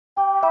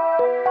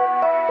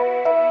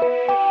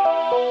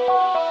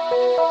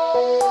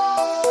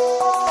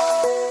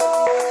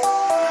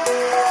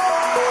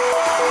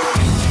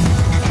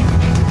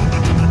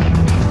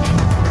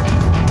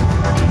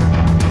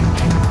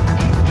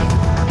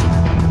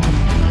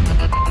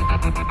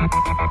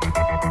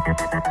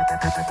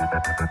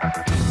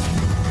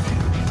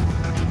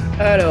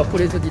Alors, pour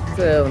les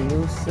auditeurs,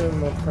 nous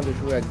sommes en train de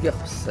jouer à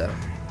GURPS.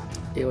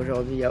 Et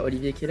aujourd'hui, il y a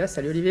Olivier qui est là.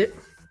 Salut Olivier.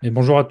 Et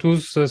bonjour à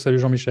tous, salut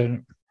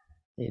Jean-Michel.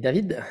 Et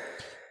David.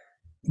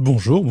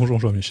 Bonjour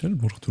Jean-Michel,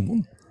 bonjour tout le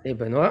monde. Et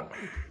Benoît.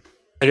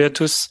 Salut à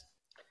tous.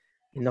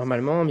 Et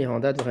normalement,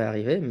 Miranda devrait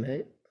arriver,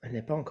 mais elle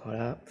n'est pas encore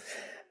là.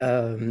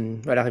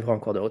 Elle arrivera en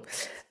cours de route.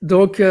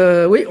 Donc,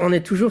 oui, on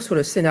est toujours sur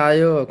le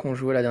scénario qu'on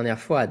jouait la dernière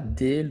fois à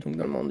Dale, donc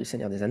dans le monde du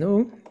Seigneur des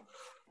Anneaux.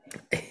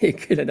 Et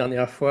que la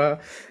dernière fois,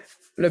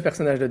 le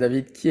personnage de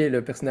David, qui est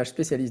le personnage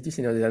spécialiste du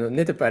Seigneur des Anneaux,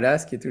 n'était pas là,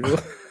 ce qui est toujours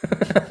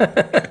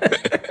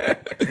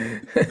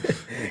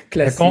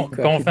classique. Quand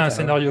on fait un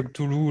scénario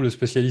Cthulhu, le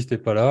spécialiste n'est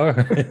pas là,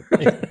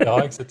 etc.,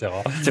 etc.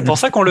 C'est pour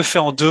ça qu'on le fait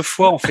en 2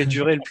 fois, on fait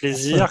durer le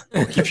plaisir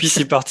pour qu'il puisse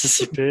y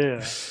participer.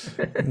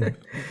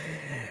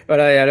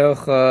 Voilà, et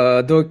alors,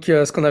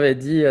 ce qu'on avait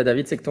dit,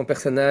 David, c'est que ton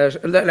personnage,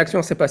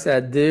 l'action s'est passée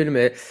à Dale,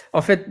 mais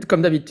en fait,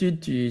 comme d'habitude,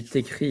 tu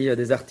t'écris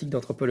des articles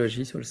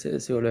d'anthropologie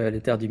sur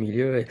les terres du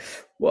milieu, et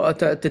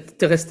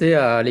t'es resté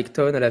à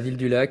Lecton, à la ville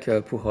du lac,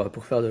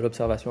 pour faire de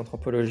l'observation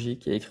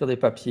anthropologique et écrire des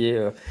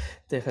papiers.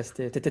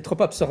 T'étais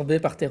trop absorbé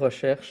par tes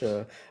recherches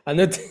à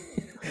noter.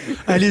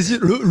 Allez-y,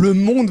 le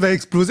monde va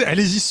exploser.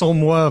 Allez-y sans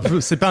moi,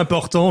 c'est pas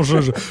important.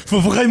 Faut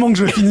vraiment que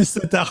je finisse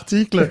cet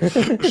article.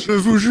 Je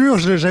vous jure,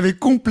 j'avais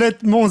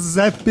complètement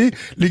zappé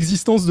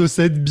l'existence de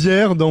cette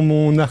bière dans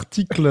mon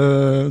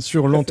article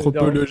sur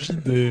l'anthropologie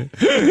des.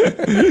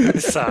 C'est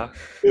ça.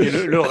 Et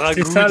le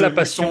ragoût ça, de la mouton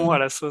passion. à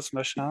la sauce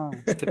machin,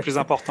 c'était plus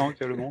important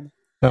que le monde.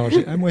 Alors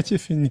j'ai à moitié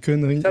fait une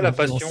connerie. Ça, la En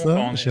faisant passion, ça,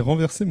 quand on est- j'ai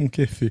renversé mon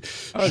café.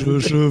 Ah,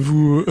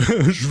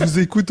 Je vous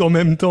écoute en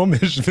même temps, mais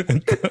je vais.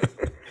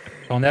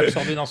 Quand on est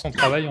absorbé dans son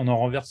travail, on en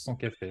renverse son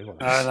café. Voilà.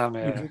 Ah non,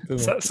 mais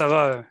Exactement. ça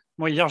va.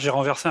 Moi, hier, j'ai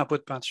renversé un pot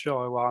de peinture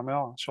Warhammer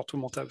sur tout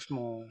Ah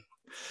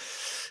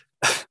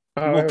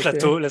mon ouais, ok.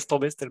 plateau. Laisse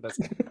tomber, c'était le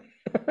bazar.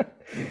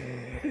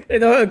 Et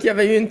donc, il y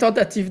avait eu une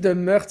tentative de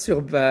meurtre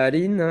sur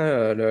Balin,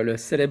 hein, le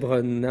célèbre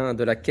nain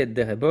de la quête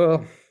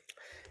d'Erebor.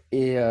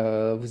 Et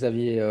vous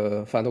aviez,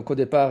 enfin, donc au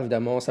départ,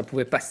 évidemment, ça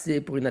pouvait passer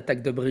pour une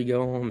attaque de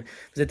brigands. Mais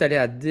vous êtes allé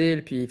à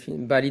Dale, puis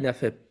Balin a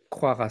fait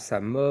croire à sa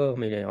mort,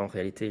 mais en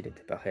réalité, il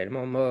n'était pas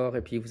réellement mort.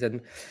 Et puis,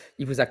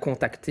 il vous a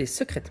contacté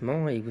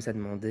secrètement et il vous a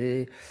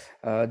demandé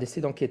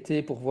d'essayer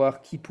d'enquêter pour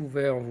voir qui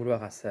pouvait en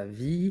vouloir à sa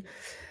vie.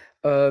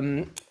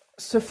 Euh,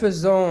 Ce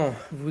faisant,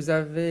 vous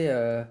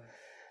avez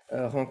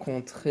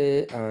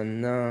rencontré un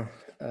nain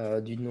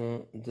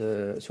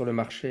sur le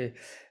marché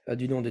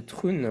du nom de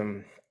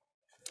Trun.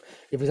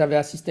 Et vous avez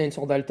assisté à une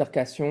sorte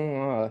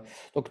d'altercation, hein.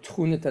 Donc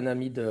Trun est un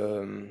ami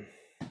de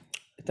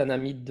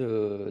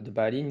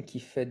Balin qui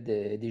fait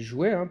des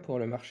jouets, hein, pour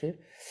le marché.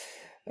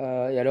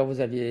 Et alors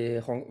enfin,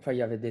 il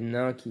y avait des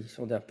nains qui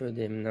sont un peu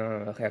des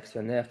nains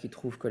réactionnaires qui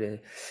trouvent que les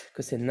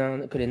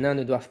nains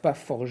ne doivent pas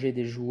forger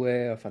des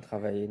jouets, enfin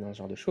travailler dans ce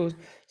genre de choses,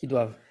 qui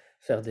doivent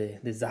faire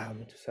des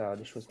armes et tout ça,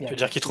 des choses bien. Tu veux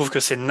dire qu'il trouve que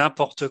c'est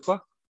n'importe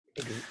quoi?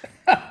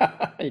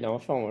 Il est en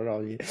forme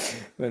aujourd'hui.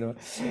 Benoît.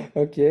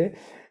 Ok.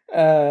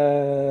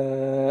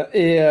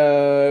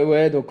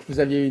 Ouais, donc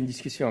vous aviez eu une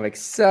discussion avec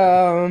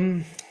ça.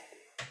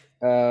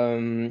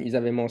 Ils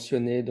avaient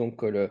mentionné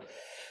donc le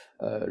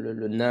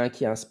nain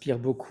qui inspire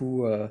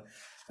beaucoup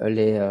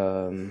les.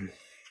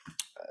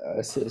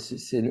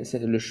 C'est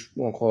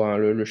en gros, hein,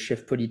 le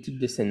chef politique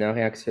de ces nains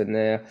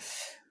réactionnaires.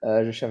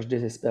 Je cherche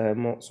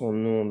désespérément son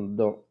nom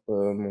dans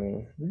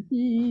mon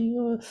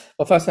livre.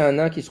 Enfin, c'est un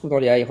nain qui se trouve dans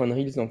les Iron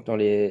Hills, donc dans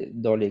les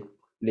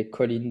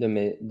collines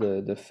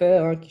de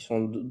fer, hein, qui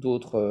sont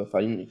d'autres, enfin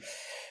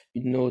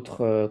une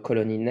autre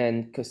colonie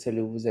naine que celle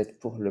où vous êtes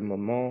pour le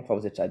moment. Enfin,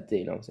 vous êtes à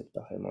Dale, hein, vous êtes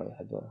pas vraiment à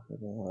Erebor, mais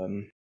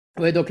bon,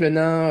 ouais, donc le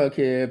nain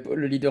qui est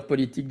le leader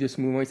politique de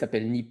ce mouvement, il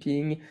s'appelle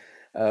Nipping.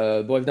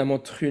 Bon, évidemment,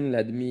 Trune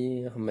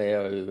l'admire, mais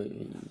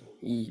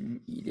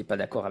il n'est pas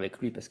d'accord avec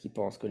lui parce qu'il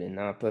pense que les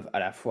nains peuvent à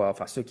la fois,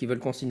 enfin ceux qui veulent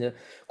continuer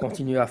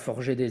à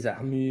forger des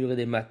armures et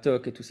des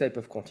matocs et tout ça, ils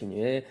peuvent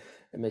continuer.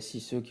 Mais si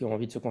ceux qui ont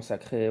envie de se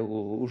consacrer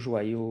aux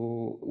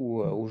joyaux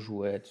ou aux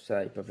jouets, tout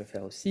ça, ils peuvent le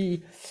faire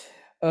aussi.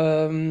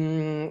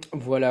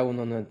 Voilà où on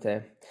en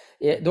était.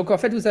 Et donc en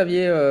fait, vous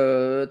aviez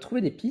trouvé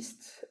des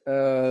pistes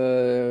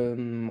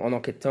en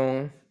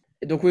enquêtant.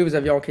 Et donc oui, vous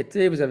aviez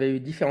enquêté, vous avez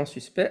eu différents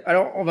suspects.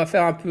 Alors on va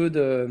faire un peu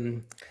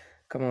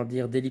comment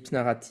dire, d'ellipse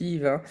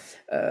narrative, hein.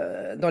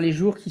 Dans les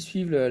jours qui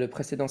suivent le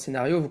précédent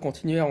scénario, vous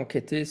continuez à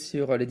enquêter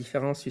sur les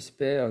différents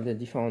suspects, des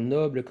différents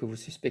nobles que vous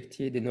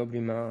suspectiez, des nobles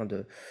humains,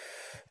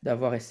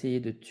 d'avoir essayé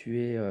de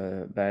tuer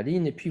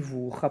Balin. Et puis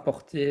vous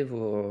rapportez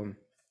vous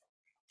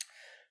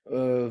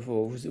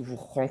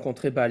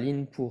rencontrez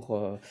Balin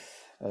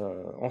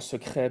en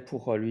secret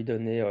pour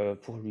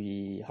pour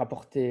lui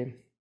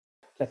rapporter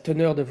la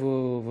teneur de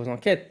vos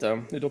enquêtes.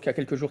 Et donc il y a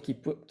quelques jours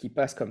qui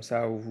passent comme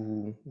ça où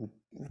vous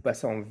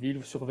passez en ville,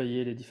 vous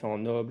surveillez les différents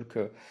nobles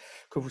que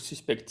vous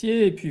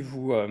suspectiez et puis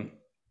vous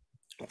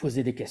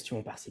posez des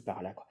questions par-ci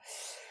par-là, quoi.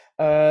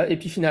 Et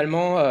puis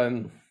finalement,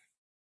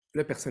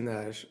 le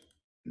personnage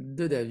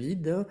de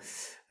David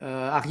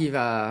arrive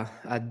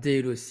à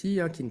Dale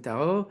aussi, hein,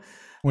 Kintaro.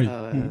 Oui.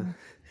 Euh,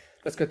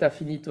 Parce que tu as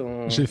fini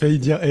ton... J'ai failli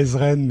dire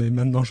Ezren, mais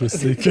maintenant je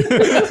sais que...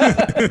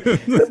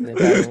 Ce n'est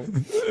pas bon.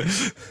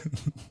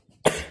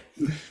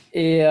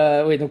 Et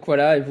oui, donc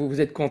voilà, et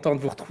vous êtes content de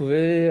vous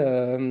retrouver.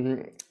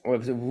 Ouais,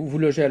 vous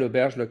logez à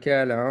l'auberge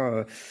locale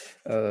hein,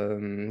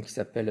 qui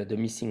s'appelle The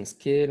Missing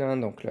Scale, hein,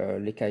 donc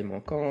l'écaille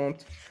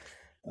manquante.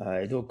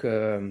 Et donc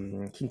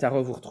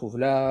Kintaro vous retrouve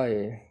là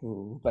et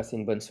vous passez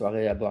une bonne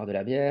soirée à boire de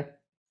la bière.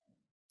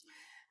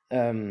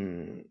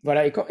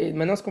 Voilà, et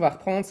maintenant ce qu'on va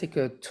reprendre, c'est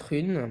que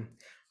Trune,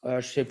 je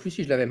sais plus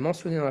si je l'avais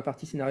mentionné dans la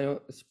partie scénario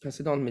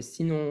précédente, mais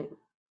sinon,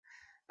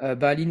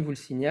 Balin vous le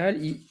signale,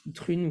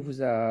 Trune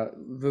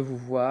veut vous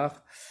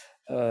voir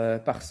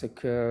parce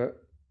que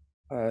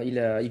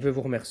il veut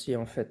vous remercier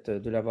en fait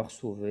de l'avoir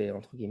sauvé,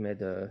 entre guillemets,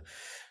 de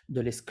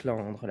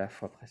l'esclandre la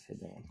fois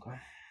précédente, quoi.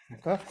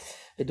 D'accord?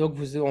 Et donc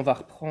on va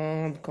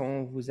reprendre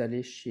quand vous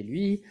allez chez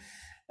lui.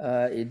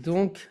 Et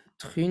donc,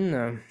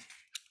 Trune,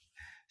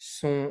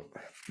 son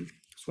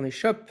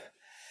échoppe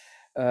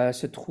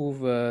se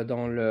trouve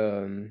dans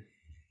le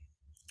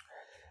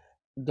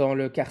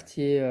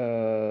quartier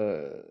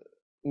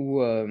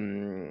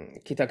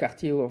qui est un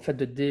quartier où, en fait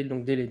de Dale.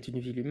 Donc Dale est une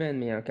ville humaine,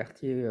 mais un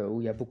quartier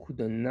où il y a beaucoup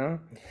de nains,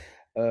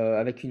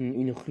 avec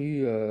une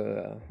rue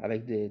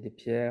avec des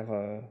pierres,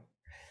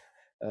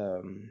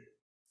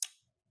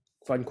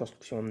 enfin une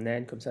construction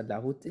naine comme ça de la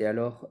route. Et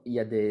alors il y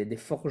a des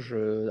forges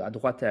à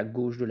droite et à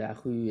gauche de la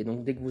rue. Et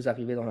donc dès que vous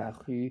arrivez dans la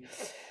rue,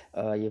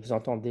 vous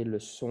entendez le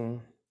son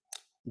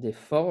des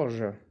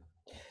forges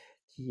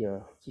qui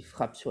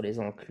frappent sur les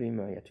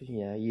enclumes. Il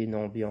y a une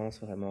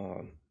ambiance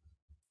vraiment.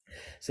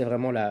 C'est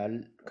vraiment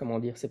comment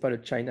dire, c'est pas le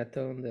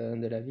Chinatown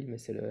de la ville, mais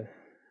c'est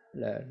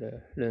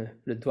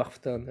le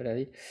Dwarftown de la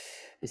ville.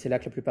 Et c'est là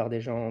que la plupart des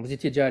gens. Vous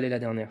étiez déjà allé la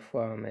dernière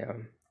fois, hein, mais.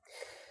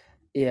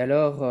 Et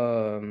alors,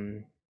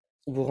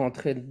 vous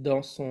rentrez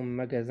dans son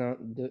magasin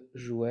de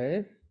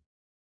jouets.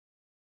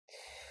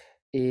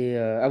 Et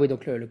ah oui,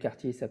 donc le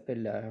quartier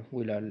s'appelle la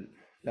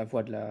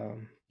voie de la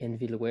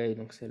Enville Way,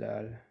 donc c'est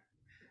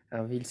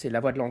c'est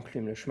la voie de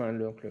l'enclume, le chemin,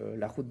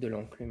 la route de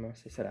l'enclume, hein,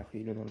 c'est ça la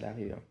rue, le nom de la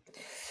rue, hein.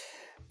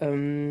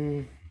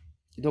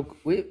 Donc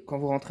oui, quand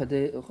vous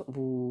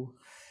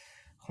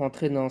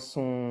rentrez dans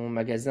son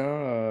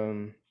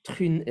magasin,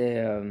 Trune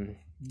est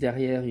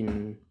derrière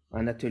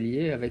un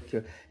atelier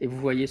et vous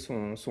voyez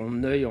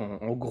son œil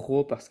en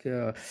gros parce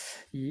que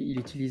il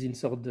utilise une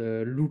sorte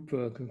de loupe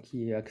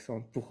qui est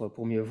accent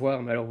pour mieux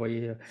voir. Mais alors vous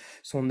voyez,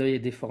 son œil est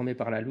déformé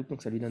par la loupe,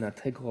 donc ça lui donne un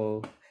très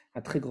gros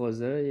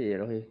œil. Et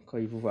alors quand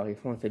il vous voit, il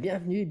fait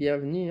bienvenue,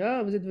 bienvenue.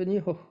 Ah, vous êtes venu,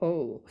 ho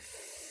ho.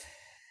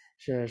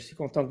 Je suis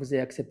content que vous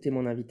ayez accepté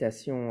mon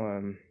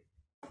invitation.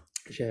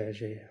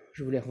 Je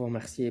voulais vous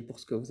remercier pour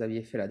ce que vous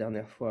aviez fait la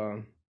dernière fois.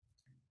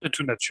 C'est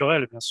tout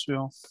naturel, bien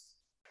sûr.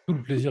 Tout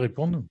le plaisir est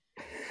pour nous.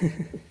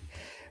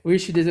 Oui,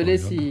 je suis désolé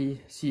Regarde.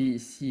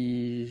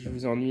 si je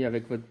vous ennuie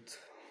avec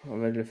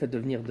le fait de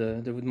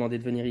vous demander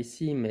de venir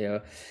ici, mais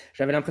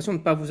j'avais l'impression de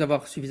ne pas vous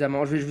avoir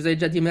suffisamment. Je vous avais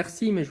déjà dit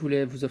merci, mais je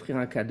voulais vous offrir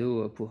un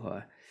cadeau pour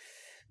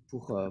tout,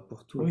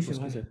 Oui, pour c'est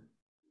vrai.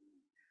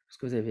 ce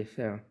que vous avez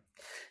fait, hein.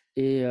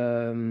 Et,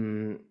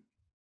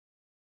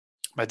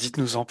 Bah,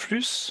 dites-nous en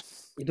plus.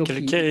 et donc,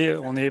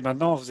 On est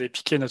maintenant, vous avez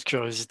piqué notre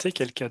curiosité.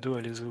 Quel cadeau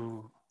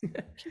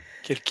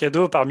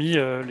parmi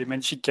les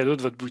magnifiques cadeaux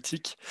de votre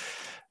boutique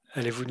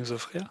allez-vous nous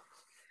offrir?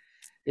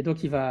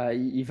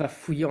 il va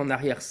fouiller en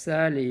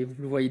arrière-salle et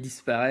vous le voyez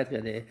disparaître.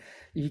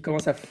 Il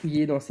commence à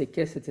fouiller dans ses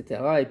caisses,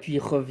 etc. Et puis il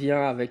revient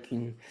avec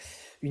une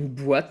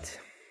boîte,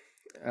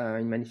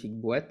 une magnifique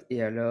boîte.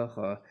 Et alors,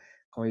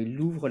 quand il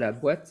ouvre la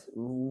boîte,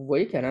 vous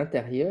voyez qu'à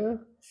l'intérieur,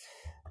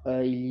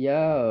 il y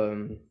a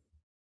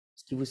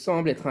ce qui vous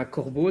semble être un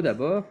corbeau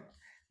d'abord,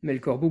 mais le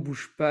corbeau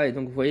bouge pas. Et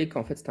donc vous voyez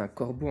qu'en fait c'est un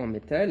corbeau en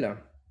métal.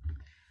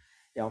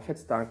 Et en fait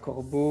c'est un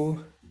corbeau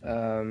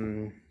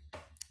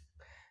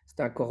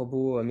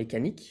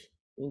mécanique,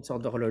 une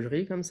sorte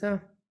d'horlogerie comme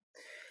ça.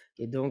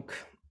 Et donc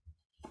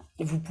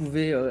vous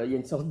pouvez, il y a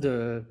une sorte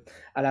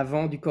à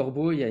l'avant du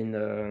corbeau, il y a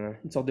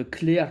une sorte de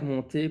clé à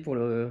remonter pour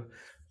le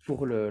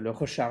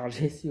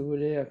recharger, si vous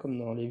voulez, hein, comme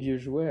dans les vieux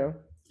jouets, hein.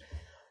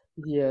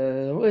 Il dit,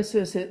 ouais,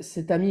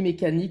 cet ami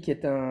mécanique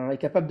est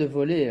capable de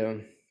voler.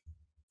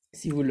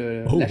 Si vous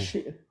le Oh,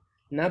 lâchez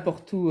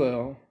n'importe où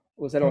aux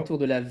Oh, alentours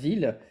de la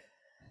ville,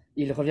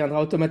 il reviendra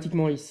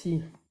automatiquement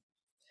ici.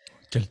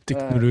 quelle Euh,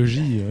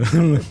 technologie.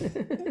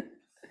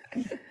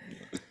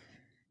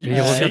 et Il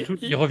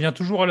il revient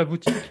toujours à la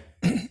boutique.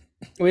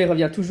 oui, il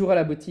revient toujours à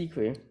la boutique,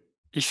 oui.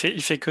 il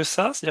fait que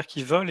ça, c'est-à-dire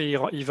qu'il vole et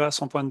il va à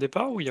son point de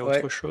départ ou il y a Ouais.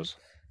 autre chose?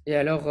 Et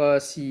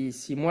alors, si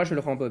moi je le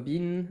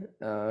rembobine,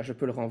 je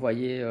peux le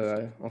renvoyer.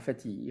 En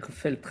fait, il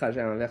refait le trajet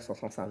inverse en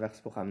sens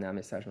inverse pour ramener un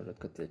message de l'autre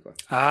côté, quoi.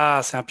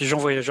 Ah, c'est un pigeon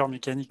voyageur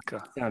mécanique,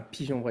 quoi. C'est un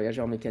pigeon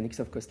voyageur mécanique,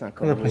 sauf que c'est un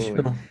corbeau, oui.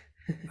 Impressionnant.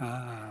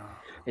 Ah.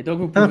 Et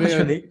donc,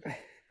 Impressionné.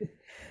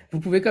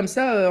 vous pouvez comme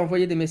ça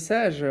envoyer des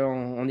messages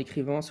en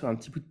écrivant sur un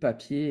petit bout de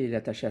papier et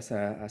l'attacher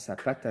à sa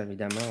patte,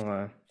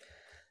 évidemment.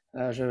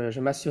 Je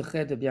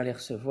m'assurerai de bien les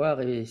recevoir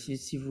et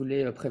si vous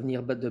voulez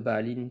prévenir Bud de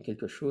Baalin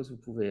quelque chose, vous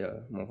pouvez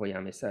m'envoyer un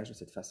message de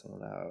cette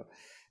façon-là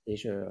et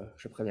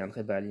je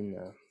préviendrai Baalin.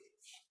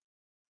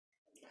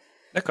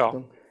 D'accord.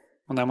 Donc,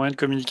 On a moyen de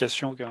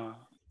communication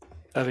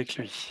avec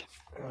lui.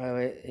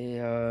 ouais. Et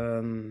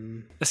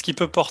Est-ce qu'il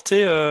peut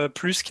porter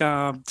plus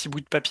qu'un petit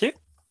bout de papier?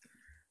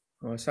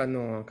 ça,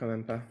 non, hein, quand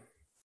même pas.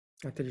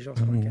 Intelligence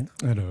 -4.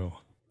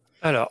 Alors,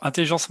 Alors,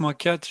 intelligence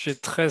 -4, j'ai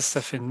 13,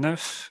 ça fait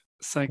 9,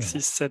 5,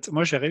 6, 7.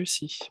 Moi, j'ai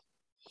réussi.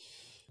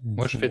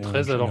 Moi, je fais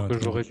 13 j'ai alors un que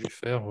j'aurais intelligence. dû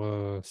faire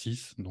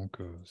 6, donc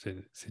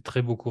c'est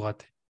très beaucoup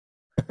raté.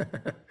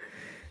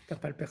 T'as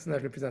pas le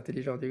personnage le plus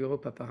intelligent du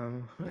groupe,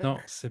 apparemment. Ouais. Non,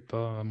 c'est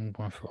pas mon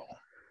point fort.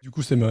 Du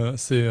coup, c'est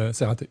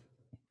raté.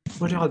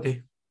 Moi, j'ai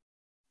raté.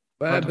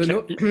 Ouais, Ouais,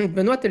 donc,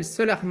 Benoît, t'es le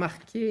seul à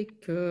remarquer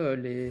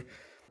que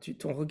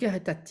ton regard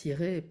est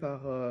attiré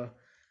par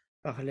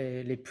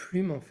les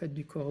plumes, en fait,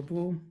 du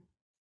corbeau.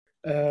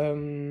 T'as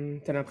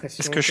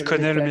l'impression est-ce que je que le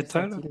connais le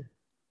métal métal? scintille.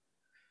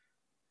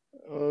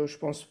 Je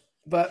pense.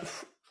 Bah,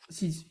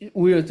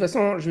 oui, de toute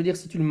façon, je veux dire,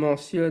 si tu le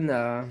mentionnes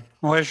à.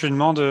 Ouais, je lui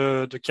demande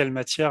de quelle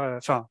matière.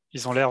 Enfin,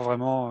 ils ont l'air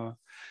vraiment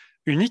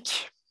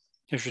uniques.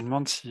 Et je lui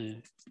demande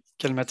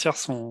quelle matière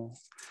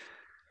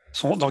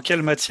dans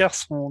quel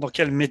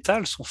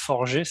métal sont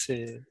forgées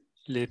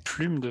les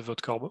plumes de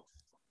votre corbeau.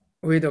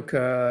 Oui, donc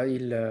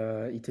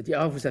il te dit,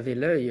 ah, vous avez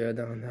l'œil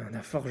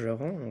d'un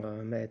forgeron,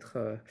 maître.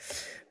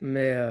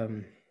 Mais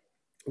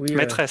oui,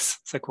 Maîtresse,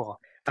 Sakura.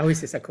 ah oui,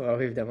 c'est Sakura,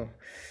 oui, évidemment.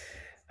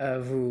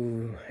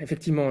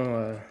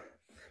 Effectivement,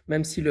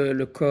 même si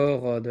le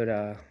corps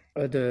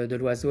de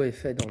l'oiseau est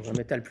fait dans un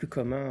métal plus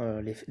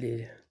commun,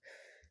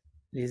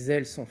 les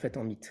ailes sont faites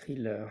en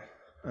mithril,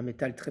 un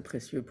métal très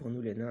précieux pour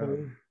nous les nains.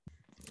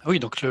 Ah oui,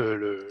 donc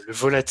le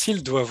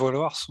volatile doit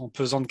valoir son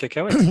pesant de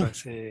cacahuètes, quoi.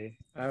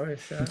 Ah ouais,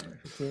 ça,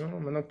 effectivement,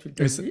 maintenant que tu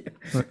te Mais le c'est- dis.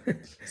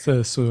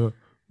 ouais.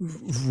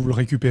 Vous le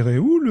récupérez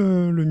où,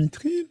 le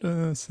mithril?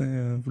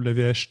 Vous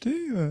l'avez acheté?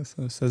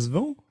 Ça se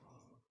vend?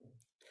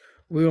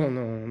 Oui,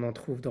 on en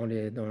trouve dans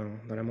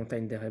la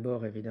montagne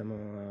d'Erebor, évidemment.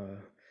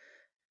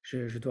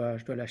 Je dois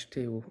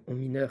l'acheter aux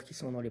mineurs qui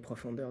sont dans les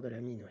profondeurs de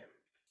la mine. Ouais.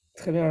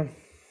 Très bien.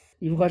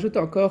 Il vous rajoute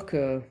encore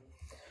que,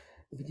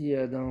 il vous dit,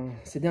 dans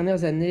ces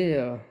dernières années,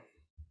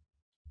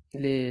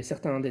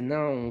 certains des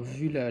nains ont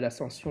vu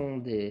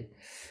l'ascension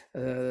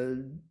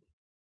euh,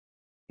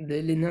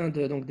 les nains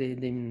donc des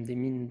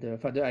mines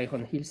enfin, de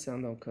Iron Hills, hein,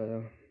 donc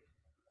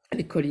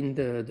les collines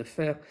de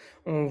fer,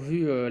 ont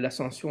vu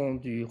l'ascension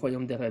du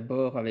royaume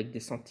d'Erebor avec des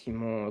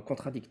sentiments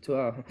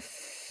contradictoires.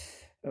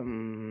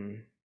 Euh,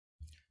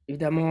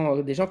 Évidemment,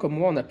 des gens comme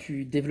moi, on a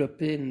pu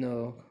développer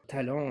nos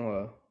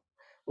talents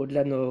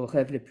au-delà de nos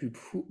rêves les plus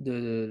fous,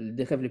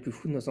 des rêves les plus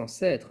fous de nos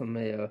ancêtres,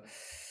 mais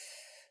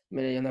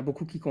il y en a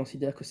beaucoup qui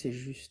considèrent que c'est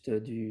juste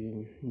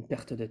une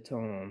perte de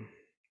temps.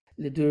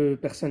 Les deux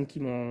personnes qui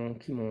m'ont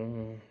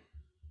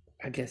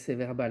agacé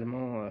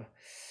verbalement,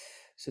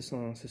 ce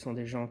sont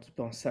des gens qui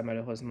pensent ça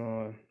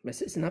malheureusement. Mais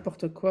c'est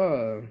n'importe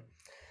quoi.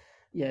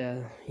 Il y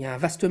a un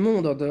vaste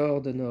monde en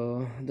dehors de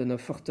nos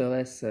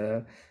forteresses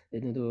et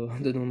de nos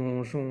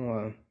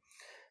donjons.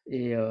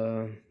 Et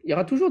il y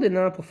aura toujours des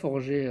nains pour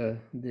forger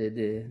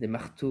des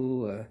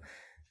marteaux,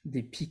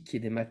 des pics et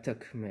des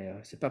mattocs, mais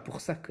c'est pas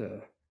pour ça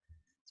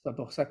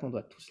qu'on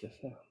doit tous le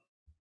faire.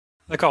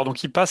 D'accord,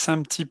 donc il passe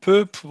un petit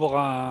peu pour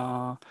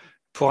un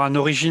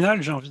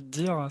original, j'ai envie de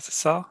dire, c'est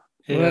ça?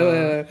 Ouais,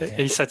 ouais,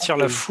 Et il s'attire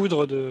la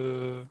foudre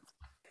de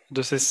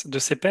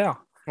ses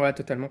pairs. ouais,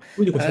 totalement.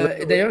 Oui, du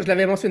Et d'ailleurs, je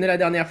l'avais mentionné la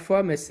dernière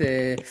fois, mais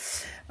sa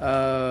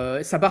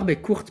barbe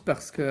est courte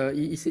parce que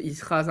il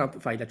se rase un peu.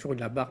 Enfin, il a toujours eu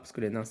de la barbe parce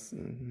que les nains,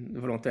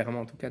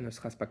 volontairement en tout cas, ne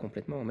se rasent pas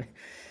complètement.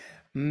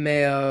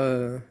 Mais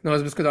non,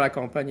 c'est parce que dans la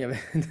campagne, il y avait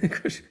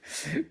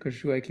quand je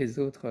jouais avec les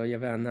autres, il y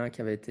avait un nain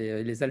qui avait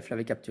été, les elfes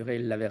l'avaient capturé,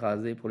 ils l'avaient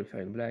rasé pour lui faire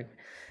une blague.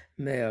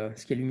 Mais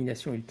ce qui est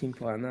l'humiliation ultime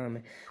pour un nain.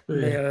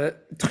 Mais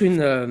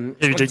Trune,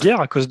 Il y a eu des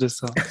guerres à cause de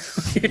ça.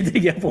 il y a eu des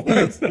gars pour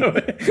ça,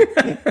 ouais.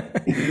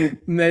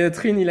 Mais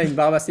Trune, il a une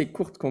barbe assez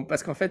courte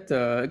parce qu'en fait,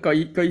 quand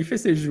il fait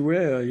ses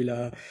jouets,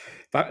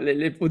 enfin,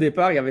 au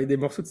départ, il y avait des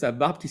morceaux de sa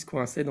barbe qui se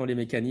coinçaient dans les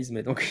mécanismes,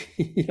 et donc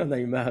il en a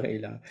eu marre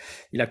et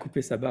il a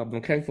coupé sa barbe.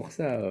 Donc rien que pour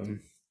ça,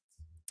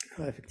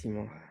 ouais,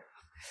 effectivement.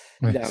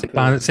 Ouais, Il a un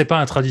c'est peu- pas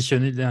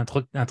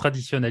un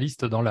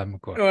traditionnaliste dans l'âme,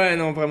 quoi. Ouais,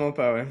 non, vraiment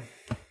pas, ouais.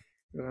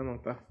 Vraiment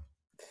pas.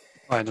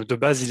 Ouais, donc de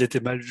base, il était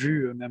mal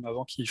vu, même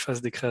avant qu'il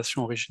fasse des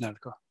créations originales,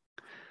 quoi.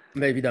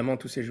 Mais évidemment,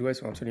 tous ces jouets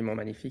sont absolument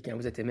magnifiques, hein.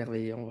 Vous êtes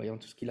émerveillés en voyant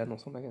tout ce qu'il a dans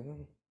son magasin.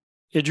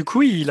 Et du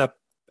coup,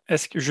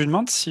 est-ce que je lui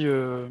demande si,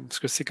 parce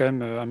que c'est quand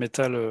même un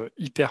métal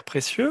hyper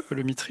précieux,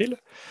 le mithril,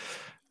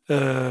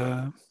 euh,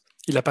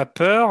 il n'a pas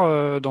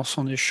peur dans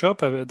son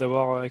échoppe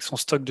d'avoir avec son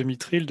stock de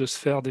mithril de se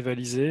faire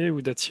dévaliser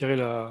ou d'attirer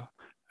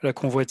la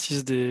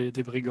convoitise des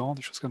brigands,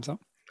 des choses comme ça.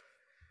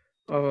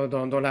 Oh,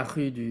 dans la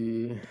rue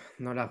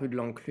de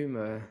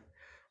l'Enclume,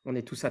 on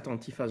est tous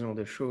attentifs à ce genre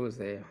de choses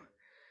et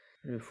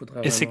il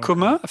faudrait Et c'est vraiment que.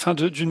 commun, enfin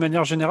d'une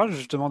manière générale,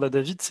 je demande à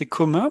David, c'est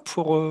commun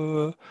pour,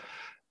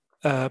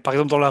 par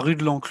exemple, dans la rue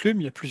de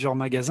l'Enclume, il y a plusieurs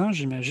magasins,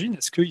 j'imagine.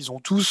 Est-ce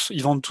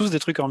ils vendent tous des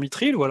trucs en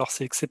mithril ou alors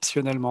c'est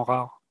exceptionnellement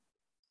rare?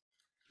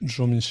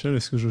 Jean-Michel,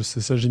 est-ce que je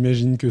sais ça?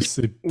 J'imagine que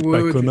c'est Oui,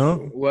 pas oui, commun.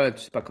 ouais,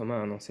 c'est pas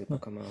commun, non, c'est pas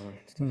commun.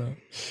 Tout à Voilà.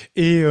 fait.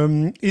 Et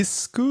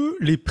est-ce que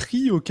les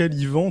prix auxquels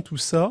il vend tout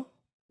ça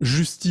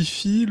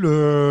justifient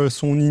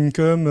son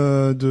income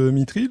de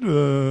Mithril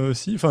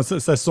aussi? Enfin,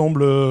 ça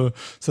semble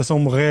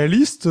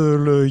réaliste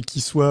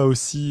qu'il soit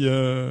aussi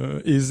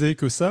aisé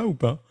que ça ou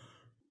pas?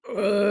 Bah,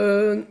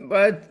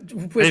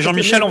 vous pouvez Allez, être étonné.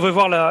 Jean-Michel, on veut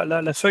voir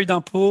la feuille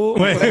d'impôt,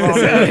 on Ouais. veut voir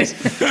C'est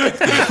ça,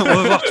 ouais. on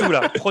veut voir tout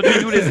là.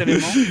 Produis-nous les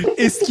éléments.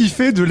 Est-ce qu'il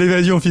fait de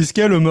l'évasion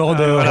fiscale au Ah,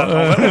 Mordor? voilà,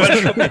 on va le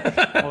choper.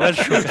 On va le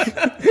choper.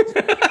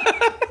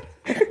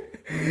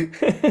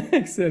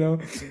 Excellent.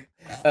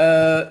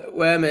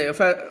 Ouais, mais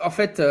enfin, en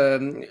fait,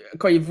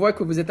 quand il voit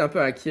que vous êtes un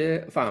peu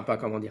inquiet, enfin, pas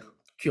comment dire,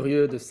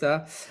 curieux de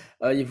ça,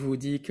 il vous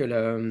dit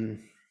que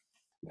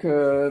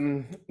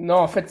non,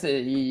 en fait,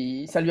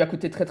 ça lui a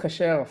coûté très très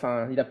cher.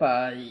 Enfin, il a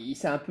pas, il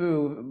s'est un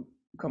peu,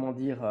 comment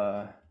dire,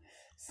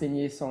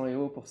 saigné sang et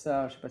eau pour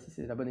ça. Je sais pas si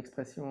c'est la bonne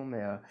expression,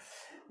 mais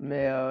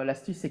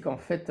l'astuce, c'est qu'en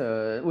fait,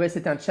 ouais,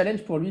 c'était un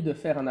challenge pour lui de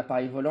faire un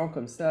appareil volant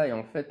comme ça, et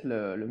en fait,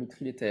 le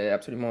mithril était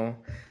absolument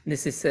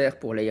nécessaire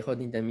pour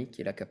l'aérodynamique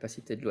et la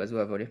capacité de l'oiseau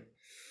à voler.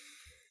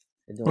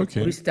 Et donc, Ok.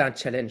 pour lui, c'était un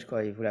challenge,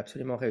 quoi. Il voulait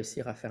absolument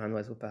réussir à faire un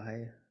oiseau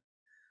pareil.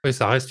 Oui,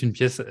 ça reste une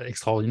pièce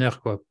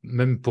extraordinaire, quoi.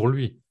 Même pour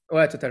lui.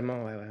 Ouais,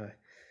 totalement, ouais, ouais, ouais.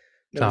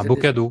 Mais C'est un vous êtes beau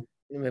des, cadeau.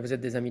 mais vous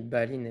êtes des amis de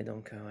Balin, et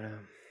donc, voilà.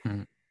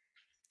 Mm.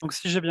 Donc,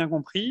 si j'ai bien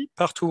compris,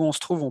 partout où on se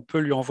trouve, on peut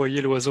lui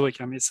envoyer l'oiseau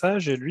avec un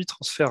message et lui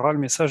transférera le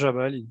message à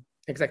Bali.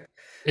 Exact.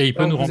 Et il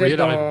peut Donc, nous vous renvoyer êtes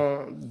la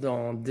réponse.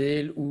 dans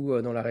Dale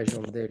ou dans la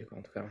région de Dale, quoi,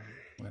 en tout cas.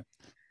 Ouais.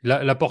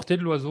 La portée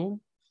de l'oiseau?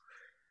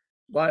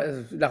 Bon,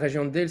 la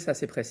région de Dale, c'est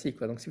assez précis,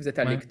 quoi. Donc, si vous êtes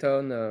à Ouais,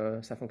 Lecton,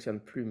 ça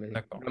fonctionne plus. Mais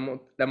d'accord.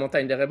 la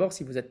montagne des Rébors,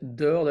 si vous êtes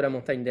dehors de la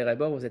montagne des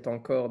Rébors, vous êtes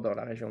encore dans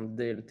la région de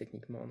Dale,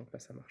 techniquement. Donc là,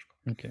 ça marche,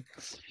 quoi. Ok.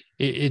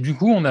 Et du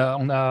coup, on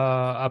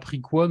a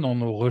appris quoi dans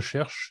nos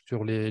recherches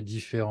sur les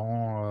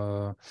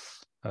différents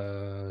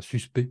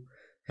suspects?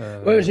 Ouais,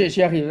 Euh,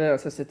 j'y arrivais, hein.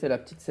 Ça, c'était la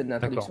petite scène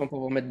d'accord. d'introduction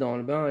pour vous mettre dans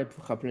le bain et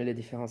pour rappeler les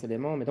différents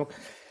éléments. Mais donc,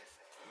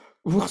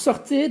 vous vous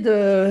ressortez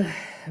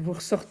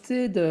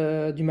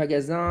du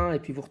magasin et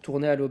puis vous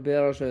retournez à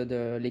l'auberge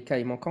de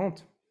l'Écaille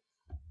manquante.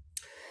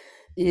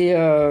 Et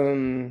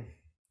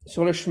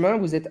sur le chemin,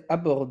 vous êtes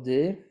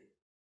abordé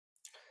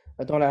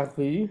dans la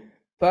rue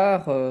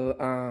par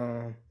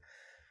un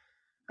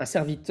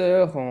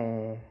serviteur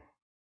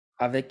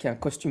avec un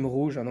costume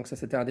rouge. Donc ça,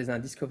 c'était un des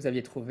indices que vous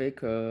aviez trouvé,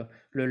 que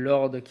le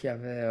lord qui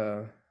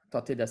avait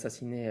tenté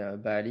d'assassiner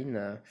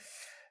Baalin,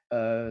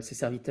 ses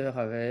serviteurs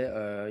avaient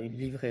une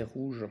livrée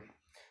rouge.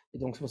 Et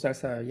donc c'est pour ça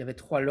que il y avait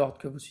 3 lords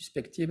que vous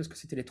suspectiez, parce que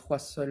c'était les 3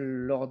 seuls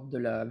lords de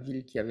la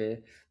ville qui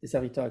avaient des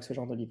serviteurs avec ce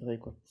genre de livrée,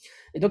 quoi.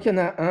 Et donc il y en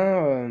a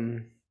un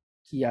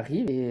qui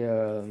arrive, et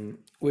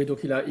oui,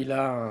 donc il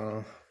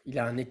a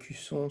un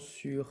écusson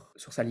sur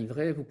sa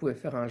livrée. Vous pouvez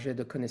faire un jet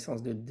de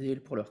connaissance de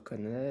Dale pour le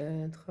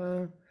reconnaître.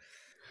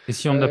 Et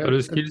si on n'a pas le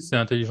Comme- skill, c'est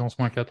intelligence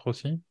 -4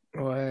 aussi?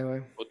 Ouais,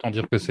 ouais. Autant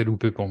dire que c'est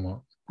loupé pour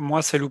moi.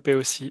 Moi, c'est loupé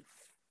aussi.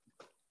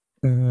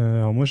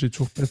 Alors moi, j'ai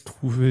toujours pas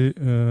trouvé.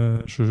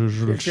 Je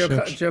le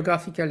cherche.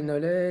 Geographical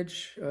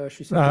knowledge, je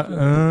suis sûr que Ah, tu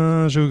as.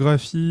 un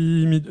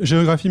géographie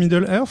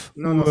Middle Earth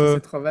Non, ou non, ça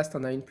c'est trop vaste,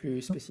 on a une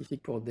plus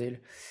spécifique pour Dale.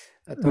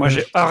 Moi, Attends, euh,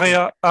 j'ai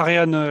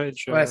area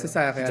knowledge. ouais, c'est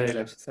ça, area Dale.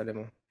 knowledge, c'est ça le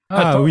mot. Ah,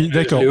 Ah attends, oui, je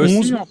l'ai d'accord. aussi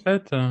 11. en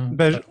fait.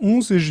 Bah,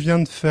 11 et je viens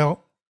de faire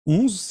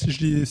 11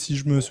 si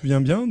je me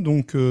souviens bien,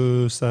 donc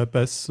ça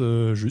passe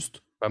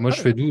juste. Bah, moi, Ah,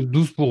 je fais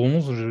 12 pour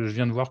 11. Je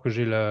viens de voir que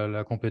j'ai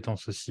la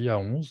compétence aussi à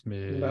 11, bah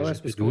mais ouais, j'ai c'est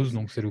fait parce que 12,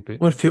 donc c'est loupé.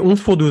 Moi, je fais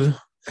 11 pour 12.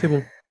 C'est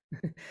bon.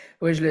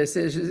 oui,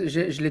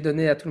 je l'ai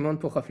donné à tout le monde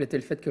pour refléter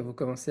le fait que vous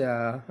commencez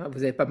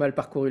vous avez pas mal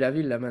parcouru la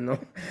ville là maintenant,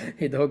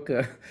 et donc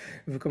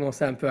vous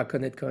commencez un peu à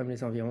connaître quand même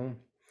les environs.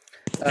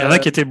 Il y en a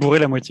qui Euh, étaient bourrés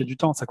la moitié du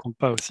temps, ça compte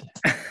pas aussi.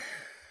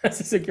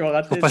 c'est ceux qui ont Pour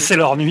raté, c'est passer ça.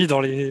 leur nuit dans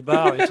les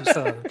bars et tout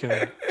ça. Donc,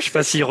 je sais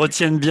pas s'ils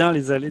retiennent bien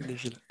les allées des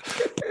villes.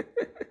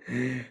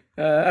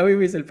 Ah oui,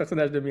 oui, c'est le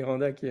personnage de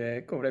Miranda qui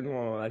est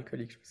complètement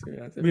alcoolique, je me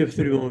souviens. Oui,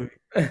 absolument.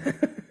 Oui.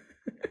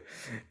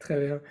 Très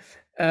bien.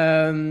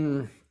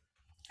 Euh,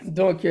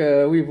 donc,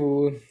 oui,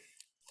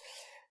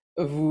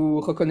 vous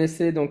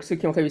reconnaissez, donc ceux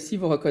qui ont réussi,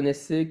 vous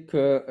reconnaissez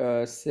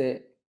que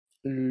c'est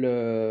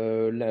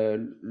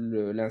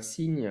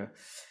l'insigne,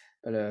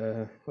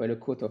 ouais, le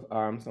coat of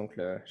arms, donc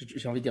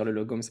j'ai envie de dire le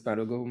logo, mais c'est pas un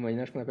logo au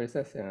Moyen-Âge qu'on appelle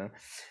ça, c'est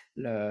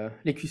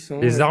l'écusson.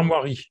 Les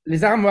armoiries.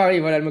 Les armoiries,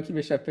 voilà le mot qui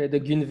m'échappait, de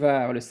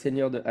Gunvar, le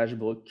seigneur de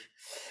Ashbrook.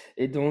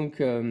 Et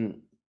donc,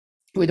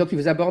 oui, donc il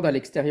vous aborde à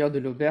l'extérieur de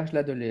l'auberge,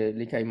 là, de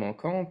l'écaille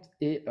manquante,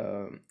 et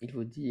il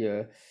vous dit,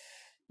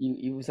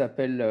 il vous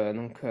appelle,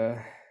 donc,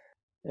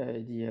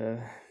 il dit,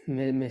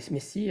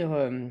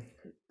 Messire,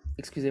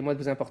 excusez-moi de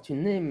vous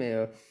importuner,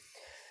 mais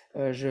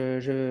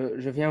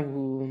je viens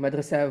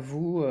m'adresser à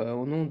vous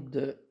au nom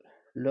de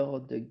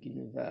Lord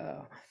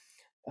Gunvar.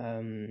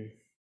 Euh,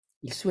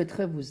 il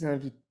souhaiterait vous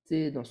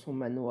inviter dans son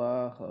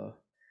manoir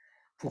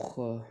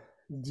pour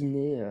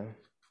dîner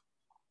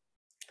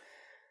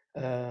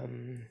euh,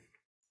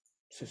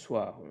 ce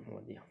soir, on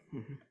va dire.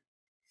 Mhm.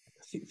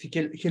 C'est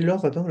quel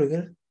ordre, attends, le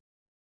gars?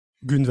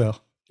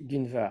 Gunvar.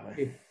 Gunvar.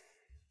 Ok.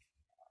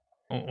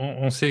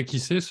 On sait qui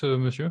c'est, ce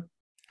monsieur?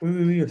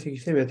 Oui, on sait qui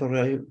c'est, mais attends, je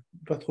n'arrive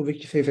pas à trouver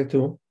qui c'est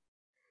exactement.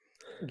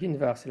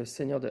 Gunvar, c'est le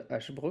seigneur de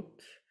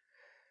Ashbrook,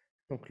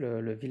 donc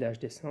le village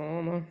des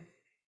cendres.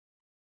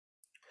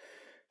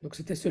 Donc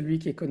c'était celui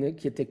qui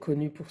était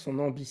connu pour son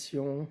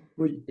ambition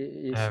Oui.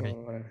 et Ah oui.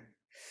 son... voilà.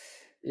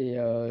 Et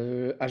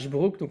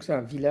Ashbrook, donc c'est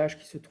un village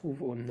qui se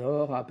trouve au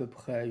nord, à peu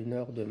près à 1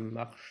 heure de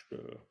marche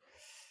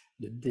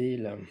de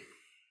Dale. De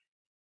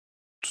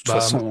toute Bah,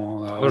 façon,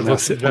 moi, on je est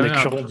refuse on est jamais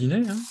un bon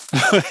dîner, hein.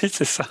 Oui,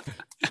 c'est ça.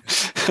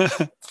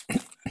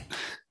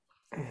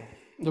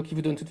 Donc il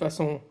vous donne de toute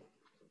façon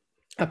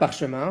un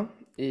parchemin,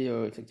 et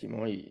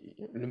effectivement,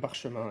 le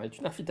parchemin est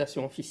une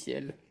invitation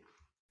officielle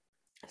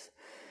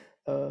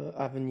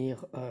à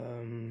venir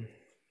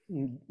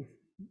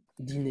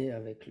dîner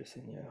avec le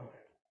Seigneur.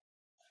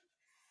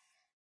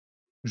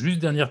 Juste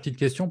dernière petite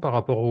question par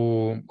rapport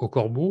au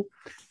corbeau.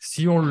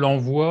 Si on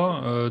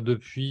l'envoie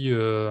depuis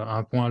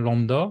un point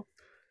lambda,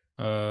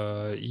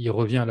 il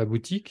revient à la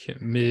boutique,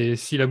 mais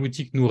si la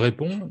boutique nous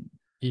répond,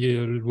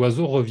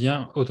 l'oiseau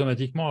revient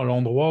automatiquement à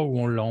l'endroit où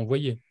on l'a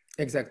envoyé.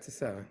 Exact, c'est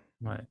ça. Ouais.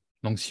 Ouais.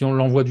 Donc si on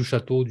l'envoie du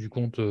château du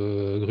comte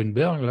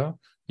Grunberg, là,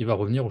 il va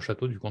revenir au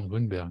château du comte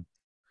Grunberg.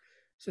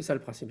 C'est ça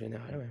le principe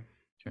général. Ouais.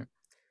 Ok.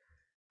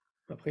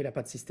 Après, il n'a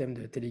pas de système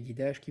de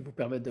téléguidage qui vous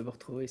permette de vous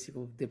retrouver si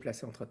vous vous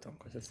déplacez entre-temps,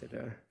 quoi. Ça,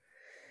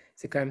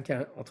 c'est quand même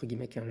entre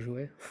guillemets qu'un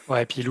jouet.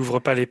 Ouais, et puis il ouvre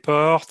pas les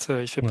portes,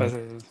 il fait pas.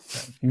 Ouais.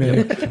 Mais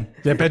il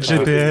n'y a pas de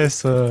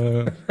GPS.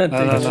 Ah,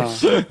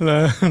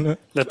 non.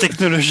 La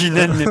technologie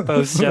naine n'est pas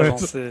aussi Ouais.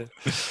 avancée.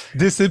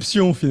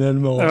 Déception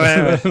finalement.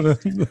 Ouais.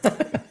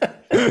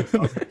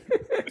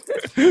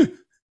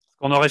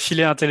 On aurait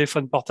filé un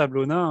téléphone portable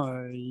au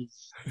nain,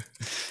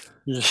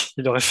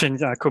 il aurait fait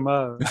un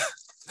coma.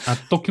 Un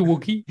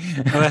talkie-walkie.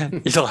 Ouais,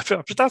 il aurait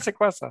fait putain, c'est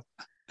quoi ça?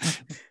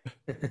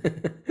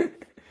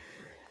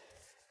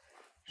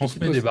 On se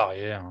met des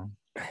barrières, hein.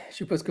 Je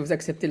suppose que vous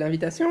acceptez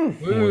l'invitation.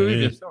 Oui,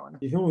 bien sûr. Ouais.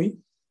 Disons,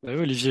 oui. Bah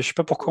oui, Olivier, je sais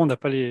pas pourquoi on n'a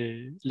pas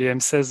les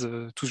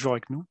M16 toujours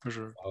avec nous.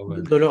 Ah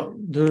ouais. Dans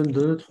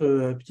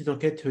notre petite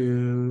enquête,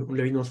 on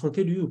l'avait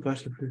innocenté, lui, ou pas?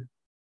 Je sais plus.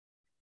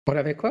 On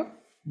l'avait quoi?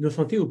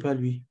 Innocenté ou pas,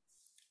 lui?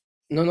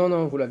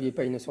 Non, vous l'aviez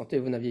pas innocenté,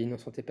 vous n'aviez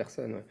innocenté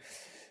personne. Ouais.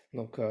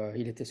 Donc,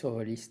 il était sur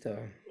vos listes.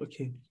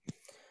 Ok.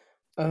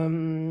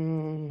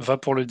 Va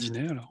pour le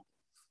dîner alors.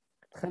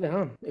 Très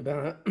bien. Eh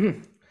ben,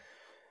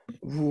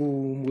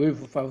 vous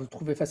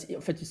trouvez facile.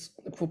 En fait, il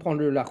faut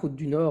prendre la route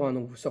du nord, hein,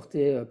 donc vous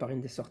sortez par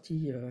une des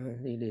sorties,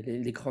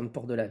 les grandes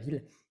portes de la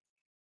ville,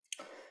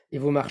 et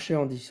vous marchez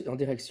en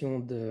direction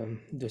de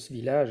ce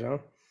village, hein.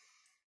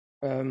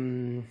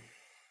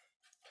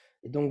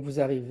 Et donc vous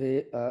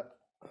arrivez à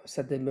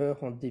ça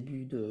demeure en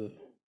début de...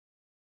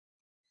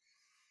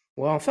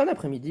 Ouais, en fin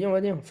d'après-midi, on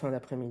va dire, en fin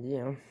d'après-midi,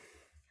 hein.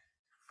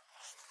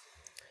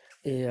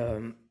 Et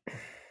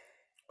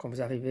quand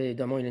vous arrivez,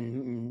 évidemment, il y a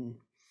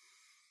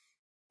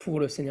pour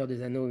le Seigneur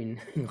des Anneaux, une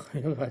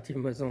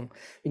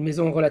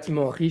maison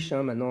relativement riche,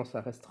 hein. Maintenant,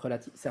 ça reste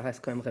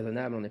quand même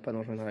raisonnable. On n'est pas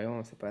dans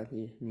Jean-Dragon, c'est pas un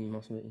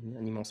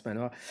immense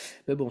manoir.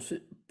 Mais bon,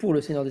 pour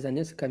le Seigneur des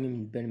Anneaux, c'est quand même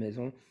une belle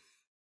maison.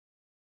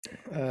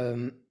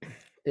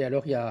 Et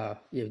alors, il y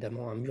a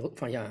évidemment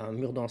il y a un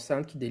mur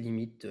d'enceinte qui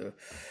délimite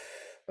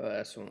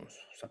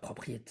sa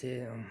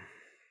propriété, hein.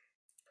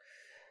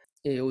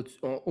 Et au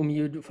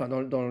milieu,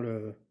 dans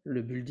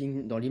le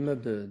building, dans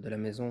l'immeuble de la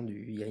maison,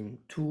 il y a une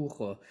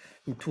tour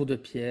de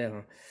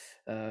pierre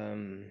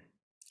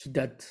qui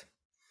date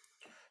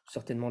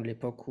certainement de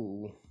l'époque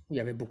où il y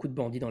avait beaucoup de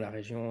bandits dans la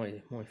région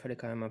et bon, il fallait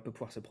quand même un peu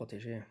pouvoir se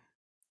protéger.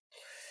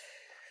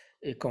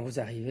 Et quand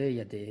vous arrivez, il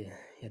y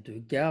a 2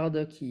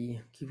 gardes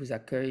qui vous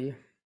accueillent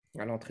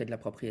à l'entrée de la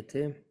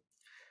propriété.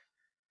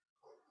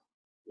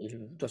 Et de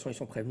toute façon, ils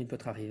sont prévenus de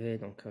votre arrivée,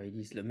 donc ils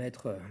disent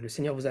le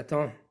Seigneur vous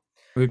attend.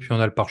 Oui, puis on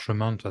a le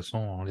parchemin, de toute façon,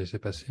 on laissait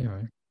passer.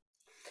 Ouais.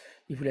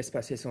 Il vous laisse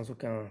passer sans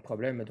aucun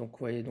problème. Donc, vous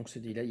voyez, donc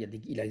il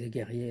a des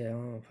guerriers,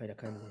 hein, enfin, il a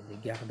quand même des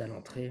gardes à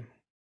l'entrée.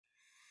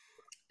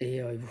 Et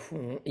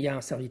il y a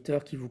un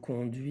serviteur qui vous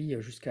conduit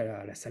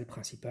jusqu'à la salle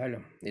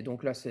principale. Et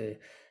donc là, il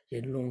y a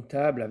une longue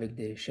table avec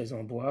des chaises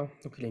en bois.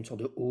 Donc il a une sorte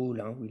de hall,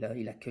 hein, où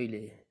il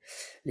accueille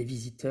les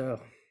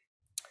visiteurs.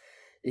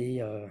 Et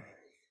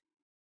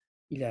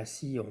il est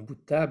assis en bout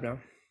de table, hein,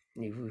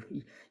 et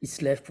il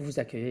se lève pour vous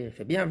accueillir. Il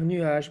fait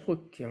bienvenue à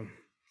Ashbrook.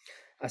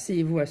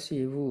 Asseyez-vous,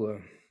 asseyez-vous.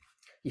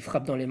 Il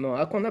frappe dans les mains.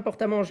 Ah, qu'on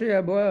apporte à manger,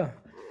 à boire.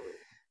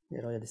 Et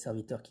alors, il y a des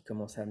serviteurs qui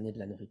commencent à amener de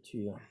la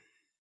nourriture.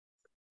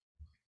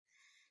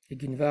 Et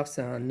Gunvar,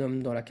 c'est un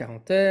homme dans la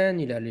quarantaine.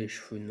 Il a les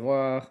cheveux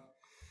noirs,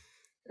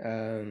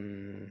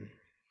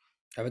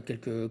 avec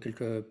quelques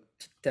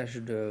petites taches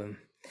de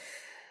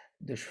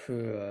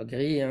cheveux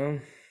gris,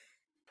 hein.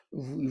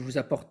 On vous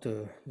apporte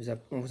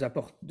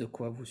de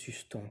quoi vous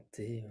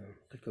sustenter,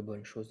 quelques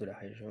bonnes choses de la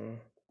région.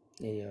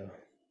 Et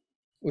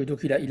oui,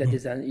 donc il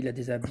a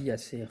des habits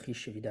assez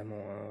riches,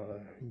 évidemment, hein,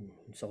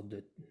 une sorte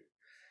de...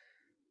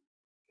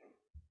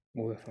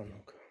 Ouais, enfin,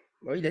 donc...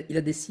 Ouais, il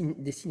a des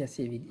signes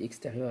assez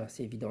extérieurs,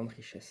 assez évidents de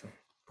richesse, hein,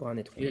 pour un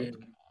être humain.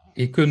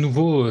 Et que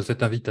nouveau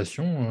cette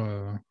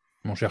invitation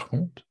mon cher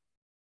comte.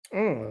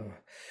 Oh,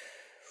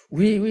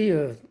 oui, oui,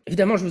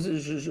 évidemment, je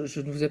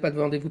ne vous ai pas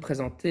demandé de vous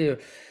présenter.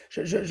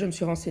 Je me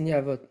suis renseigné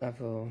à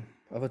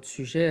votre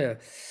sujet.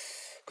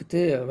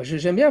 Écoutez,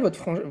 j'aime bien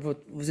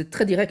vous êtes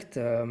très direct,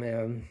 mais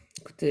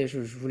écoutez, je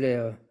voulais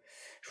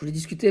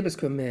discuter parce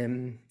que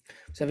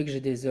vous savez que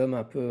j'ai des hommes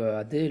un peu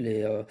à Dale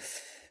et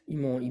ils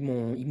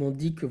m'ont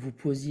dit que vous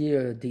posiez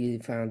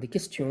enfin, des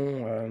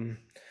questions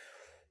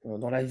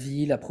dans la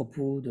ville à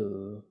propos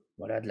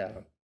voilà,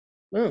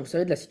 ouais, vous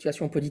savez, de la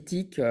situation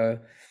politique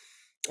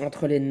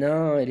entre les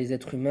nains et les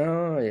êtres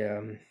humains. Et,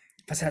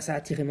 enfin, ça a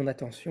attiré mon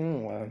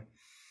attention.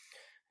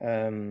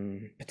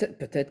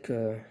 Peut-être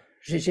que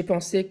j'ai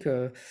pensé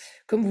que,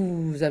 comme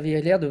vous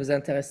avez l'air de vous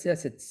intéresser à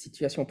cette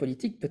situation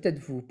politique, peut-être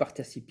vous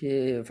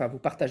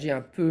partagez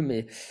un peu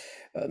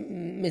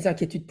mes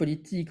inquiétudes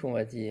politiques, on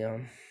va dire.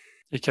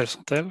 Et quelles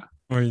sont-elles?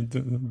 Oui,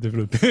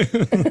 développer.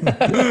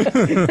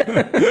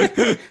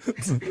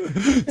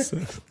 Ça-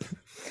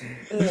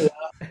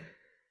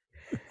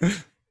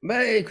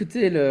 Bah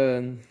écoutez,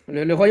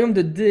 le royaume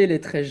de Dale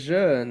est très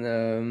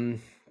jeune.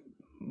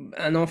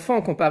 Un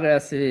enfant comparé à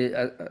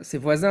ses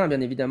voisins,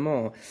 bien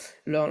évidemment.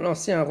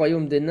 L'ancien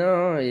royaume des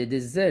nains et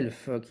des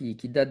elfes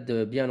qui date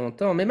de bien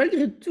longtemps. Mais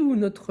malgré tout,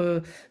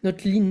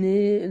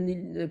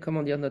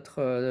 comment dire,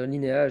 notre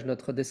linéage,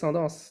 notre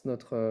descendance,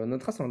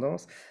 notre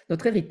ascendance,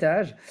 notre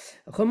héritage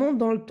remonte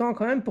dans le temps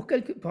quand même pour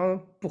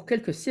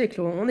quelques siècles.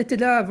 On était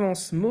là avant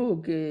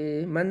Smaug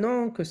et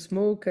maintenant que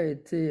Smaug a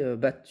été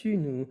battu,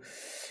 nous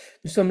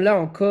sommes là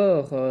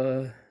encore.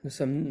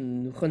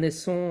 Nous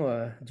renaissons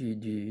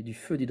du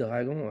feu du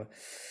dragon.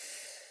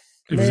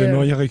 Et vous Mais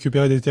aimeriez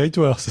récupérer des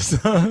territoires, c'est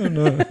ça?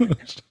 Non.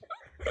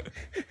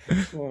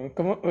 bon,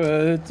 comment tu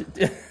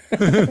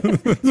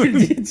le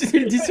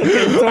dis sur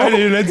quel temps?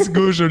 Allez, let's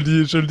go, je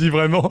le dis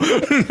vraiment.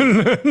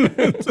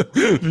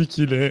 Vu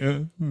qu'il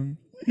est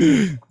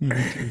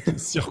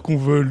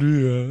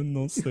circonvolu,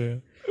 non,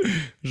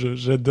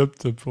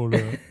 j'adopte pour le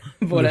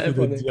Voilà, fait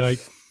d'être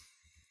direct.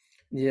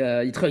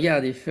 il te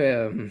regarde et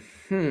fait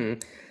Hmm.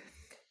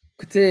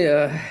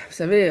 Écoutez, vous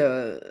savez,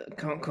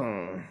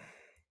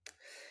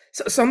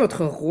 sans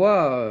notre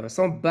roi,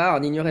 sans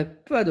Bard, il n'y aurait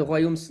pas de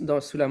royaume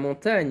sous la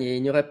montagne et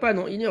il n'y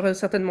aurait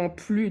certainement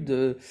plus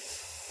de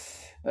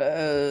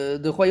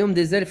royaume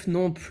des elfes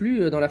non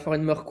plus dans la forêt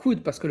de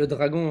Mirkwood parce que le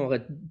dragon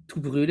aurait tout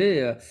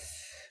brûlé.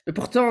 Mais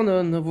pourtant,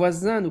 nos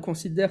voisins nous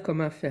considèrent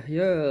comme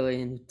inférieurs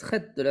et nous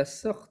traitent de la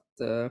sorte.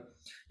 Il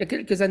y a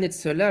quelques années de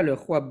cela, le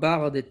roi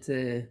Bard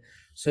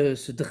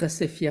se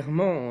dressait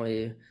fièrement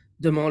et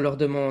leur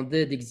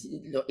demandait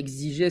leur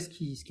exigeait ce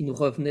qui nous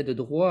revenait de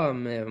droit,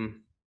 mais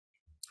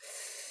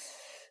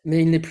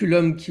il n'est plus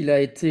l'homme qu'il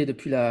a été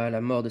depuis la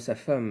mort de sa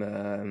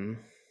femme.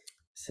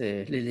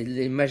 C'est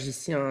les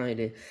magiciens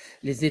et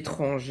les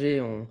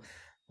étrangers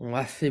ont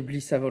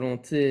affaibli sa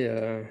volonté.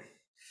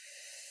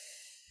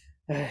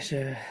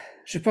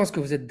 Je pense que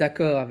vous êtes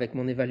d'accord avec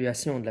mon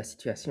évaluation de la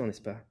situation,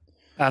 n'est-ce pas?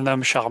 Un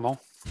homme charmant.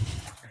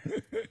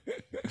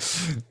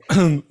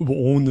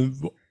 Bon,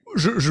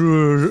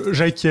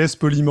 j'acquiesce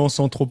poliment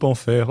sans trop en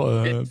faire,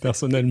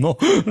 personnellement,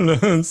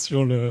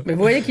 sur le... Mais vous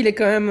voyez qu'il est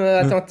quand même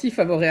attentif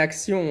à vos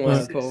réactions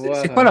pour voir.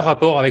 C'est quoi le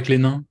rapport avec les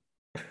nains?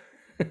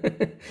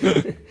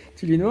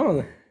 Tu lui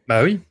demandes?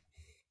 Bah oui.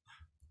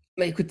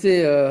 Bah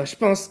écoutez, je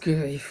pense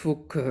qu'il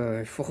faut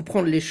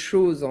reprendre les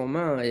choses en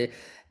main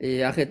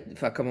et arrêter,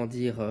 enfin comment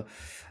dire,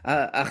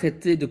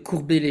 arrêter de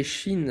courber les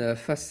chines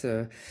face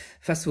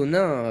aux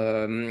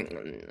nains.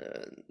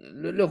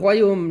 Le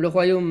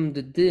royaume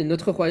de D,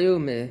 notre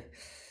royaume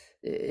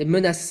est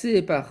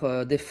menacé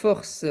par des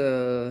forces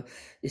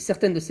et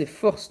certaines de ces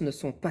forces ne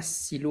sont pas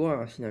si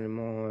loin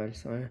finalement.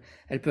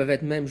 Elles peuvent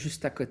être même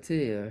juste à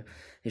côté.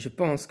 Et je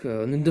pense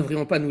que nous ne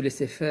devrions pas nous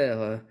laisser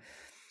faire.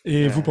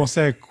 Et vous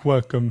pensez à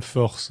quoi comme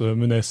force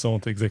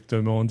menaçante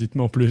exactement?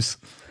 Dites-moi en plus.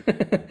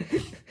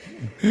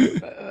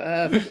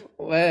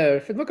 Ouais,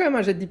 faites-moi quand même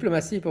un jet de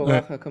diplomatie pour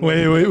Ouais. voir comment.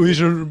 Oui,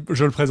 je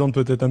le présente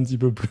peut-être un petit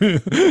peu plus,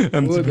 Ouais,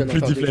 bien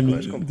entendu,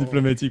 je comprends.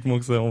 diplomatiquement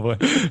que ça en vrai.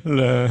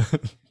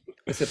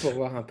 C'est pour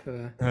voir un peu.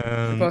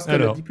 Je pense que le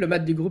Alors,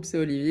 diplomate du groupe c'est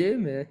Olivier,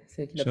 mais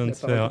c'est qu'il je a viens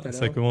pris de la parole faire, tout à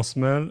ça l'heure. commence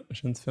mal.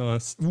 Je viens de faire un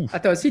Ah,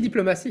 t'as aussi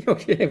diplomatie?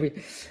 Ok, oui.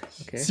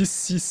 Ok.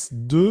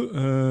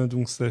 6-6-2,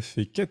 donc ça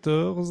fait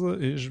 14.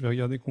 Et je vais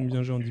regarder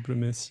combien j'ai en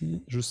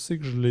diplomatie. Je sais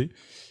que je l'ai,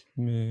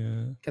 mais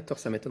 14,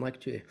 ça m'étonnerait que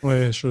tu aies.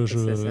 ouais, Ça je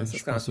serait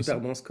un pense super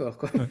aussi. bon score,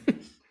 quoi.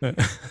 Ouais.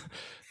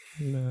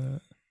 La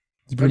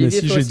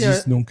diplomatie, j'ai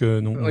 10, donc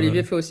non.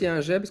 Olivier fait aussi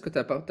un jet parce que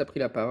t'as pris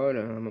la parole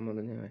à un moment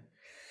donné. Ouais.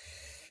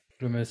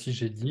 Diplomatie,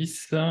 j'ai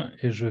 10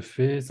 et je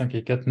fais 5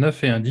 et 4,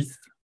 9 et un 10.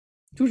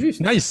 Tout juste.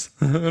 Nice.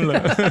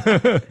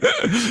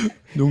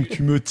 Donc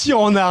tu me tires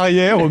en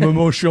arrière au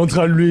moment où je suis en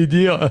train de lui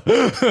dire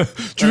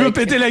tu veux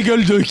péter la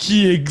gueule de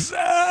qui exact?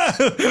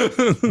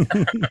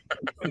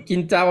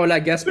 Kintaro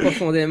l'agace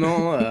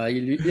profondément.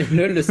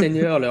 Le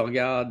seigneur le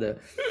regarde.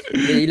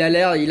 Et il a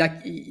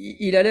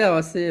l'air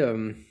assez,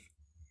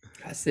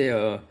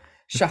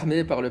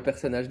 charmé par le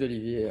personnage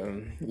d'Olivier.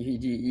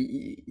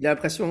 Il a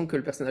l'impression que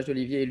le personnage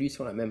d'Olivier et lui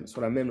sont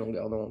sur la même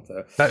longueur d'onde.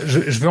 Bah, je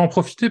vais en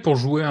profiter pour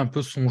jouer un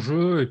peu son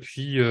jeu et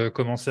puis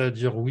commencer à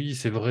dire oui,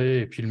 c'est vrai.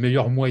 Et puis le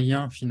meilleur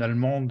moyen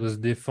finalement de se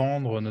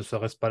défendre ne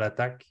serait-ce pas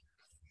l'attaque.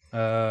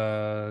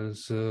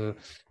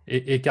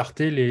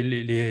 Écarter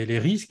les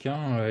risques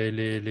hein, et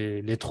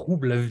les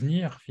troubles à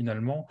venir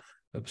finalement,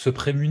 se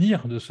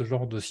prémunir de ce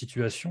genre de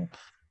situation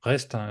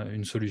reste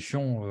une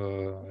solution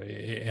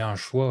et un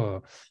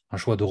choix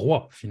de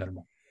roi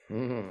finalement.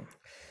 Hmm.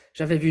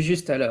 J'avais vu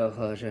juste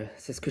alors.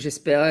 C'est ce que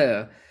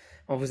j'espérais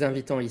en vous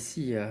invitant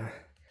ici.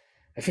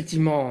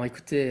 Effectivement,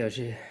 écoutez,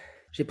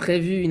 j'ai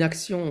prévu une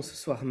action ce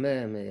soir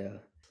même et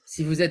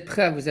si vous êtes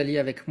prêt à vous allier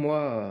avec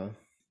moi,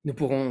 vous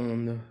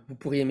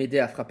pourriez m'aider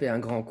à frapper un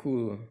grand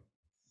coup.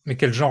 Mais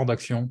quel genre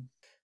d'action?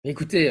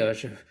 Écoutez,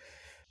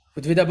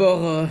 vous devez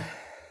d'abord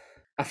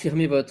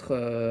affirmer votre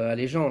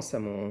allégeance à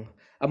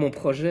mon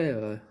projet.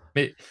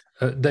 Mais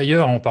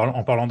d'ailleurs, en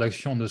parlant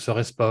d'action, ne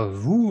serait-ce pas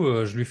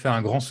vous, je lui fais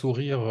un grand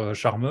sourire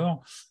charmeur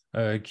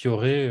qui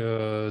aurait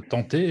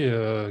tenté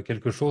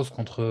quelque chose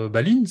contre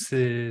Baline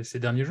ces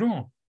derniers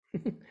jours.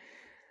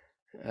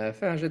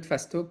 Fais un jet de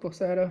fast talk pour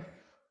ça alors.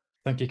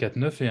 5 et 4,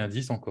 9 et un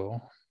 10 encore.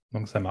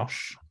 Donc ça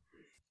marche.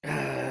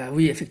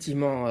 Oui,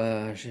 effectivement,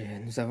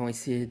 nous avons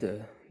essayé de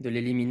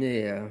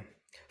l'éliminer.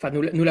 Enfin,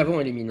 nous l'avons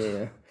éliminé.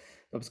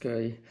 Non, parce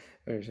que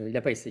il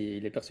n'a pas essayé,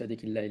 il est persuadé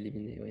qu'il l'a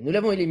éliminé. Oui. Nous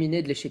l'avons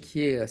éliminé de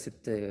l'échiquier.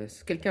 C'était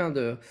quelqu'un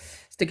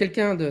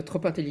de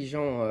trop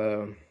intelligent.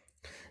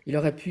 Il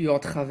aurait pu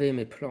entraver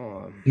mes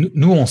plans.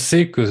 Nous, on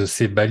sait que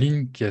c'est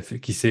Baline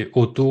qui s'est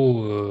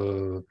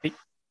Oui.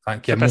 enfin,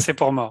 C'est passé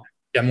pour mort.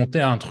 qui a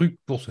monté un truc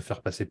pour se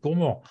faire passer pour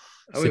mort.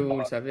 Ah oui, C'est vous pas-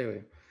 le savez,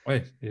 oui.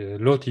 Ouais,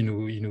 l'autre,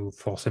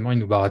 forcément, il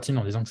nous baratine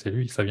en disant que c'est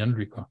lui, ça vient de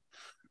lui, quoi.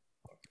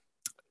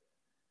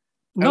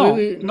 Ah oui, Non,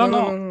 oui, non,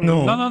 non, non, non,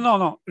 non. Non. non, non,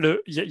 non, non.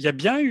 Il y a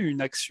bien eu une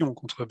action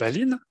contre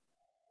Baline.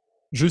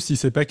 Juste, il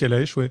sait pas qu'elle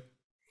a échoué,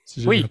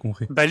 si j'ai bien Oui,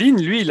 compris.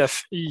 Baline, lui,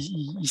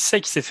 il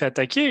sait qu'il s'est fait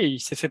attaquer et il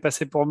s'est fait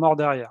passer pour mort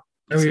derrière.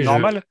 Ah C'est oui,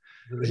 normal.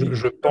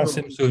 je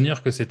pensais me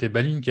souvenir que c'était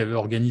Baline qui avait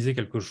organisé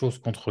quelque chose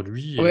contre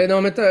lui. Ouais,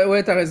 non, mais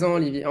t'as raison,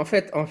 Olivier. En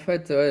fait,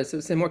 ouais,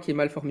 c'est moi qui ai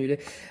mal formulé.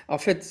 En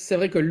fait, c'est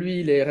vrai que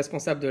lui, il est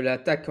responsable de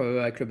l'attaque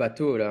avec le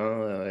bateau, là,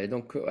 hein, et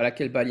donc à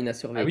laquelle Baline a Ah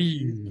survécu.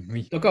 oui,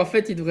 oui. Donc en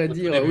fait, il devrait Au tout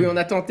dire, oui, début. on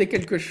a tenté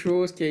quelque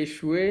chose qui a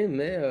échoué,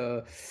 mais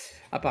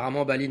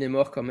apparemment, Baline est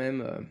mort quand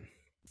même.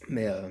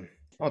 Mais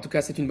en tout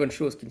cas, c'est une bonne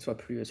chose qu'il ne soit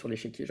plus sur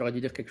l'échiquier. J'aurais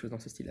dû dire quelque chose dans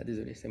ce style-là.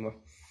 Désolé, c'est moi.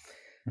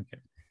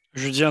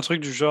 Je dis un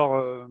truc du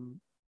genre,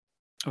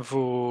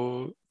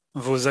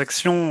 vos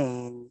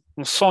actions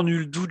ont sans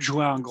nul doute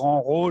joué un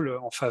grand rôle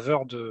en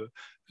faveur de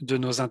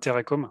nos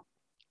intérêts communs.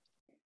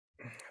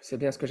 C'est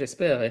bien ce que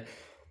j'espère. Et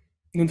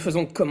nous ne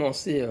faisons que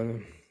commencer.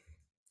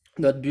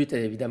 Notre but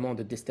est évidemment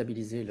de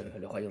déstabiliser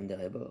le royaume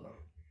d'Erebor.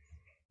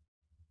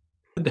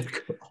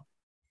 D'accord.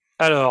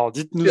 Alors,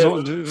 dites-nous,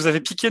 vous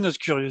avez piqué notre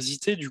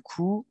curiosité du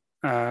coup,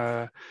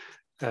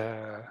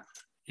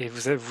 et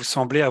vous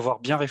semblez avoir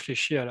bien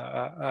réfléchi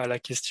à la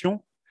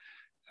question,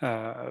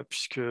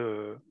 puisque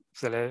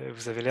vous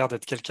avez l'air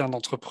d'être quelqu'un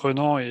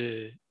d'entreprenant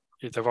et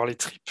d'avoir les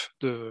tripes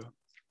de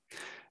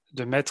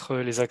mettre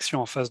les actions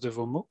en face de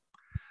vos mots.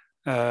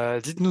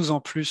 Dites-nous en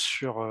plus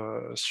sur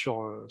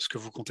ce que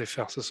vous comptez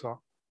faire ce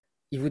soir.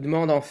 Il vous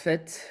demande en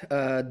fait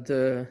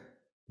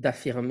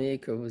d'affirmer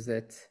que vous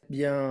êtes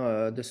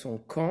bien de son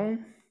camp.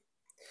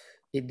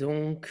 Et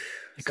donc,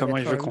 Et ça va comment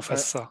il être veut qu'on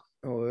fasse ça?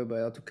 ouais,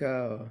 bah, en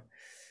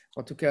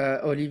tout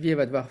cas, Olivier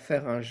va devoir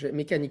faire un jet,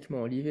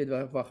 mécaniquement, Olivier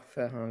va devoir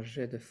faire un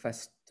jet de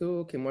fast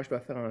talk et moi je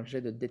dois faire un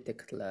jet de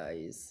detect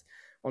lies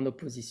en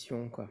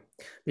opposition, quoi.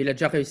 Mais il a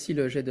déjà réussi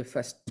le jet de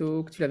fast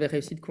talk. Tu l'avais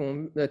réussi de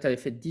combien? Tu avais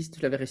fait 10, tu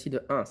l'avais réussi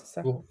de 1, c'est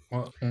ça? Pour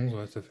 11,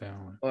 ouais, ça fait un,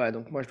 ouais. Ouais,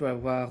 donc moi je dois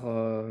avoir.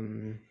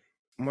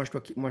 Moi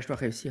je dois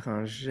réussir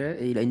un jet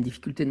et il a une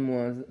difficulté de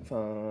moins.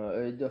 Enfin,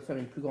 il doit faire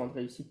une plus grande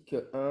réussite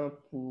que 1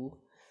 pour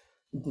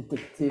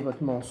détecter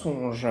votre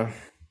mensonge.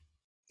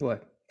 Ouais.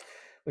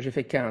 J'ai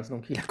fait 15,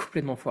 donc il a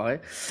complètement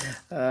foiré.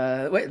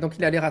 Ouais, donc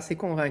il a l'air assez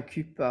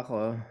convaincu par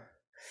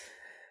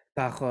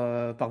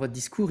votre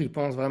discours. Il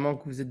pense vraiment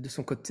que vous êtes de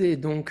son côté. Et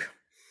donc,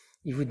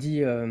 il vous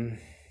dit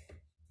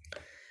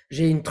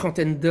j'ai une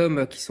trentaine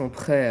d'hommes qui sont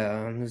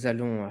prêts. Nous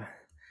allons,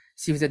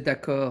 si vous êtes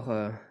d'accord,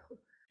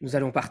 nous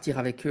allons partir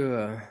avec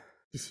eux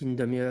d'ici une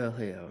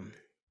demi-heure et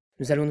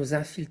nous allons nous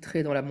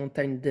infiltrer dans la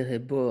montagne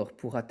d'Erebor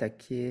pour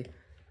attaquer,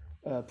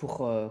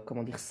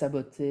 comment dire,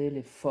 saboter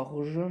les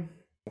forges.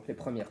 Donc les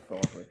premières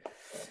forges, oui.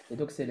 Et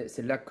donc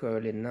c'est là que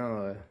les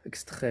nains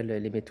extraient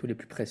les métaux les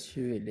plus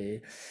précieux et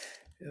les.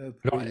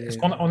 Alors, est-ce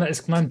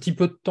qu'on a un petit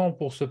peu de temps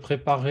pour se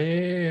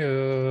préparer,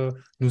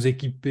 nous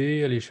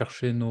équiper, aller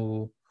chercher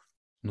nos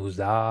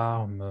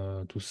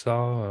armes, tout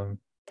ça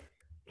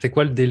C'est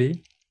quoi le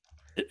délai?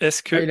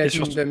 Est-ce Ah, que, il a et dit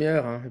une surtout,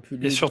 demi-heure, hein, et puis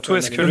lui, et il doit surtout, quand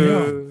même est-ce aller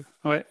que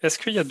dormir. est-ce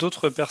qu'il y a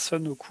d'autres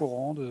personnes au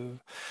courant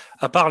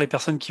à part les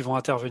personnes qui vont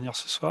intervenir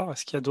ce soir,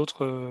 est-ce qu'il y a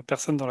d'autres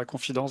personnes dans la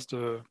confidence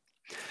de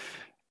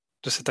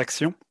cette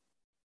action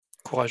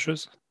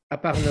courageuse? À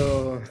part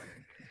nos.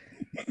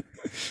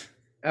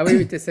 Ah oui,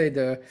 oui, t'essayes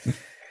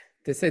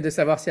de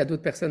savoir s'il y a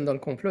d'autres personnes dans le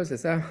complot, c'est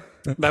ça?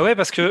 Bah ouais,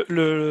 parce que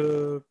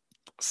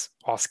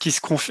alors, ce qui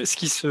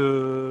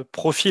se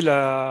profile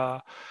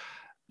à-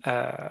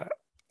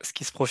 ce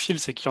qui se profile,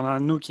 c'est qu'il y en a un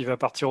de nous qui va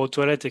partir aux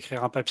toilettes,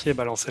 écrire un papier,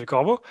 balancer le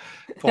corbeau,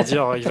 pour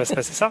dire il va se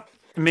passer ça.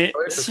 Mais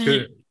Oui, parce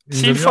que une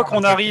si une fois demi-heure, on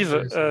qu'on n'a pas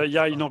arrive, fait ça. il y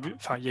a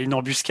une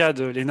embuscade,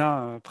 les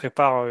nains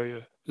préparent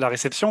la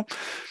réception.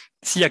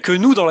 S'il y a que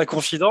nous dans la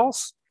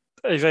confidence,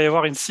 il va y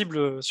avoir une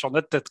cible sur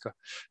notre tête, quoi.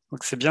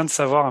 Donc c'est bien de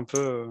savoir un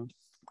peu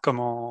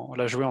comment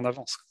la jouer en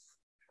avance.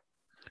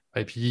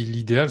 Et puis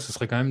l'idéal, ce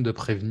serait quand même de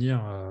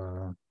prévenir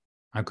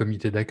un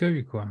comité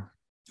d'accueil, quoi.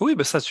 Oui,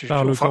 bah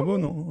Par le corbeau,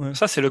 non? Ouais.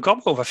 ça c'est le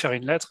corbeau. On va faire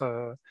une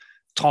lettre.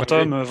 30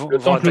 Ouais, hommes mais vont, le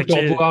vont temps que le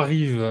attaquer. corbeau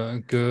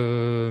arrive,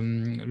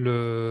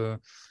 que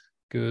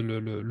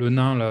le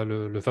nain, là,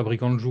 le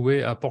fabricant de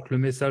jouets, apporte le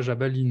message à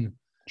Baline, que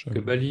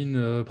J'avoue.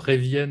 Baline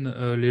prévienne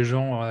les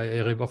gens à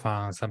Erebor.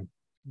 Enfin,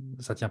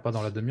 ça tient pas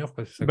dans la demi-heure,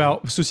 quoi. C'est ça que Bah,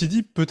 alors, ceci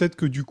dit, peut-être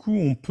que du coup,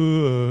 on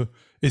peut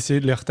essayer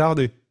de les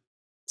retarder.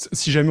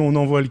 Si jamais on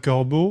envoie le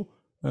corbeau,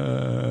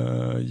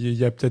 il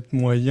y a peut-être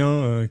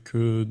moyen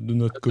que de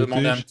notre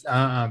demander côté.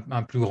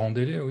 un plus grand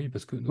délai, oui,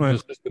 parce que Ouais. ne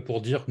serait-ce que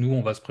pour dire, nous,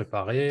 on va se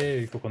préparer,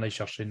 il faut qu'on aille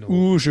chercher nos.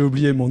 Ouh, j'ai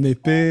oublié mon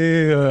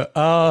épée.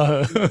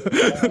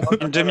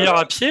 Une demi-heure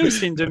à pied ou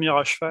c'est une demi-heure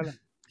à cheval?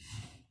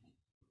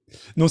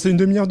 Non, c'est une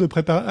demi-heure de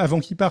préparation avant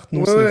qu'ils partent.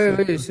 Non, Oui, c'est oui,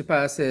 fait. oui, c'est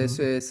pas,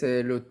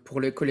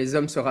 que les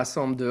hommes se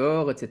rassemblent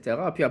dehors, etc.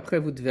 Puis après,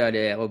 vous devez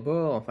aller au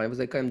bord. Enfin, vous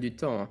avez quand même du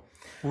temps, hein.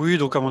 Oui,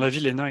 donc à mon avis,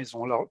 les nains, ils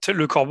ont tu sais,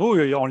 le corbeau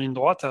en ligne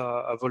droite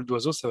à vol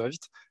d'oiseau, ça va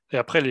vite. Et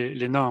après,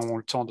 les nains ont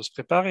le temps de se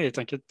préparer, et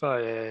t'inquiète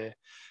pas. Et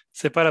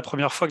c'est pas la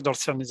première fois que dans le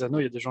Seigneur des Anneaux,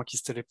 il y a des gens qui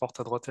se téléportent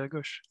à droite et à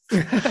gauche.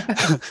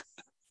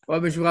 Ouais,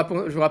 mais je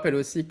vous rappelle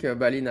aussi que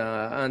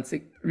Balin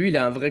lui, il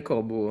a un vrai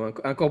corbeau,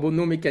 un corbeau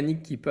non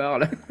mécanique qui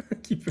parle,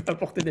 qui peut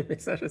apporter des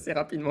messages assez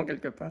rapidement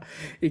quelque part,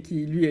 et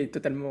qui, lui, est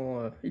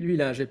totalement, lui,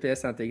 il a un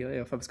GPS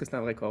intégré, enfin, parce que c'est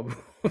un vrai corbeau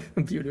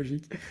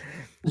biologique,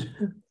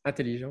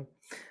 intelligent.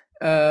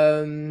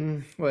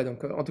 Ouais,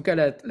 donc, en tout cas,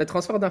 le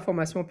transfert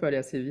d'informations peut aller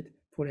assez vite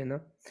pour les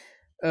nains.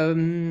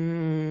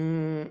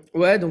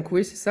 Ouais, donc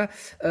oui, c'est ça.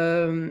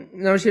 Non,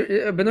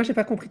 Benoît, j'ai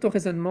pas compris ton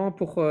raisonnement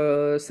pour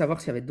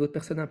savoir s'il y avait d'autres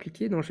personnes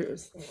impliquées. Non,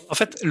 En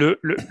fait,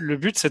 le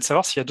but, c'est de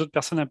savoir s'il y a d'autres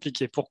personnes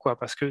impliquées. Pourquoi?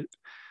 Parce que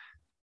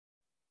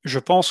je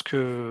pense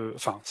que,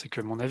 enfin, c'est que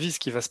mon avis, ce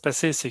qui va se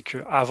passer, c'est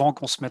qu'avant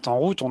qu'on se mette en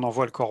route, on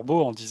envoie le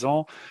corbeau en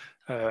disant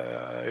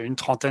une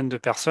trentaine de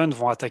personnes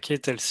vont attaquer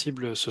telle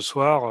cible ce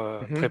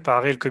soir, Mhm,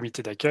 préparer le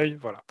comité d'accueil,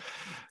 voilà.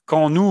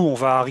 Quand nous, on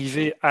va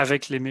arriver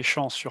avec les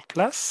méchants sur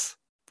place,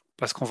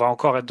 parce qu'on va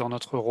encore être dans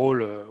notre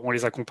rôle, on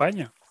les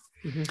accompagne,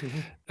 mhm, mhm.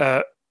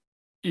 euh,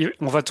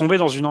 on va tomber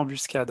dans une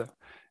embuscade.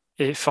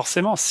 Et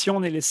forcément, si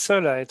on est les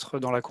seuls à être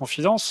dans la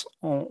confidence,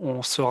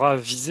 on sera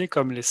visé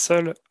comme les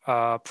seuls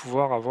à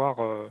pouvoir avoir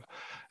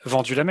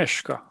vendu la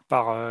mèche, quoi,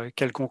 par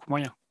quelconque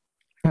moyen.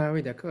 Ah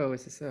oui, d'accord, ouais,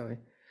 c'est ça, oui.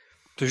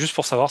 C'est juste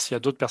pour savoir s'il y a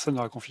d'autres personnes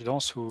dans la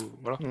confidence ou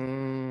voilà.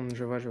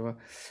 Je vois, je vois.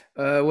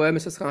 Ouais, mais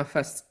ce sera un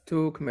fast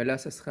talk, mais là,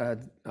 ça sera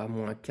à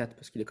moins 4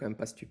 parce qu'il est quand même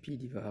pas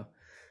stupide.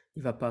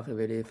 Il va pas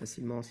révéler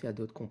facilement s'il y a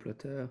d'autres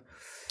comploteurs.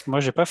 Moi,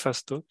 j'ai pas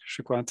fast talk. Je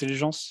suis quoi,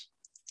 intelligence?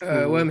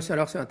 Ouais, mais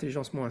alors c'est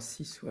intelligence moins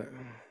 6, ouais.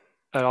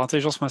 Alors,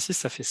 intelligence moins 6,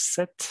 ça fait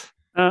 7.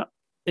 1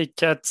 et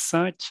 4,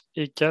 5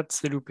 et 4,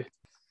 c'est loupé.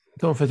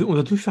 Attends, en fait, on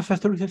doit tous faire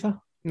fast talk, c'est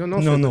ça? Non, non,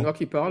 Non, c'est non. Benoît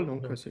qui parle,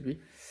 donc c'est lui.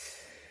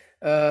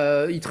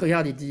 Il te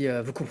regarde, il dit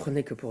vous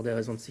comprenez que pour des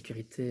raisons de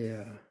sécurité.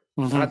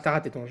 T'as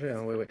raté ton jeu,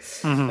 hein, ouais, ouais.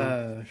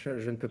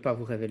 Je ne peux pas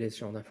vous révéler ce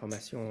genre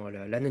d'informations.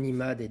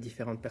 L'anonymat des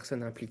différentes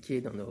personnes impliquées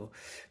dans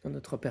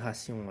notre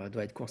opération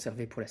doit être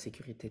conservé pour la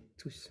sécurité de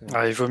tous.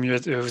 Ah, il vaut mieux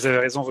vous avez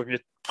raison, il vaut mieux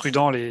être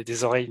prudent.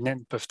 Des oreilles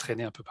naines peuvent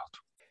traîner un peu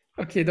partout.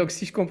 Ok, donc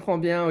si je comprends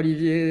bien,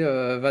 Olivier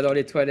va dans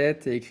les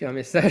toilettes et écrit un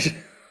message.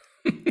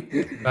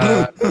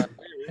 Bah, oui.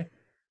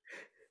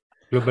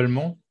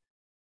 Globalement,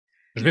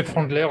 je vais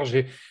prendre l'air,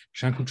 j'ai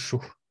un coup de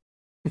chaud.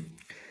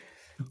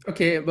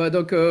 Ok, bah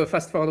donc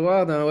fast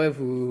forward, hein, ouais,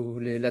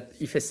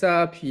 il fait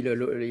ça, puis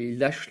il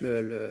lâche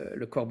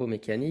le corbeau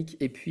mécanique,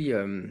 et puis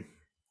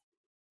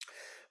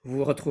vous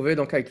vous retrouvez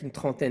donc avec une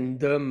trentaine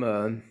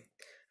d'hommes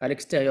à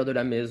l'extérieur de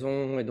la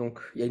maison, et donc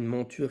il y a une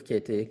monture qui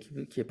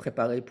est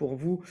préparée pour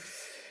vous,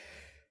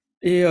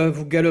 et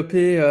vous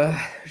galopez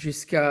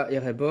jusqu'à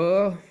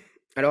Erebor.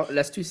 Alors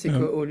l'astuce c'est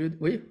Euh, qu'au lieu de...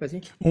 Oui,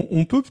 vas-y.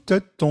 On peut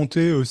peut-être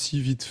tenter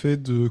aussi vite fait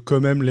de quand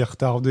même les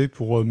retarder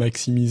pour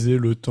maximiser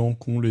le temps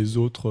qu'ont les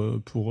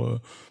autres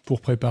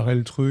pour préparer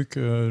le truc.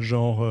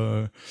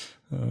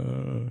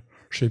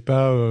 Je sais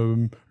pas,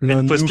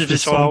 l'un de Pause nous pipi fait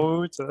sur la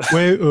route.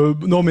 Ouais,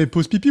 non mais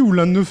pause pipi ou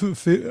l'un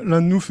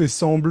de nous fait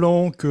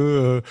semblant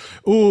que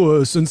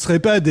ce ne serait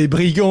pas des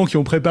brigands qui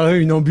ont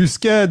préparé une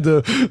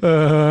embuscade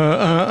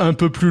un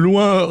peu plus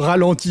loin,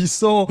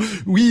 ralentissant.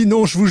 Oui,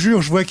 non, je vous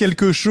jure, je vois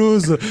quelque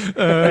chose.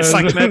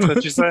 5 mètres,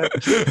 tu sais.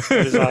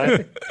 Les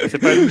arrêts. C'est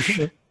pas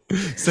louche.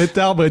 Cet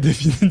arbre est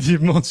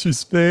définitivement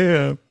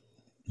suspect.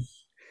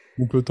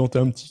 On peut tenter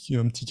un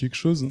petit quelque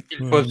chose.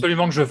 Il faut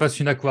absolument que je fasse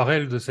une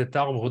aquarelle de cet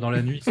arbre dans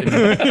la nuit.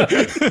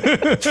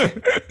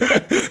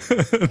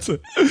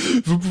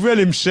 Vous pouvez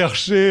aller me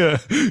chercher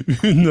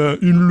une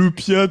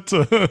loupiote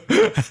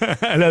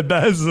à la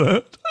base.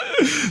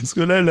 Parce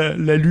que là,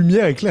 la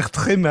lumière éclaire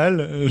très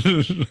mal.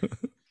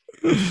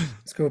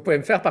 Ce que vous pouvez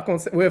me faire, par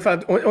contre, oui, enfin,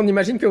 on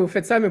imagine que vous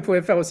faites ça, mais vous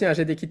pouvez faire aussi un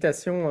jet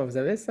d'équitation. Vous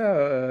avez ça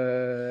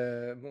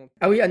bon.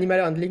 Ah oui,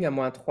 animal handling à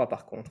 -3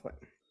 par contre. Ouais.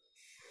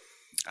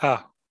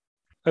 Ah,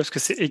 parce que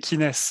c'est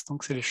équinès,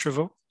 donc c'est les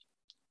chevaux.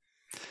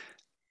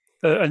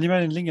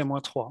 Animal handling à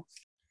 -3.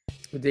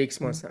 Ou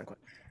DX-5. Ouais.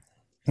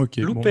 Ok,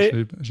 Loupé.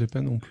 bon, j'ai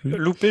pas non plus.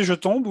 Loupé, je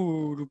tombe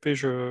ou loupé,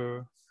 je...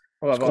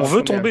 On va Parce voir qu'on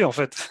veut combien. tomber, en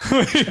fait.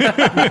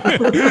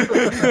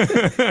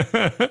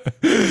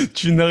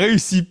 Tu ne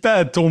réussis pas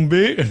à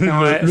tomber.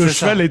 Ouais, le c'est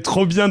cheval ça. est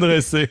trop bien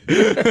dressé.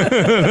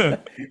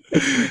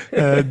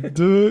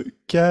 2,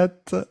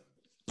 4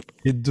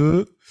 et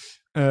 2.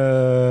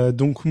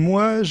 Donc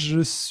moi, je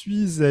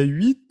suis à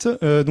 8.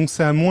 Donc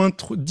c'est à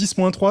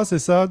 10-3, c'est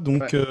ça?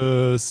 Donc,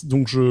 Ouais.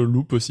 donc je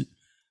loupe aussi.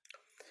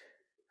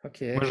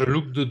 Ok. Moi, je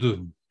loupe de 2.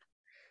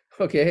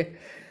 Ok.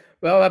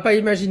 Bah, on va pas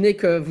imaginer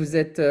que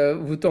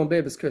vous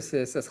tombez parce que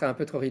ça serait un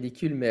peu trop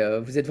ridicule, mais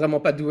vous êtes vraiment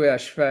pas doué à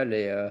cheval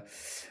et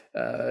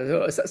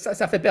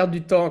ça fait perdre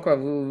du temps, quoi.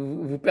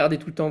 Vous perdez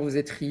tout le temps, vous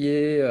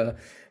étriez,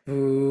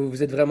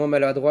 vous êtes vraiment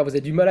maladroit, vous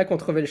avez du mal à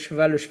contrôler le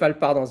cheval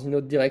part dans une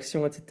autre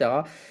direction,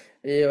 etc.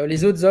 Et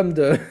les autres hommes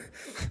du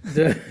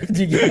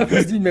gars vous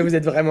se disent, mais vous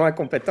êtes vraiment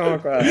incompétent,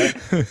 quoi.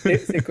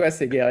 C'est quoi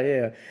ces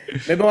guerriers?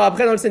 Mais bon,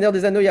 après, dans le Seigneur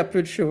des Anneaux, il y a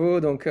peu de chevaux,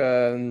 donc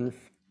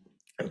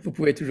vous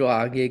pouvez toujours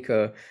arguer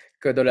que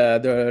de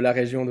la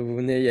région d'où vous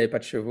venez, il n'y avait pas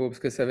de chevaux, parce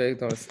que c'est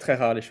très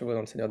rare les chevaux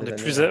dans le Seigneur des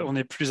Anneaux. On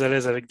est plus à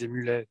l'aise avec des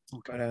mulets.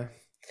 Donc, Voilà.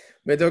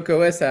 Mais donc,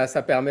 ouais, ça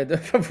permet de.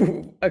 Enfin,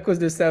 à cause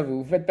de ça,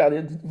 vous faites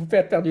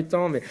perdre du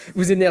temps, mais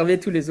vous énervez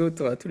tous les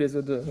autres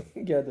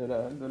gars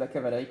de la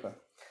cavalerie, quoi.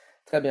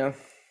 Très bien.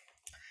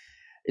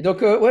 Et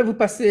donc, ouais, vous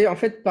passez en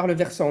fait par le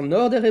versant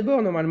nord des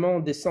Rébors. Normalement, on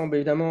descend, bah,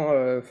 évidemment,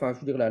 enfin, je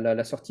veux dire,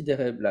 la sortie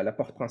la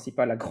porte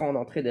principale, la grande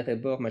entrée des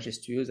Rébors,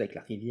 majestueuse, avec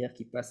la rivière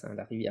qui passe, hein,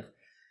 la rivière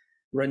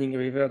Running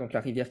River, donc la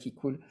rivière qui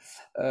coule.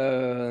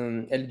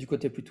 Elle est du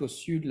côté plutôt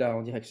sud, là,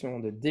 en direction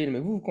de Dale. Mais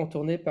vous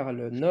contournez par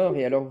le nord,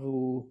 et alors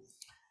vous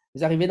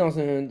arrivez dans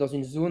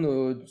une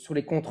zone sur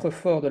les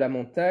contreforts de la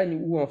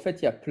montagne où en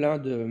fait il y a plein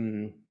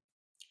de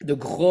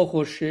gros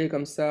rochers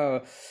comme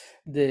ça,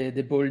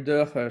 des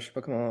boulders, je sais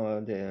pas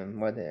comment,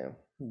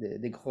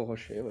 des gros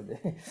rochers, ouais,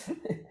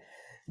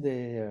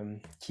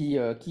 qui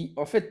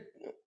en fait,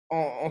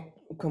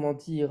 comment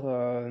dire,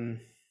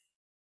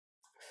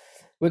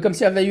 ouais, comme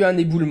s'il y avait eu un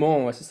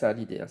éboulement, ouais, c'est ça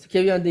l'idée, hein. C'est qu'il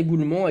y a eu un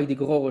éboulement avec des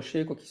gros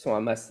rochers quoi, qui sont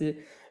amassés.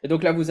 Et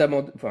donc là, vous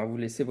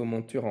laissez vos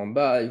montures en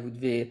bas et vous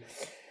devez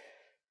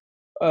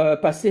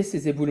passer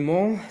cet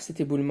éboulement,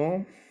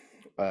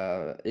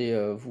 et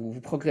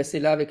vous progressez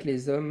là avec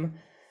les hommes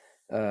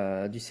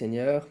du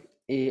Seigneur.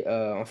 Et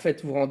en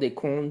fait, vous vous rendez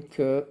compte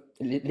que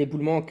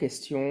l'éboulement en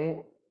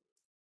question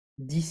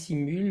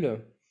dissimule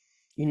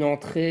une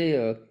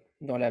entrée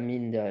dans la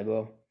mine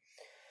d'Erebor.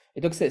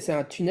 Et donc, c'est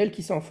un tunnel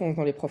qui s'enfonce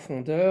dans les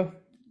profondeurs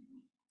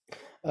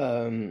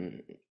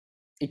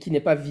et qui n'est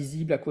pas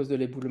visible à cause de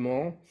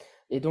l'éboulement.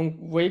 Et donc,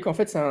 vous voyez qu'en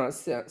fait,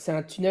 c'est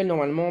un tunnel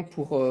normalement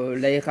pour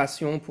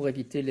l'aération, pour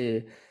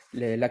éviter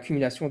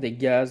l'accumulation des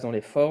gaz dans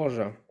les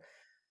forges.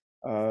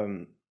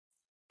 Euh,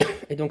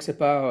 et donc, c'est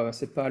pas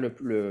c'est pas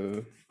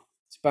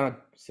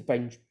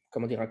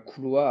comment dire, un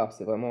couloir,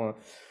 c'est vraiment une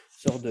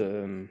sorte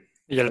de.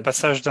 il y a le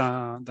passage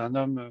d'un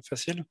homme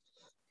facile.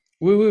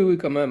 Oui,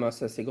 quand même, hein,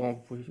 c'est assez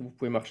grand, vous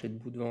pouvez marcher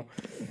debout devant.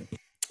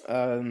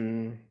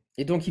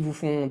 Et donc, ils vous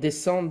font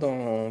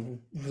descendre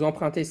vous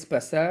empruntez ce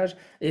passage,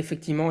 et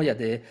effectivement, il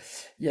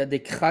y a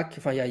des cracks,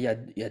 enfin, il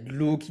y a de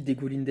l'eau qui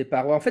dégouline des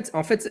parois. En fait,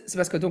 c'est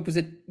parce que donc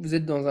vous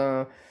êtes dans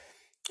un.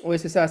 Oui,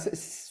 c'est ça,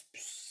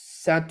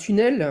 c'est un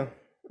tunnel,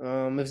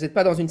 mais vous n'êtes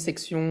pas dans une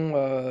section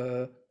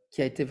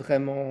qui a été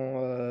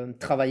vraiment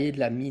travaillée de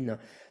la mine.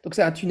 Donc,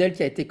 c'est un tunnel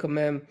qui a été quand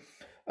même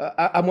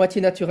à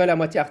moitié naturel, à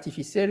moitié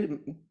artificiel,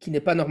 qui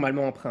n'est pas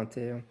normalement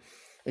emprunté, hein.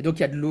 Et donc,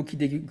 il y a de l'eau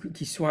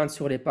qui sointe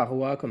sur les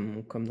parois,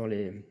 comme dans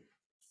je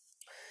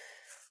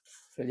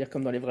veux dire,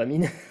 comme dans les vraies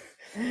mines.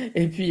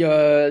 Et puis, il y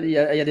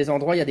a des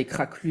endroits, il y a des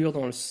craquelures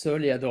dans le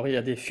sol, et il y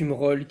a des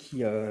fumerolles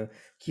qui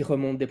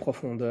remontent des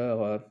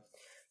profondeurs,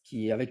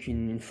 avec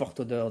une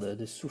forte odeur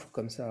de soufre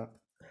comme ça.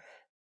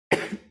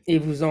 Et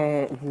vous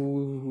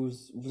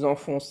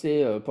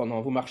enfoncez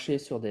vous marchez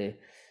sur des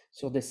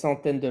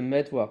centaines de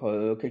mètres,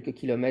 voire quelques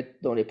kilomètres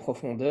dans les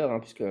profondeurs, hein,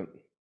 puisque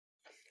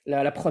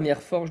la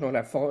première forge, donc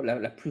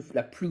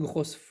la plus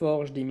grosse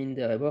forge des mines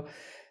d'Erebor,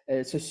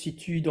 elle se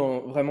situe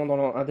vraiment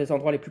dans un des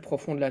endroits les plus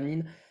profonds de la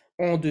mine.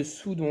 En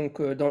dessous,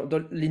 donc,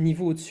 dans les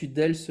niveaux au-dessus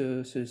d'elle,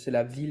 c'est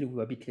la ville où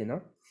habitent les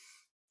nains.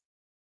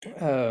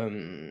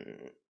 Euh,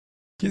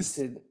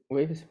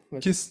 oui, vas-y.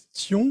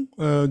 Question.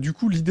 Du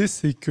coup, l'idée,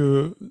 c'est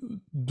que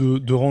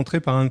de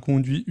rentrer par un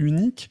conduit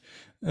unique,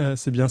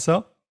 c'est bien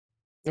ça?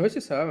 Oui,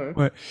 c'est ça, ouais.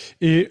 Ouais.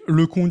 Et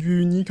le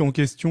conduit unique en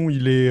question,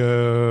 il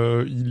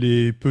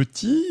est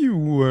petit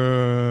ou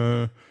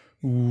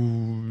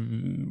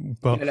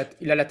pas?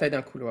 Il a la taille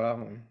d'un couloir.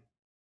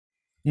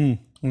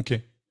 Ok.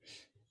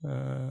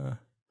 Euh,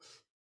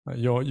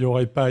 il y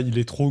aurait pas, il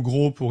est trop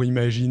gros pour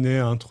imaginer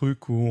un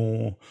truc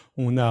où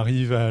on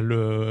arrive à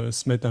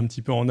se mettre un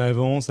petit peu en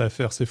avance, à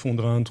faire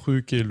s'effondrer un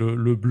truc et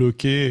le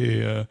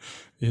bloquer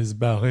et se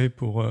barrer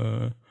pour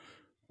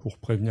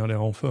prévenir les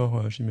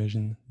renforts,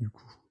 j'imagine, du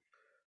coup.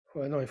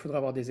 Ouais, non, il faudra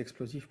avoir des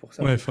explosifs pour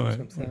ça ou Ouais, quelque enfin, chose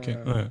ouais, comme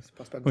ça. ok, ouais, Je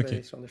pense pas que vous ok,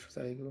 avez ce genre de choses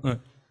avec vous. ouais,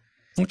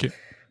 ok. Très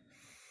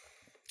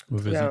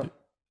Mauvaise bien. idée.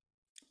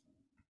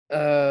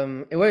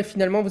 Et ouais,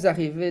 finalement, vous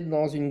arrivez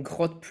dans une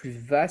grotte plus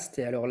vaste,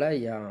 et alors là,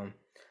 il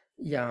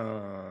y a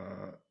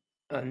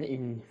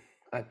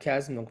un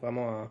chasme, donc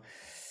vraiment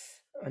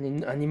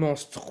un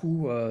immense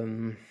trou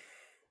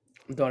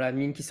dans la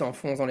mine qui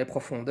s'enfonce dans les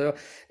profondeurs.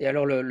 Et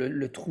alors,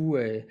 le trou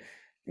est,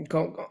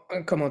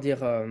 comment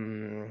dire,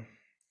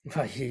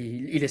 enfin,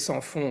 il est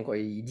sans fond, quoi.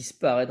 Il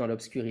disparaît dans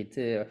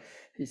l'obscurité.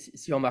 Et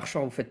si en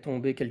marchant, vous faites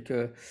tomber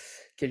quelques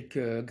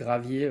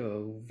graviers,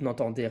 vous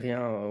n'entendez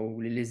rien,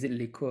 ou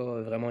l'écho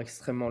est vraiment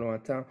extrêmement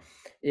lointain.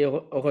 Et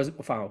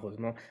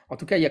heureusement, en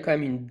tout cas, il y a quand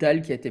même une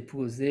dalle qui a été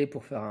posée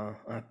pour faire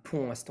un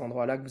pont à cet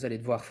endroit-là que vous allez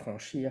devoir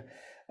franchir.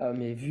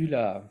 Mais vu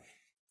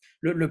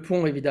le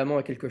pont, évidemment,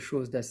 est quelque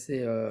chose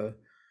d'assez.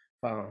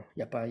 Enfin, il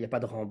y a pas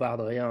de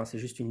rambarde, rien. C'est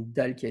juste une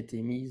dalle qui a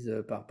été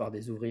mise par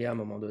des ouvriers à un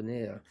moment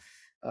donné.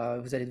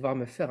 Vous allez devoir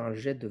me faire un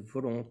jet de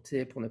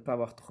volonté pour ne pas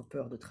avoir trop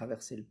peur de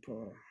traverser le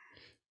pont.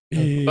 On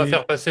peut pas Et,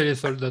 faire passer les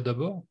soldats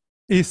d'abord?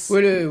 et,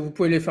 Vous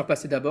pouvez les faire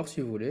passer d'abord si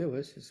vous voulez.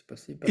 Ouais, c'est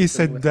possible. et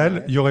Personne vous cette dalle,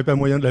 réfrénerait. il y aurait pas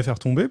moyen de la faire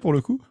tomber pour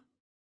le coup?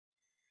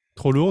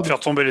 Trop lourde? Faire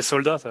tomber les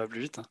soldats, ça va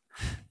plus vite.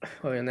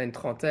 Ouais, il y en a une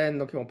trentaine,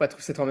 donc ils vont pas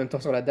tous être en même temps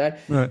sur la dalle.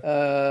 Ouais.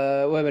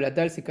 Ouais, mais la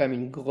dalle, c'est quand même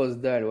une grosse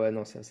dalle. Ouais,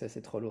 non,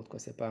 c'est trop lourd, quoi.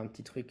 C'est pas un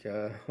petit truc.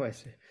 Ouais,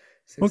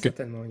 c'est Ok.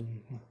 certainement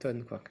une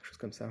tonne, quoi. Quelque chose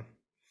comme ça.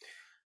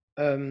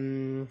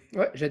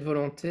 Ouais, jet de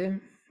volonté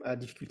à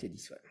difficulté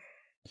 10, ouais.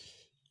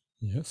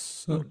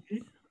 Yes. Ok.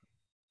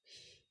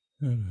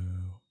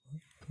 Alors,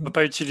 On peut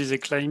pas utiliser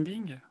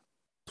climbing.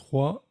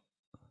 3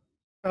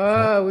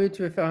 Ah oui,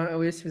 tu veux faire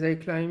oui, si vous avez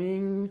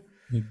climbing.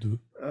 et 2.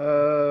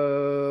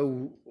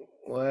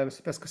 Ouais, mais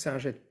c'est parce que c'est un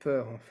jet de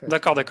peur, en fait.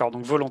 D'accord,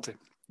 donc volonté.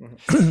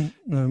 Mhm.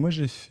 Moi,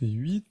 j'ai fait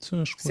 8. Je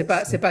crois C'est que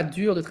pas, c'est... c'est pas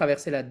dur de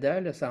traverser la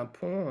dalle, c'est un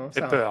pont, hein,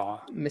 J'ai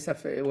peur. mais ça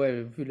fait,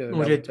 ouais, vu On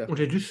la jette, hauteur. on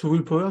jette juste sous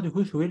willpower, du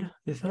coup, sous will,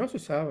 c'est ça? Non, c'est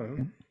ça, ouais.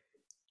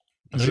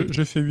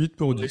 J'ai fait 8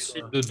 pour 10.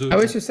 Réussite de 2. Ah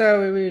oui, c'est ça,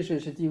 oui, j'ai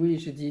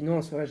dit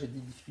non, c'est vrai, j'ai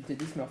dit difficulté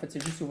 10, mais en fait,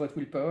 c'est juste sur votre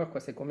willpower, quoi.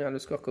 C'est combien le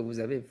score que vous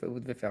avez, vous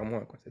devez faire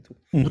moins, quoi, c'est tout.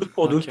 12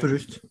 pour 12, Ok. tout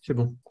juste, c'est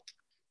bon.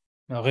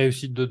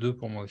 Réussite de 2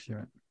 pour moi aussi.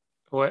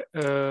 Ouais.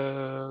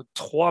 Ouais,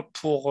 3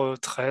 pour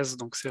 13,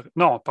 donc c'est...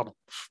 Non, pardon,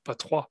 pas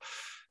 3.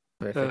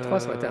 Vous avez fait 3,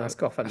 ça aurait été un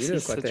score fabuleux,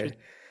 6, quoi. 7, 8.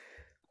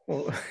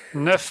 Oh,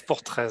 9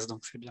 pour 13,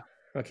 donc c'est bien.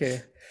 ok.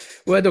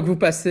 Ouais, donc vous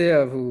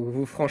passez,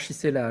 vous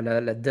franchissez la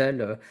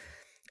dalle,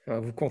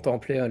 vous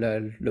contemplez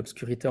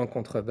l'obscurité en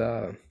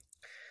contrebas.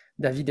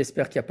 David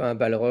espère qu'il n'y a pas un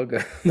balrog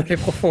dans les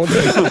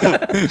profondeurs.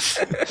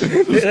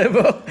 Mais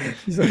vraiment,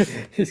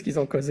 est-ce qu'ils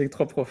ont causé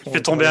trop profond? Il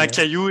fait tomber un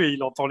caillou et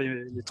il entend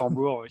les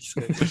tambours.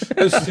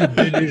 C'est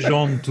des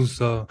légendes, tout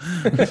ça.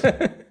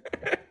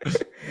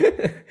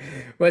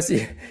 Ouais,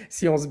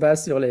 si on se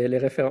base sur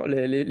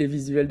les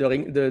visuels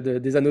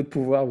des anneaux de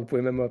pouvoir, vous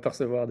pouvez même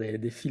apercevoir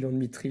des filons de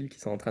mithril qui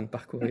sont en train de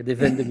parcourir, des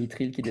veines de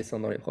mithril qui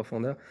descendent dans les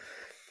profondeurs.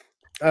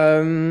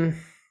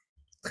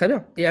 Très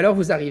bien. Et alors,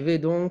 vous arrivez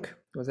donc,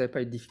 vous n'avez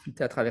pas eu de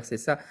difficulté à traverser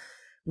ça,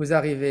 vous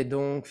arrivez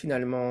donc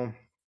finalement.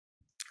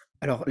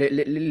 Alors,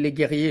 les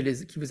guerriers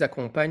qui vous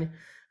accompagnent,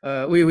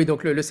 oui,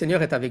 donc le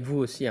Seigneur est avec vous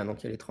aussi, hein,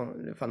 donc il y a les 30,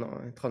 enfin, non,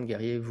 les 30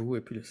 guerriers, vous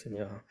et puis le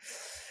Seigneur.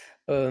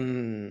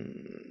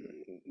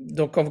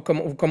 Donc, quand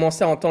vous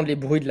commencez à entendre les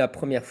bruits de la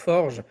première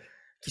forge,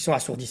 qui sont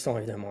assourdissants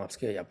évidemment, hein, parce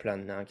qu'il y a plein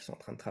de nains qui sont en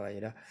train de travailler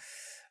là.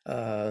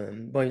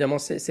 Bon, évidemment,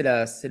 c'est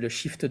le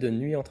shift de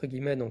nuit, entre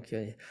guillemets, donc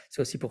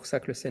c'est aussi pour ça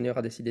que le Seigneur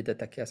a décidé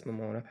d'attaquer à ce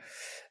moment-là.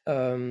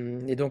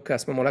 Et donc, à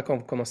ce moment-là, quand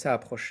vous commencez à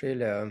approcher,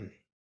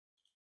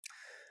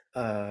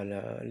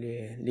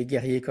 les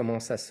guerriers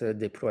commencent à se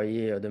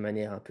déployer de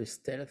manière un peu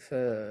stealth,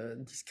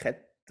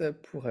 discrète,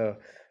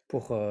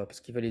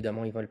 parce qu'ils veulent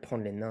évidemment ils veulent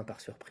prendre les nains par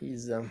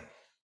surprise.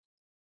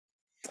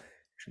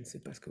 Je ne sais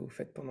pas ce que vous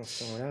faites pendant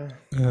ce temps-là.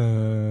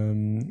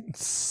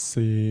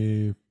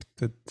 C'est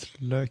peut-être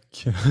là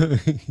que...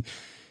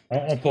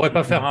 On pourrait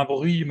pas faire un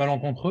bruit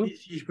malencontreux?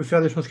 Si je peux faire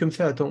des choses comme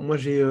ça, attends, moi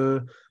j'ai...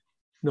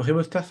 Non,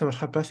 Remostar, ça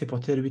marchera pas, c'est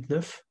porté à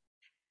 8-9.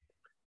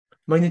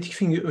 Magnetic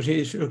Finger,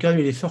 je regarde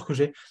les sorts que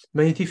j'ai.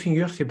 Magnetic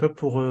Finger, c'est pas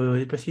pour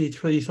déplacer les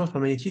choix de distance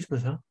par magnétisme,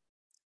 ça?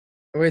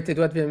 Oui, tes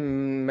doigts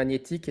deviennent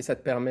magnétiques et ça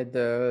te permet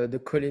de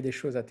coller des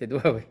choses à tes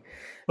doigts, oui.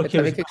 Ok, Tu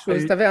avais c'est quelque parfait.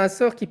 chose, t'avais un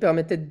sort qui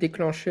permettait de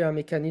déclencher un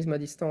mécanisme à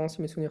distance,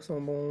 si mes souvenirs sont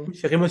bons. Oui,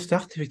 c'est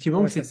Remostart,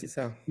 effectivement, Ouais, ça, c'est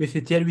ça. mais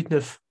c'était à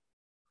 8-9.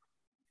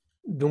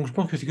 Donc je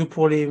pense que c'est que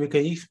pour les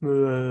mécanismes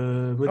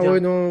Ah oui,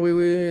 modernes. non,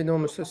 oui, non,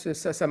 mais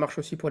ça marche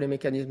aussi pour les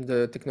mécanismes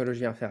de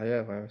technologie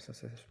inférieure. Ouais,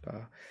 c'est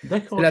pas...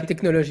 D'accord, C'est la ok.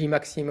 technologie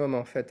maximum,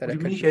 en fait, à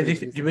laquelle tu peux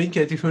utiliser. J'imagine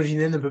qu'il y a la technologie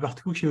naine un peu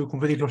partout qu'on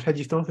peut déclencher à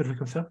distance, des choses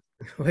comme ça,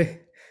 Oui.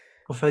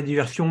 pour faire des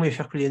diversions et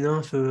faire que les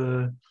nains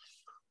se.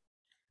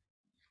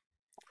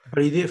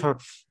 Enfin, l'idée, enfin,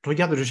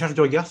 je cherche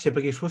du regard s'il n'y a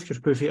pas quelque chose que je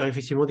peux faire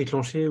effectivement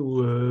déclencher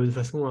ou de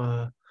façon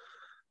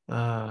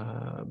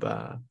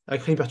à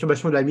créer une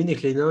perturbation de la mine et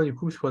que les nains, du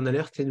coup, soient en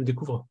alerte et nous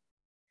découvrent.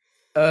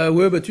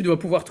 Ouais, bah, tu dois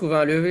pouvoir trouver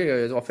un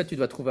levier. En fait, tu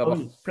dois Ah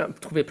oui.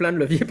 trouver plein de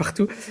leviers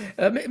partout.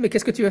 Mais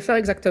qu'est-ce que tu veux faire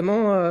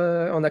exactement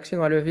en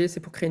actionnant un levier?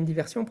 C'est pour créer une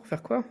diversion? Pour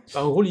faire quoi?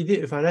 Bah, en gros,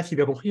 l'idée, enfin là, si j'ai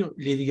bien compris,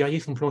 les guerriers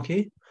sont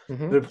planqués,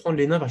 Mhm. veulent prendre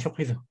les nains par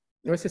surprise.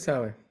 Oui, c'est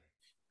ça, ouais.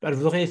 Bah, je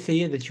voudrais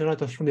essayer d'attirer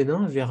l'attention des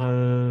nains vers,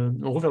 en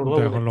gros, vers l'endroit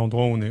où on Vers est.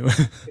 l'endroit où on est. Ouais.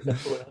 C'est ça,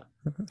 voilà.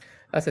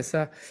 Ah, c'est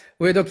ça.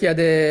 Oui, donc il y a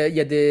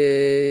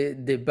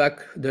des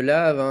bacs de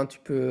lave, hein. Tu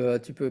peux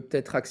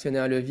peut-être actionner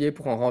un levier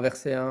pour en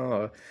renverser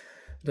un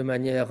de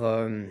manière.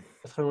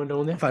 Pas très loin de là où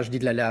on est. Enfin, je dis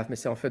de la lave, mais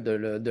c'est en fait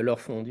de l'or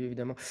fondu,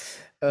 évidemment.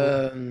 Ouais.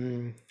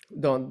 Euh,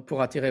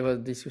 pour attirer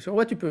votre discussion.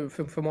 Ouais, tu peux.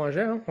 Fais-moi un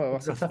jet, hein. On va On peut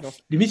voir si faire tu ça. te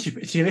lances. Limite,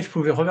 si jamais je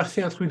pouvais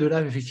reverser un truc de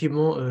lave,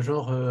 effectivement,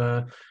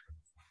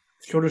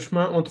 sur le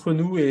chemin entre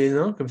nous et les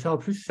nains, comme ça, en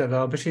plus, ça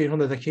va empêcher les gens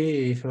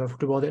d'attaquer et ça va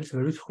foutre le bordel, ça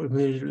va juste.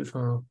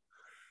 Enfin,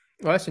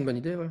 Ouais, c'est une bonne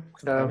idée, ouais.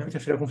 Ça me paraît en plus, bien. ça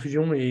fait la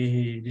confusion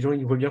et les gens,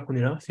 ils voient bien qu'on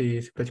est là,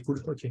 c'est pas cool.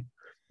 Ok. Donc,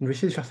 je vais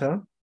essayer de faire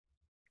ça.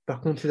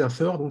 Par contre, c'est un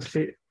sort, donc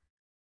c'est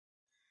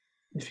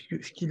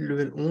skill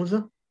level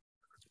 11.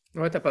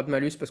 Ouais, t'as pas de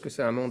malus parce que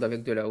c'est un monde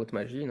avec de la haute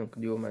magie, donc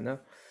du haut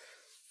mana.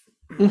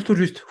 11 tout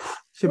juste.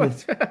 C'est Ouais. bon.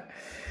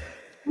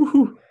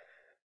 Wouhou.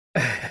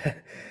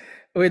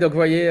 Oui, donc vous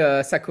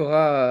voyez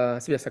Sakura,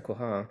 c'est bien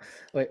Sakura, hein.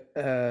 Ouais,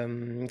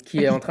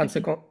 qui est en train de se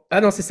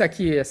ah non, c'est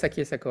Saki et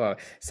Sakura. Ouais.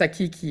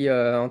 Saki qui est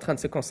en train de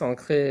se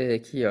concentrer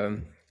et qui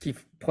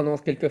prononce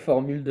quelques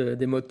formules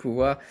des mots de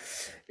pouvoir.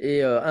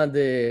 Et un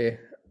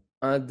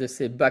de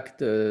ces bacs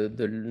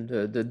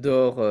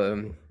d'or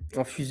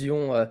en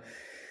fusion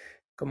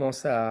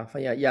commence à. Enfin,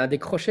 il y a un des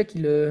crochets qui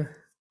le.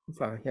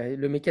 Enfin, il y a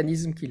le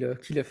mécanisme qui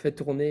le fait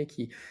tourner,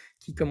 qui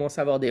commence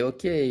à avoir des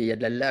hoquets, et il y a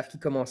de la lave qui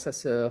commence à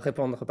se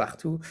répandre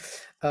partout.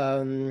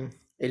 Euh,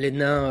 et les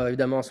nains,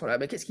 évidemment, sont là.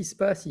 Mais qu'est-ce qui se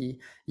passe?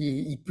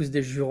 Ils poussent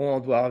des jurons en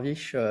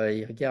Dwarvish,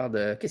 ils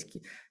regardent.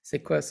 C'est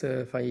quoi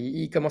ce. Enfin,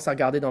 ils commencent à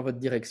regarder dans votre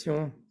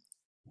direction.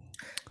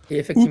 Et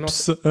effectivement,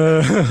 Oups.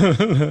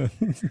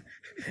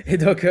 et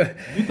donc,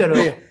 Vite oui, alors.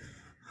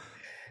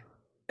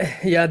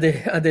 il y a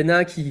un des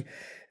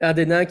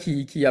nains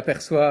qui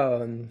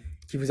aperçoit,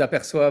 qui vous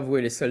aperçoit, vous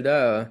et les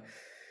soldats,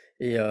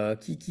 et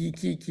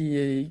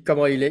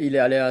comment il est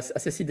allé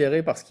assez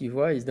sidéré par ce qu'il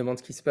voit, il se demande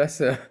ce qui se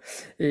passe,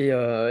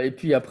 et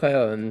puis après,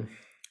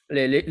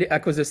 à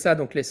cause de ça,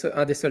 donc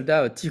un des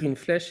soldats tire une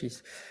flèche,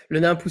 le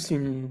nain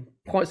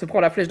se prend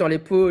la flèche dans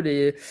l'épaule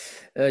et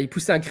il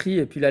pousse un cri,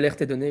 et puis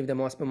l'alerte est donnée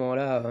évidemment à ce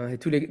moment-là, et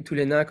tous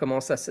les nains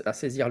commencent à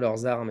saisir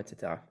leurs armes,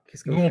 etc.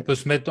 Qu'est-ce que Nous, vous on faites? peut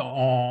se mettre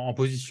en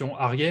position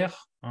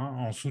arrière, hein,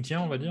 en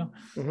soutien, on va dire,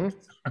 Mhm.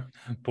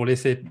 pour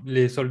laisser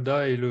les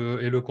soldats et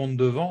le comte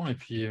devant, et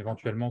puis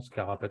éventuellement se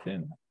carapater.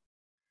 Non.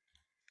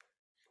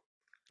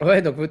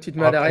 Ouais, donc tu te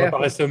mets On va derrière pas pour...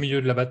 rester au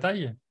milieu de la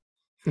bataille.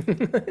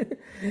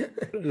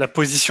 La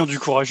position du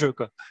courageux,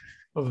 quoi.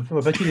 On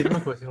va pas tuer les nains,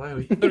 quoi, c'est vrai,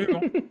 oui.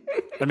 Absolument.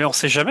 Ah, mais on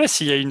sait jamais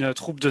s'il y a une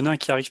troupe de nains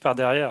qui arrive par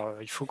derrière.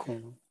 Il faut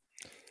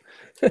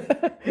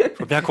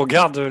bien qu'on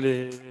garde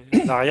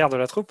l'arrière de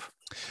la troupe.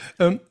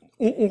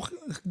 On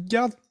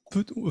regarde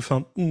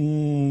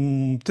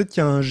peut-être qu'il y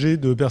a un jet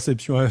de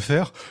perception à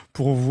faire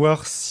pour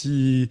voir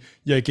s'il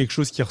y a quelque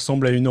chose qui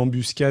ressemble à une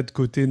embuscade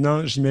côté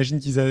nain. J'imagine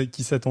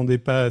qu'ils s'attendaient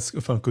pas à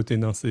enfin, côté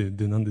nain, c'est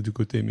des nains des deux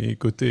côtés, mais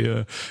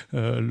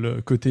le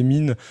côté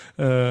mine,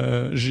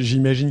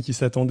 j'imagine qu'ils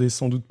s'attendaient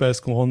sans doute pas à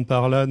ce qu'on rentre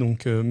par là,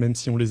 donc même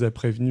si on les a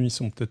prévenus, ils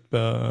sont peut-être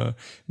pas...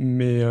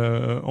 mais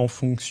en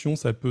fonction,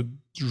 ça peut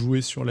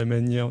jouer sur la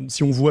manière...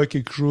 Si on voit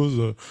quelque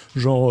chose,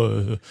 genre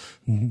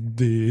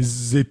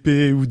des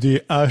épées ou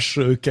des haches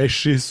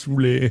cachées sous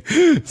les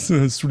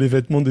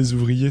vêtements des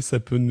ouvriers,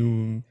 ça peut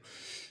nous...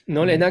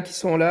 Non, les nains qui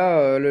sont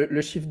là,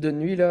 le chiffre de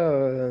nuit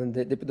là,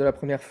 de la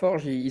première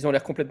forge, ils ont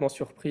l'air complètement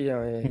surpris,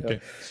 hein, Ok.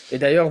 et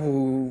d'ailleurs,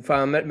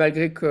 enfin,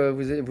 malgré que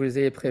vous les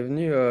ayez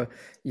prévenus,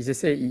 ils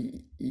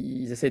essayent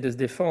de se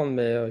défendre,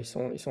 mais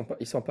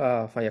ils sont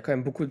pas. Enfin, il y a quand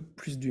même beaucoup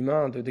plus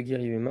d'humains, de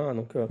guerriers humains,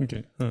 donc Ok.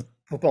 Ouais.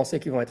 vous pensez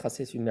qu'ils vont être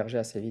assez submergés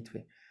assez vite,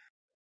 oui.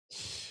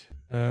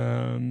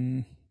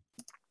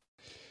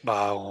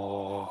 Bah,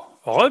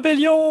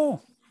 rébellion!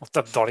 On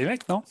tape dans les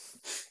mecs, non?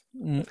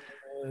 mm,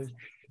 Euh,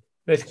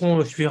 est-ce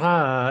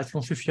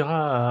qu'on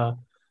suffira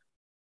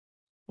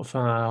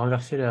enfin, à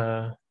renverser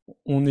la.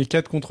 On est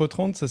 4 contre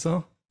 30, c'est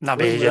ça? Non, Oui,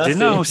 mais il y a voilà, des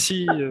nains c'est.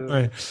 aussi.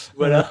 Ouais.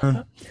 Voilà.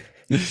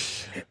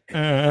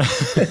 Euh,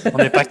 On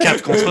n'est pas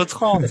 4 contre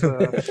 30.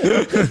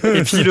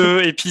 Et puis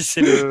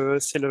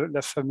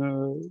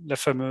la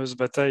fameuse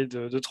bataille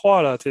de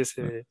Troie, là.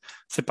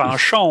 C'est pas un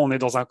champ, on est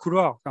dans un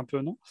couloir, un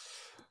peu, non?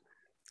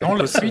 Non,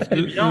 la suite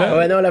est bien. Là-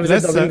 Ouais, non, là, vous là,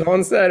 êtes dans ça- une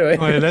grande salle, ouais.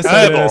 Ouais, là,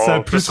 Ah, bon, ça a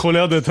on plus peut- trop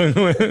l'air d'être un...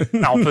 ouais.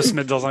 Ah, on peut se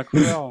mettre dans un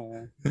couloir.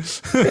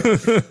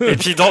 Et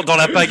puis dans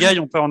la pagaille,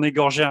 on peut en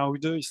égorger un ou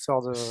deux,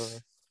 histoire de.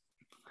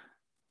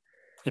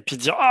 Et puis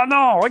dire ah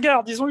non,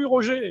 regarde, ils ont eu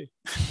Roger.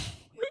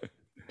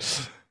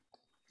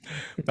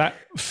 Bah,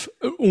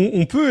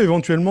 on peut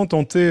éventuellement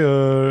tenter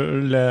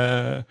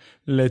la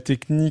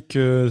technique,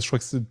 je crois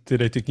que c'était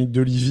la technique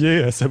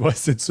d'Olivier, à savoir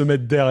c'est de se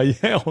mettre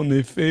derrière, en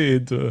effet, et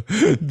de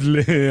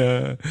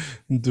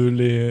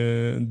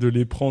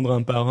les prendre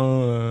un par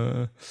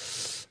un.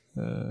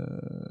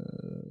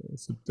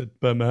 C'est peut-être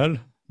pas mal,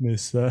 mais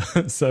ça,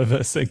 ça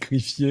va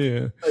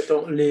sacrifier.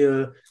 Attends,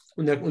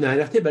 on a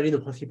alerté Baline au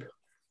principe.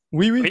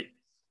 Oui, oui. Oui.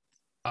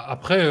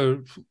 Après,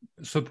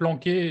 se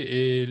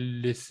planquer et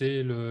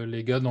laisser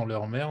les gars dans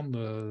leur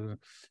merde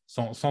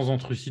sans en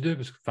trucider,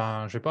 parce que,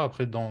 enfin, je sais pas,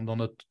 après, dans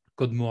notre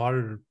code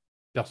moral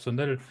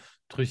personnel,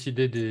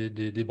 trucider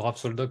des braves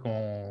soldats quand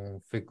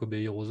on fait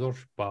qu'obéir aux ordres,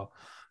 je sais pas.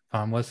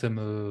 Enfin, moi, ça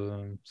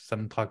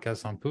me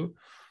tracasse un peu.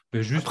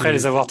 Mais juste Après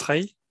les avoir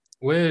trahis.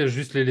 Ouais,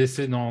 juste les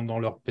laisser dans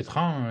leur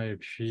pétrin et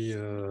puis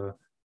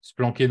se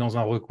planquer dans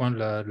un recoin de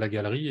la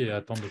galerie et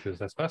attendre que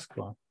ça se passe,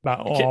 quoi.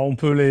 Bah, Ok. on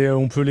peut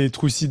les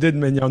trucider de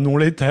manière non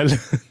létale.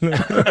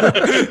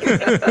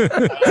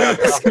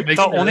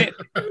 Attends,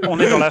 on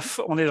est dans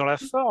la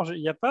forge.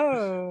 Il n'y a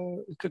pas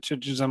que tu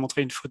nous as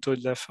montré une photo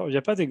de la forge. Il n'y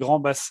a pas des grands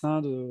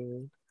bassins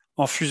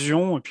en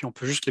fusion et puis on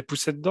peut juste les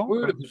pousser dedans. Oui,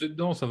 quoi. les pousser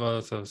dedans, ça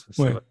va. Ça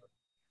Ouais. va.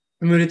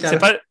 Me l'étale.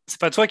 C'est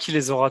pas toi qui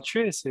les auras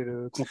tués, c'est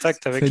le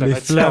contact avec C'est la les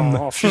matière flammes.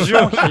 en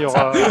fusion qui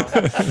aura.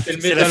 C'est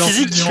le C'est la métal en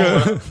physique. fusion,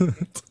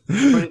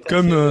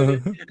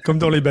 Comme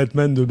dans les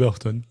Batman de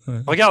Burton.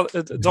 Ouais. Regarde,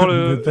 dans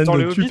le Batman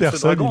ne tue Hobbit,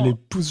 personne, le il les dragon,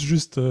 pousse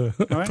juste à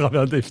Ouais.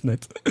 travers des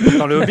fenêtres.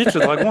 dans le Hobbit, le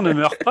dragon ne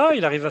meurt pas,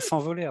 il arrive à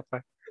s'envoler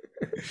après.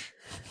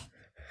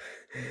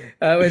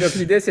 Ah ouais, donc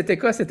l'idée, c'était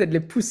quoi? C'était de les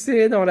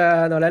pousser dans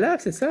la lave,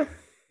 c'est ça?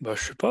 Bah,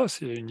 je sais pas,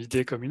 c'est une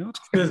idée comme une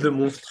autre. Espèce de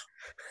monstre.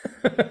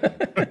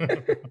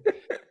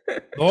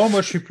 Non,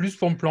 moi je suis plus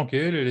pour me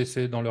planquer, les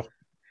laisser dans leur.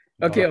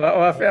 Ok, dans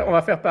leur- on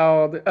va faire par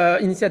ordre.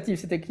 Initiative,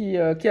 c'était qui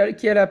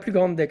a la plus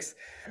grande dex?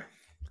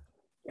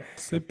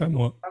 C'est pas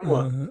moi. Pas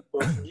moi. Bon,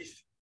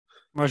 10.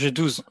 Moi, j'ai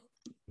 12.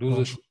 12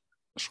 Non, aussi.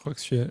 Je crois que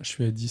je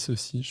suis à 10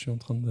 aussi. Je suis en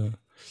train de.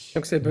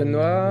 Donc c'est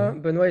Benoît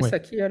et Ouais.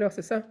 Saki alors,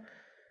 c'est ça?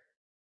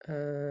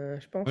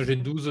 Je pense. Moi j'ai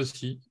 12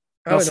 aussi.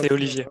 Ah Non, ouais, c'est donc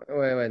Olivier.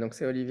 Ouais, donc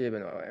c'est Olivier et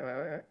Benoît.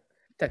 Ouais.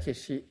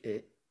 Takeshi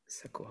et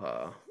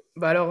Sakura.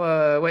 Bah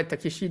alors, ouais,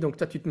 Takeshi, donc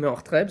toi tu te mets en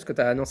retrait parce que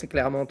tu as annoncé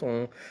clairement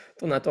ton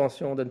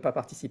intention de ne pas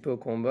participer au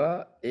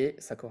combat. Et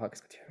Sakura,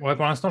 qu'est-ce que tu fais? Ouais,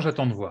 pour l'instant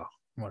j'attends de voir.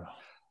 Voilà.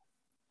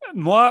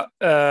 Moi,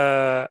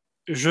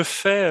 je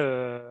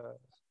fais.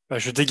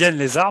 Je dégaine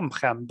les armes,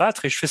 prêt à me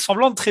battre, et je fais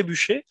semblant de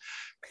trébucher.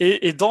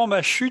 Et dans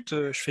ma chute,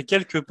 je fais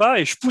quelques pas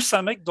et je pousse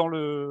un mec dans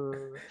la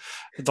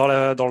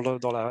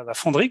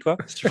fonderie, quoi,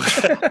 si tu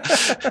préfères.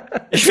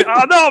 Et je fais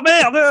ah non,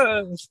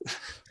 merde!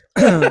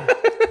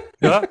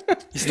 Tu vois,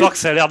 histoire que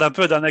ça a l'air d'un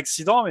peu d'un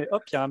accident, mais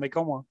hop, il y a un mec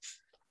en moins.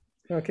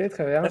 Ok,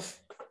 très bien. Tu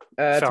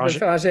Faire un peux me jet.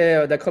 faire un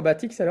jet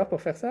d'acrobatics alors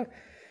pour faire ça?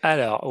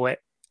 Alors, ouais.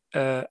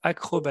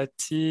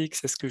 Acrobatics,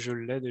 est-ce que je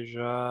l'ai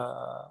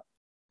déjà?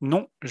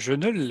 Non, je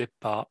ne l'ai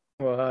pas.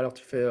 Ouais, alors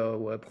tu fais,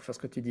 ouais, pour faire ce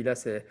que tu dis là,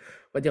 c'est,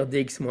 on va dire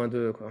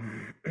DX-2, quoi.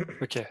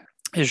 Ok.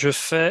 Et je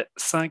fais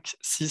 5,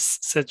 6,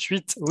 7,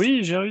 8. Oui,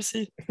 j'ai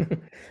réussi. Ouais,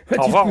 Au tu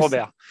revoir, pousses-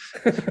 Robert.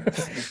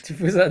 Tu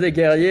pousses un des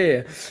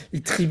guerriers,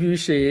 il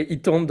trébuche et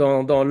il tombe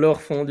dans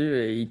l'or fondu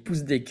et il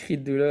pousse des cris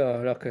de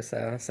douleur alors que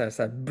ça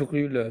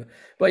brûle.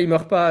 Bon, il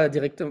meurt pas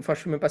directement, enfin, je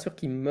suis même pas sûr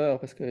qu'il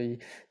meurt parce qu'il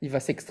va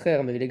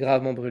s'extraire, mais il est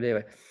gravement brûlé,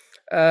 ouais.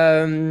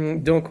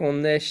 Donc,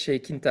 on est chez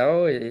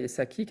Kintaro et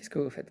Saki, qu'est-ce que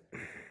vous faites?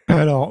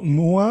 Alors,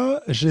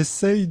 moi,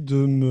 j'essaye de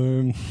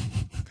me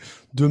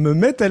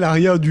mettre à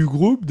l'arrière du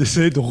groupe,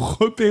 d'essayer de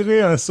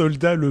repérer un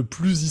soldat le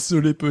plus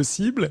isolé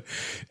possible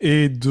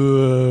et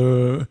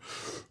de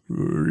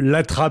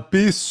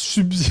l'attraper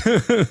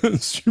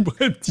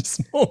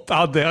subrepticement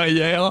par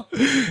derrière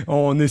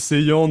en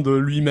essayant de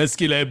lui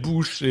masquer la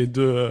bouche et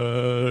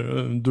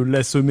de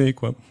l'assommer,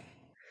 quoi.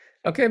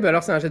 Ok, bah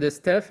alors c'est un jet de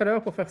stealth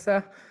alors pour faire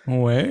ça,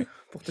 Ouais.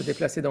 pour te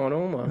déplacer dans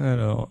l'ombre.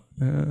 Alors,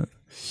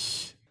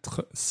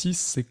 6,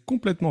 c'est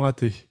complètement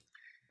raté.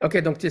 Ok,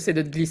 donc tu essaies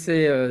de te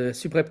glisser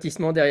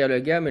subrepticement derrière le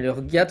gars, mais le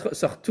gars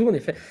se retourne et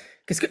fait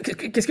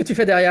qu'est-ce que tu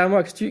fais derrière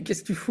moi?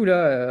 Qu'est-ce que tu fous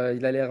là?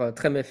 Il a l'air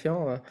très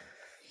méfiant.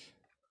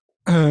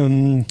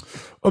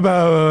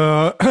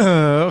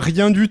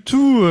 Rien du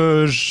tout.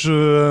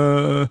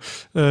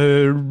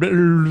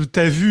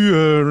 T'as vu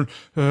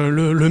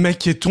le mec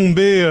qui est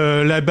tombé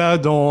là-bas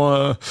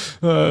dans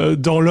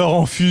l'or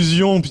en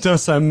fusion. Putain,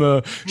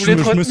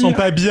 je me sens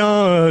pas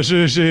bien.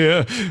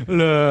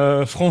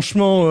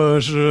 Franchement,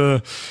 je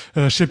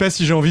sais pas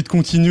si j'ai envie de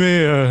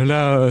continuer.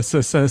 Là,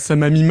 ça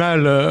m'a mis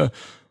mal.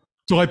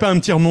 T'aurais pas un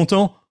petit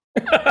remontant?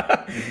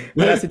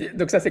 Voilà,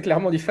 donc ça c'est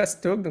clairement du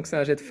fast talk, donc c'est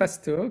un jet de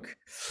fast talk.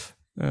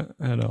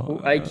 Alors, Ou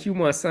IQ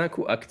 -5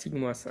 ou acting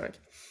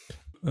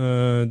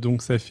 -5.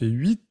 donc ça fait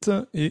 8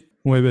 et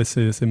ouais bah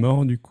c'est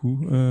mort du coup.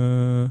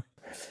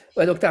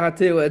 Ouais, donc t'as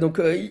raté, ouais,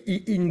 donc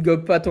il ne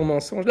gobe pas ton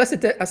mensonge. Là,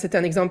 c'était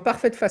un exemple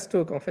parfait de fast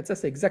talk, en fait. Ça,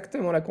 c'est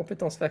exactement la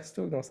compétence fast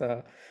talk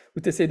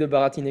où tu essayes de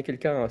baratiner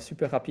quelqu'un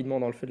super rapidement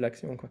dans le feu de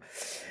l'action, quoi.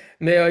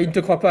 Mais il ne te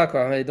croit pas,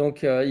 quoi. Et donc,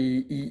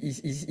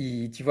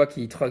 tu vois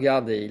qu'il te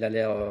regarde et il a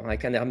l'air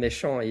avec un air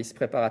méchant et il se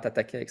prépare à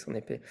t'attaquer avec son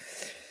épée.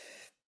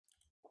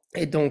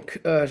 Et donc,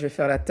 je vais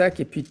faire l'attaque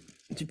et puis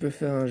tu peux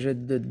faire un jet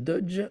de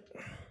dodge.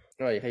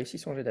 Ouais, il réussit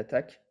son jet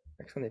d'attaque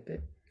avec son épée.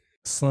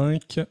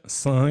 5,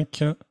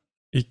 5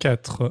 et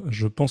 4.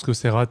 Je pense que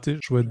c'est raté.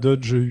 Je vois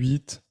dodge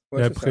 8. Ouais,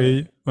 Et c'est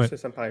après, ouais.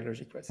 ça me paraît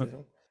logique, ouais, c'est Ouais.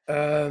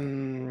 ça.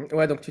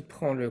 Ouais, donc tu te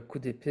prends le coup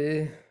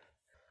d'épée.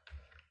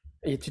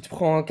 Et tu te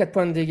prends 4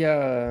 points de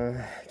dégâts,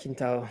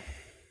 Kintaro.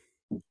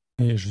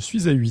 Et je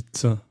suis à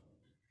 8.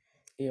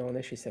 Et on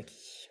est chez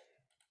Saki.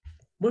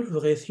 Moi, je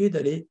voudrais essayer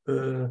d'aller.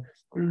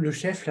 Le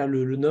chef, là,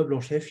 le noble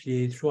en chef,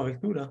 il est toujours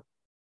avec nous, là.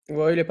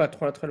 Ouais, il est pas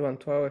très loin de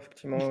toi, ouais, Il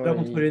effectivement. se bat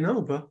contre les nains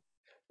ou pas?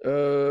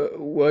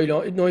 Ouais,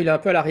 non, il est un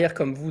peu à l'arrière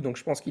comme vous, donc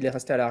je pense qu'il est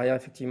resté à l'arrière,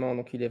 effectivement,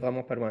 donc il est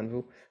vraiment pas loin de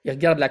vous. Il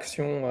regarde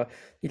l'action,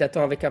 il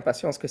attend avec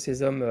impatience que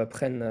ces hommes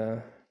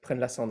prennent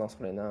l'ascendant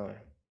sur les nains. Ouais.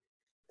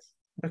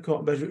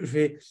 D'accord, bah, je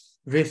vais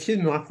essayer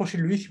de me rapprocher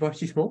de lui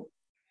subrepticement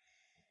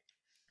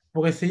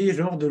pour essayer,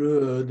 genre,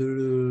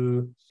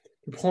 de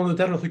prendre en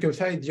otage, un truc comme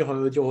ça, et dire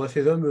à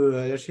ces hommes,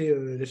 lâchez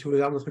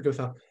vos armes, un truc comme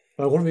ça.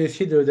 Enfin, en gros, je vais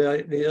essayer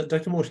d'aller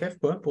directement au chef,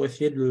 quoi, pour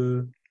essayer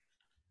de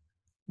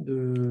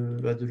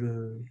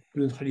le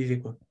neutraliser,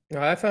 quoi.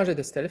 Ouais, fais un jet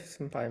de stealth,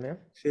 ça me paraît bien.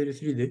 C'est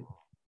l'idée.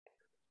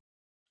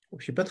 Donc,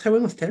 je suis pas très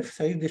bon en stealth,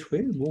 ça risque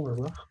d'échouer, mais bon, on va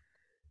voir.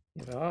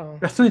 On verra, hein.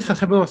 Personne n'est très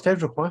très bon en stealth,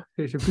 je crois.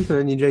 Je sais plus si on a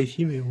un ninja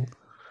ici, mais bon.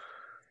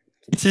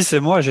 Ici, c'est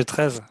moi, j'ai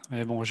 13.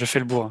 Mais bon, j'ai fait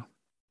le bourrin.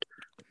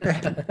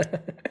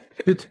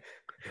 Zut.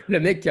 Le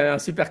mec qui a un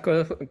super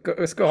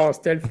score en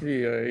stealth,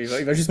 lui,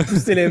 il va juste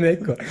pousser les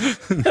mecs, quoi.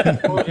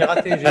 Oh, j'ai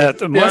raté,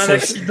 Moi, C'est un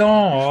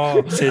accident.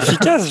 Oh. c'est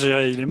efficace,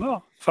 il est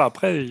mort. Enfin,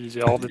 après, il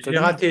est hors d'état j'ai de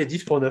vie. raté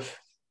 10 pour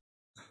 9.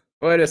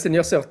 Ouais, le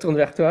seigneur se retourne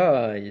vers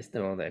toi, il se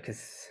demande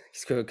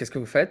qu'est-ce que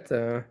vous faites?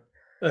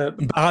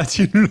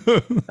 Baratine-le.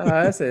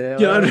 Ah, ouais, c'est.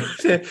 Tiens, Ouais.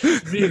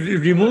 je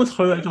lui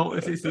montre. Attends,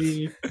 je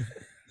lui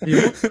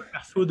montre le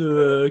perso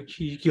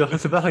qui va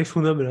se battre avec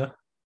son homme là.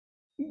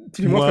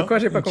 Tu lui montres Moi, quoi?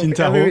 J'ai pas compris. Ah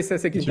Kintaro. oui, oui, ça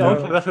c'est Je lui Kintaro.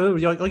 montre le perso, je lui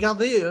dis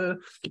regardez,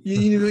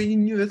 il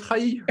nous a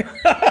trahis.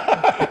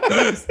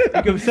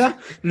 Et comme ça,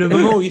 le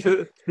moment où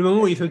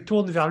il se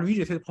tourne vers lui,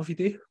 j'essaie de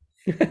profiter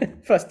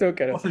Fast talk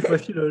alors. pour cette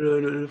fois-ci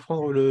le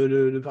prendre,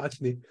 le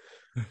baratiner.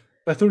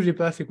 Perso, je l'ai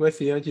pas, c'est quoi?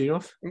 C'est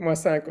intelligence? Moins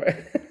 5, ouais.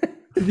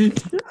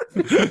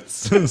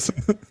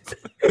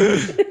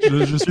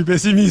 Je suis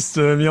pessimiste,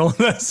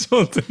 Miranda,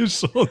 sur tes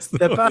chances.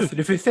 Ça passe,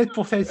 j'ai fait 7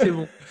 pour 7, c'est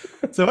bon.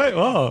 C'est vrai?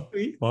 Oh.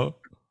 Oui. Oh.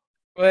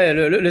 Ouais,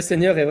 le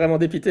seigneur est vraiment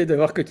dépité de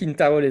voir que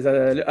Kintaro vous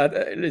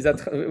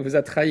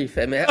a trahi. Il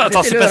fait, mais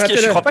Attends, c'est arrêtez-le, parce que je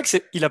arrêtez-le. crois pas que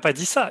c'est. Il a pas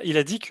dit ça. Il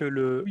a dit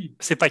que Oui.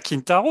 c'est pas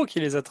Kintaro qui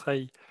les a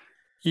trahis.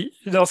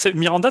 Non, c'est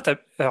Miranda.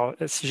 Alors,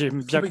 si j'ai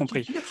bien Mais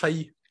compris. Qui a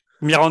trahi?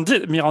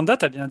 Miranda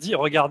t'a bien dit,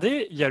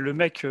 regardez, il y a le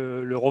mec,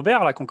 le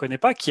Robert, là, qu'on connaît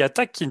pas, qui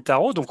attaque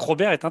Kintaro, donc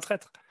Robert est un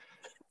traître.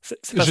 C'est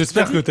pas ce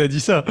J'espère qu'il a que tu as dit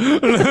ça. Je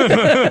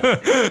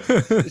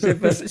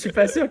suis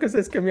pas sûr que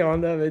c'est ce que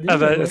Miranda avait dit. Ah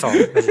bah, mais bon. attends,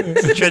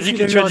 vas-y. Tu as dit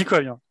quoi,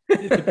 bien?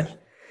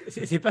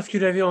 C'est pas ce que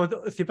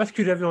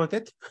j'avais en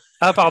tête.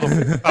 Ah, pardon.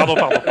 Pardon.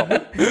 Donc,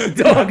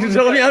 je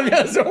reviens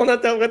bien sur mon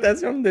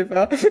interprétation de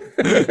départ.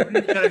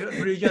 Je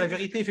voulais dire la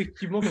vérité,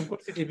 effectivement, comme quoi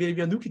c'était bel et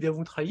bien nous qui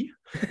l'avons trahi.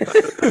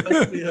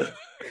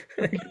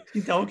 C'est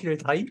Kintaro qui l'avait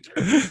trahi.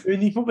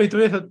 Uniquement pour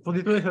détourner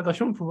sa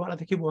attention pour pouvoir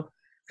l'attaquer moi.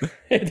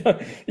 Et donc,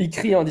 il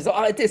crie en disant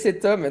arrêtez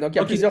cet homme. Et donc, il y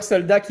a Ok. plusieurs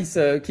soldats qui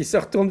se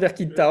retournent vers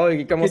Kintaro et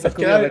qui commencent à parce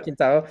que courir là, vers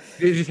Kintaro.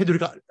 J'essaie de le.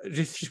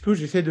 Si je peux,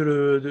 j'essaie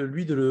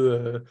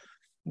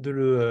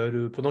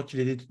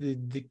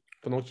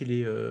pendant qu'il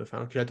est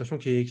enfin qu'il a l'attention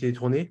qui est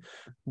détournée,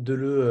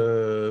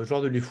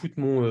 genre de lui foutre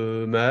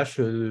ma hache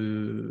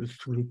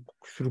sous le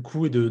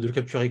cou et de le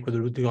capturer, quoi, de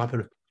le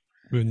grapple.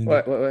 Bonne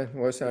idée.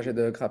 Ouais, c'est un jet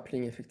de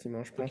grappling,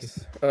 effectivement, je pense.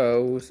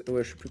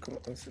 Ouais, je sais plus comment.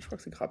 Je crois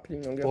que c'est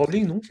grappling, longueur.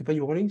 Brawling, non? C'est pas du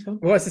brawling, ça?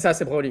 Ouais, c'est ça,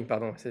 c'est brawling,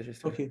 pardon. C'est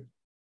juste. Ok.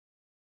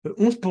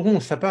 11 pour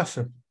 11, ça passe.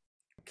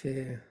 Ok.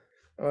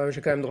 Ouais, j'ai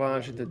quand même droit à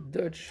un jet de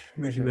dodge.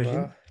 Mais Je vais j'imagine.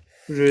 voir.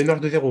 Je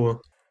marche de 0.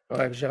 Hein.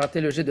 Ouais, j'ai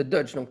raté le jet de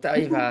dodge, donc tu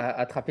arrives à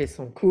attraper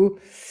son cou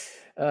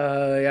et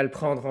à le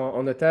prendre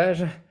en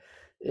otage.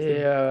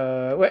 Et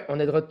ouais, on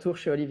est de retour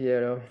chez Olivier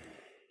alors.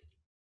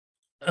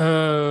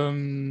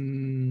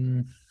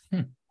 Il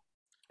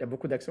y a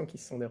beaucoup d'actions qui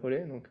se sont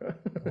déroulées, donc.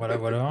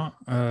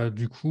 Voilà.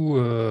 Du coup,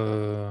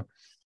 en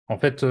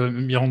fait,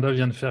 Miranda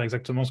vient de faire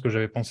exactement ce que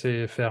j'avais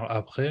pensé faire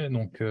après,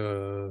 donc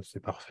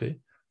c'est parfait.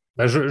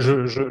 Bah, je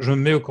me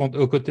mets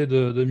aux côtés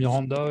de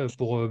Miranda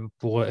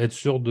pour être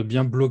sûr de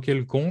bien bloquer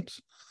le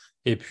compte.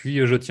 Et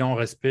puis, je tiens en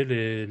respect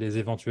les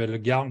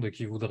éventuels gardes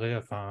qui voudraient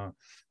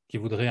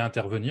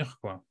intervenir,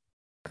 quoi.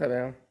 Très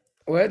bien.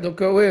 Ouais,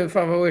 donc ouais,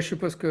 je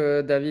suppose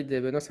que David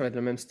et Benoît, ça va être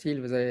le même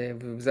style.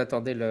 Vous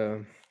attendez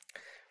le.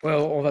 Ouais,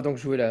 on va donc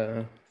jouer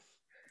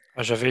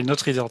Ah, j'avais une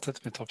autre idée en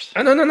tête, mais tant pis.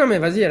 Ah non, non, non, mais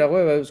vas-y, alors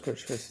ouais, parce que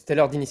c'était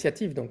l'heure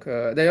d'initiative. Donc,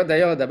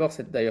 d'abord,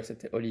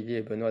 c'était Olivier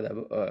et Benoît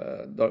d'abord.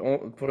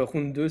 Pour le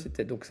round 2,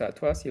 c'était donc ça à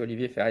toi. Si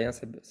Olivier fait rien,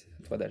 c'est à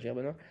toi d'agir,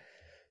 Benoît.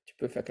 Tu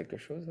peux faire quelque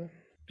chose.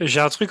 J'ai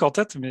un truc en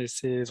tête, mais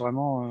c'est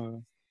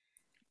vraiment.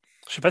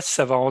 Je sais pas si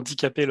ça va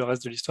handicaper le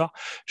reste de l'histoire.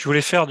 Je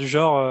voulais faire du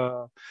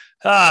genre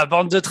ah,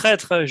 bande de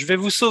traîtres, je vais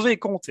vous sauver,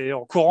 comte, et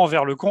en courant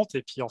vers le comte,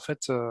 et puis en fait.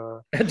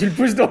 Tu le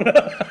pousses dans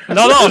la...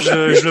 Non, non,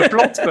 je le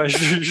plante, quoi.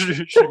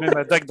 Je mets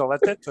ma dague dans la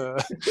tête.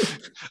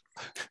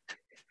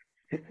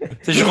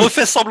 Je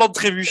refais semblant de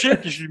trébucher,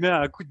 puis je lui mets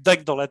un coup de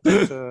dague dans la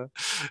tête.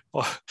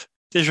 Bon.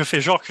 Je fais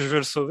genre que je veux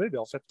le sauver, mais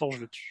en fait, non, je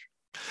le tue.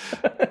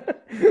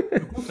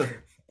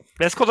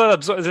 Mais est-ce qu'on en a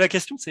besoin? La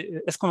question, c'est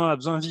est-ce qu'on en a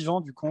besoin vivant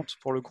du comte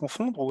pour le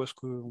confondre, ou est-ce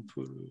qu'on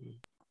peut le...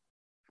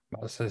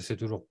 Bah, ça, c'est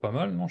toujours pas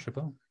mal, non? Je sais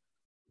pas.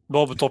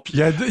 Bon, bah, tant pis.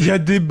 Il y a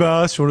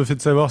débat sur le fait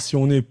de savoir si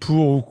on est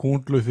pour ou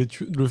contre le fait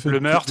Le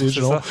meurtre, des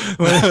c'est gens.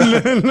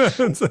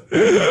 ça.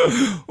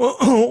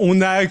 On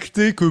a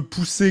acté que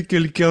pousser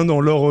quelqu'un dans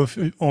l'or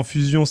en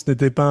fusion, ce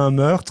n'était pas un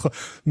meurtre,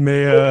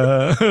 mais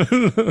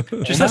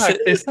Tu sais,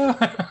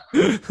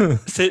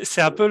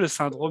 c'est un peu le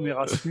syndrome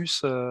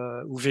Erasmus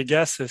ou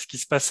Vegas, ce qui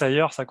se passe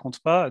ailleurs, ça compte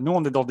pas. Nous,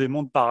 on est dans des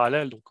mondes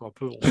parallèles, donc un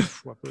peu, on s'en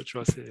fout un peu, tu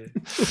vois.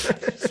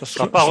 Ça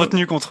sera pas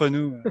retenu contre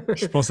nous.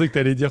 je pensais que tu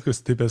allais dire que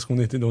c'était parce qu'on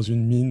était dans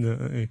une mine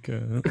et que.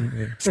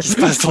 Ce qui se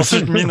passe dans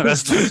une mine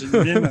reste dans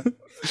une mine.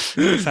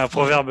 C'est un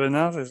proverbe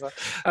nain, c'est ça.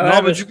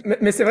 Ah Non, ouais, mais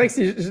mais c'est vrai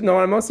que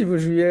normalement, si vous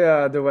jouiez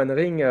à The One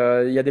Ring,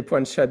 il y a des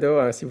points de shadow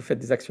hein, si vous faites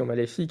des actions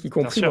maléfiques, y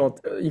compris, sûr.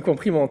 y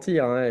compris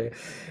mentir. Hein,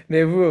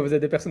 mais vous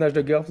êtes des personnages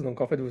de GURPS, donc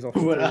en fait, vous en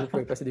foutez. Voilà. Vous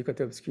pouvez passer du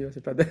côté obscur.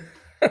 C'est pas de...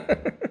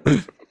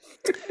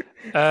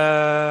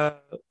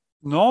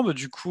 non, mais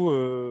du coup,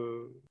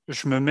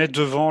 je me mets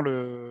devant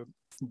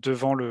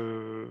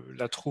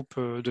la troupe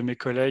de mes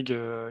collègues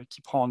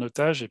qui prend en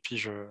otage, et puis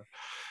je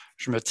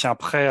me tiens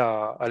prêt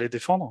à les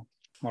défendre.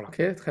 Voilà.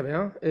 Ok, très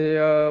bien. Et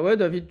ouais,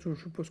 David, je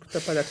suppose que tu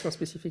n'as pas d'action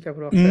spécifique à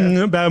vouloir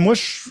faire. Bah moi,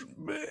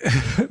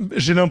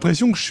 j'ai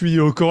l'impression que je suis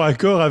au corps à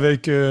corps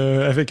avec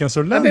un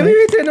soldat. Ah, mais non oui,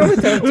 oui, non, mais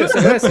c'est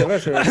vrai.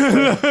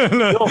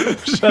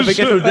 Avec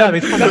un soldat,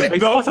 avec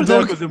trois soldats à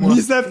Donc, côté de moi.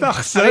 mis à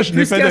part ça, Avec je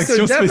n'ai plus pas qu'un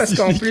d'action soldat, parce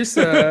qu'en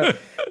spécifique.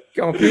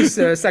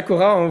 plus,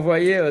 Sakura a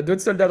envoyé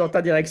d'autres soldats dans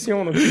ta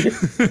direction. Donc,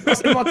 non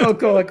seulement t'es au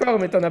corps à corps,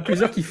 mais t'en as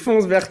plusieurs qui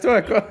foncent vers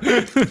toi, quoi.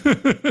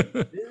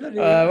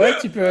 Ouais,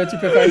 tu peux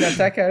faire une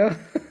attaque alors.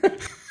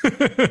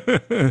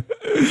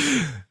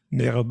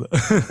 Merde.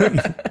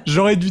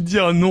 J'aurais dû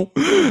dire non.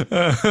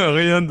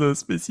 Rien de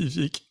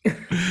spécifique.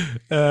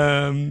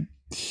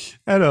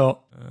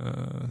 Alors,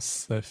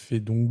 ça fait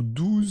donc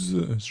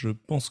 12. Je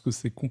pense que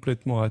c'est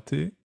complètement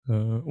raté.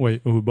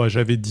 Ouais, bah,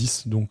 j'avais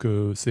 10, donc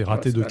c'est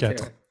raté Ouais, de c'est raté,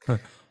 4. ouais.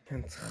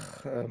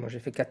 Moi j'ai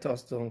fait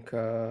 14, donc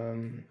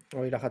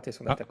il a raté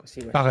son attaque aussi.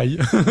 Ouais. Pareil.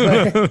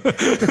 Ouais.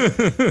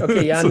 Ok,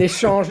 il y a un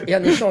échange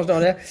dans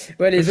l'air.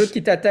 Ouais, les autres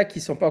qui t'attaquent,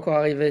 ils sont pas encore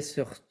arrivés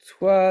sur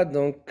toi,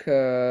 donc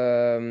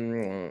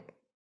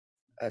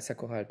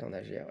Sakura a le temps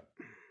d'agir.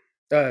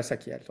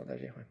 Saki a le temps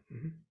d'agir. Ouais.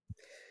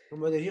 En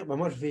mode agir, bah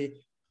moi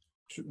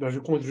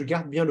je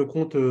garde bien le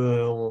compte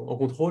en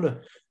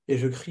contrôle et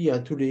je crie à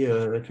tous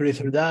les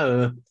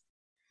soldats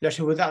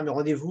lâchez vos armes et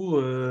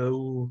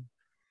rendez-vous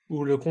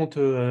ou le compte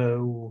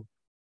ou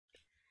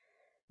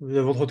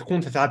votre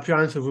compte ça sert à plus à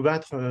rien de se vous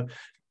battre.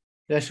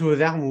 Lâchez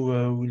vos armes ou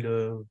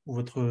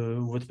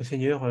votre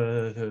seigneur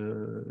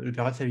le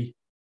paiera de sa vie.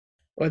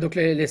 Ouais, donc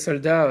les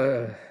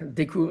soldats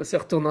se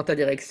retournent dans ta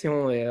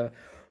direction et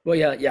bon, il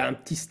y a un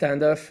petit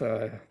stand-off.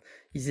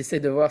 Ils essaient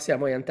de voir s'il y a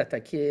moyen de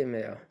t'attaquer,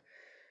 mais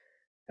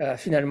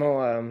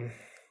finalement,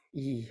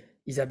 ils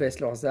abaissent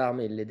leurs armes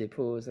et ils les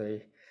déposent.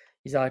 Et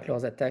ils arrêtent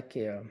leurs attaques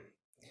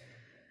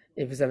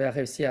et vous avez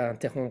réussi à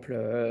interrompre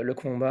le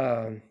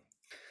combat.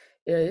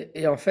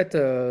 Et en fait,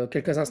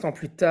 quelques instants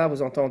plus tard,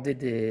 vous entendez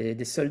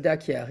des soldats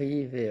qui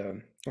arrivent et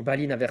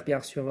Balin avait bien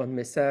reçu votre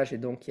message et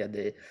donc il y a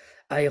des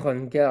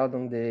Iron Guard,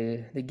 donc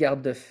des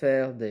gardes de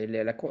fer,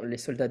 les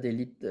soldats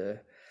d'élite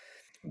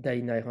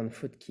d'Ain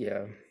Ironfoot qui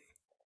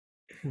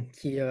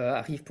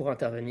arrivent pour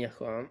intervenir,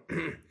 quoi, hein.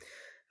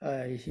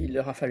 Il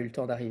leur a fallu le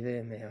temps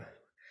d'arriver, mais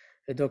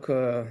et donc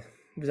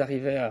vous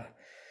arrivez à...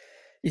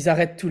 Ils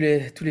arrêtent tous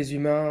les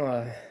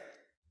humains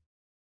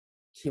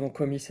qui ont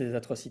commis ces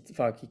atrocités,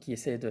 enfin qui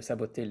essaient de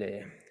saboter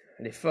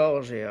les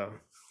forges et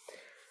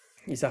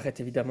ils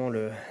arrêtent évidemment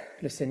le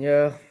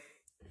seigneur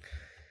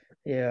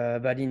et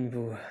Balin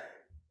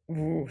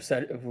vous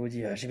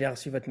dit j'ai bien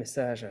reçu votre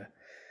message,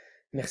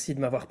 merci de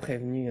m'avoir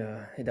prévenu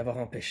et d'avoir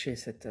empêché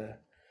ce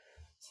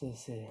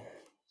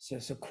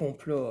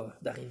complot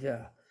d'arriver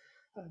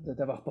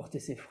d'avoir porté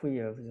ses fruits.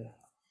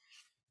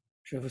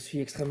 Je vous suis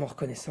extrêmement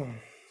reconnaissant.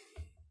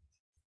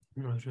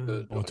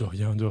 Oh,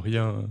 de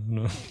rien.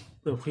 Non.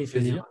 Prie,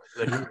 Plaisir.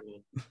 Seigneur.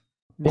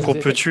 Donc on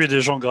peut tuer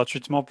des gens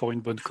gratuitement pour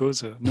une bonne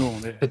cause. Nous,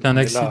 on est. C'est un on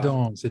est là.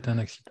 accident. C'est un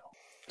accident.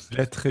 Il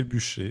a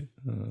trébuché.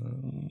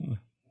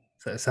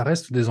 Ça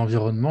reste des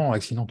environnements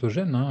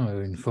accidentogènes,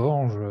 hein, une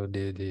forge,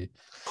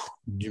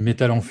 du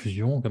métal en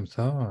fusion comme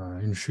ça,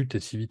 une chute est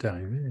si vite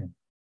arrivée.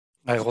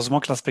 Heureusement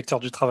que l'inspecteur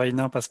du travail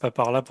nain passe pas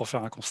par là pour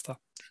faire un constat.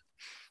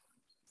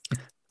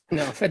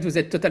 Mais en fait, vous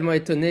êtes totalement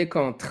étonné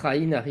quand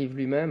Trahin arrive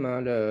lui-même.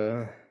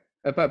 Hein,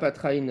 pas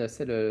Trahin,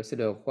 c'est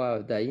le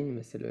roi Dain,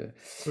 mais c'est Le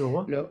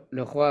roi.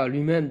 le roi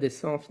lui-même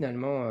descend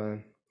finalement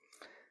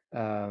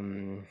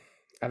euh,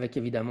 avec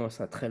évidemment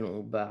sa très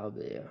longue barbe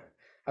et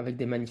avec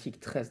des magnifiques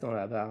tresses dans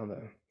la barbe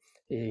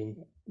et une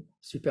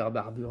super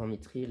barbure en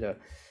mithril.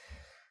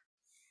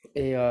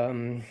 Et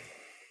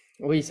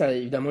oui, ça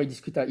évidemment,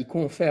 il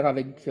confère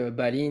avec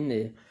Balin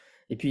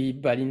et puis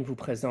Balin vous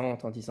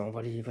présente en disant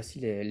voici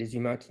les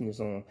humains qui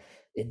nous ont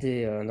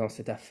aidés dans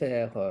cette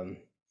affaire.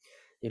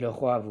 Et le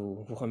roi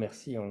vous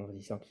remercie en vous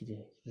disant qu'il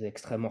est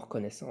extrêmement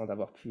reconnaissant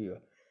d'avoir pu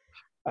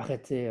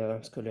arrêter,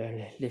 parce que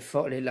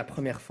la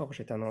première forge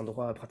est un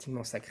endroit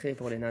pratiquement sacré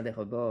pour les nains des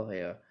rebords,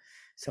 et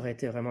ça aurait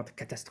été vraiment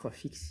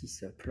catastrophique si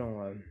ce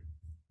plan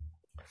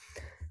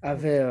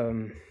avait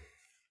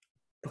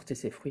porté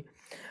ses fruits.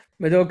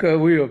 Mais donc,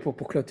 oui, pour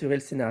clôturer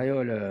le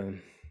scénario,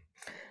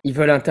 ils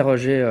veulent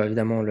interroger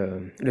évidemment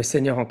le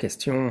seigneur en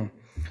question,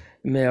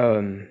 mais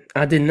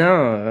un des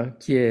nains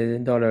qui est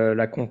dans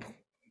la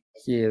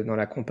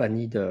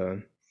compagnie de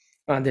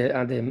un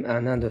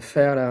nain de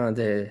fer, là, un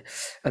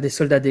des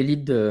soldats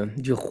d'élite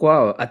du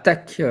roi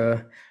attaque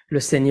le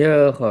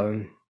seigneur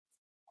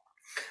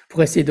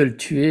pour essayer de le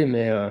tuer,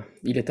 mais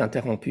il est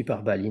interrompu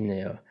par Balin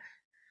et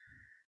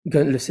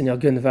le seigneur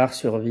Gunvar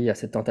survit à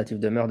cette tentative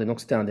de meurtre, et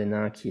donc c'était un des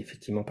nains qui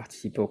effectivement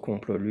participait au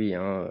complot, lui.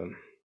 Hein.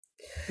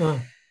 Ah,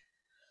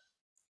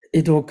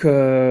 Et donc,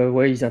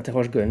 ouais, ils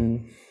interrogent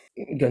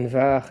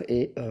Gunvar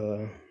et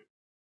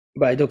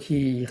donc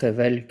ils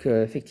révèlent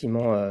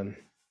qu'effectivement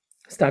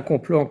c'était un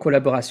complot en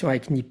collaboration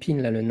avec Nipin,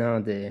 là, le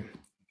nain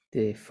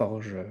des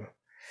forges,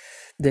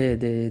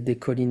 des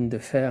collines de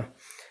fer,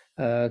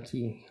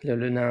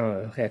 le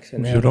nain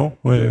réactionnaire. Violent,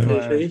 ouais.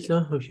 Ouais. Shadix,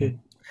 là, ok.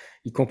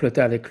 Il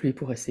complotait avec lui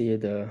pour essayer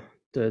de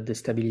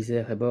déstabiliser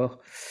Erebor.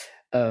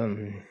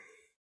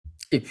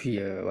 Et puis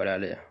voilà,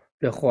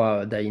 le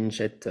roi Dain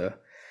jette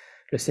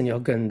le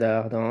seigneur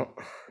Gundar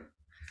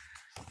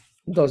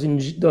dans une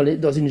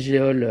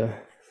géole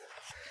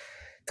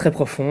très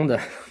profonde.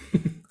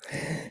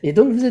 Et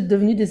donc vous êtes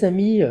devenus des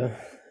amis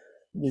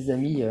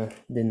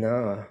des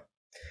nains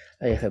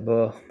à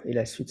Erebor. Et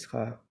la suite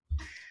sera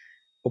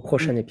au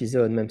prochain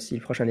épisode, même si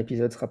le prochain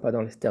épisode sera pas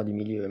dans les terres du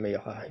milieu, mais il y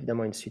aura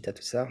évidemment une suite à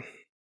tout ça.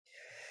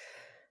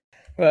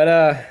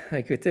 Voilà,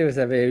 écoutez, vous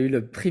avez eu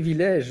le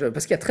privilège,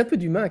 parce qu'il y a très peu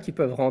d'humains qui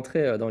peuvent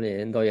rentrer dans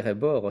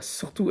Erebor,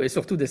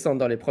 surtout descendre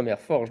dans les premières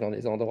forges, dans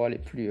les endroits les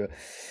plus...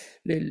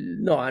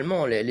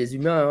 normalement, les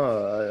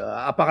humains,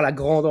 à part la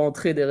grande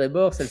entrée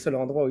d'Erebor, c'est le seul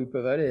endroit où ils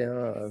peuvent aller.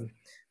 Hein.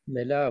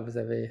 Mais là, vous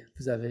avez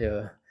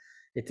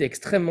été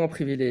extrêmement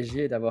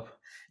privilégiés d'avoir...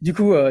 Du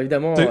coup,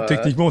 évidemment...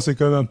 Techniquement, c'est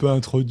quand même un peu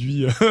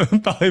introduit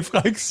par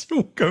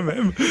effraction, quand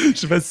même. Je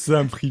sais pas si c'est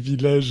un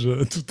privilège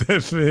tout à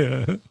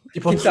fait...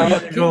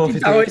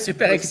 Kintaro est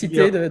super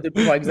excité de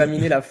pouvoir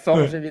examiner la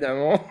forge,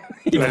 évidemment.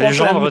 La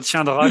légende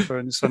retiendra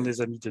que nous sommes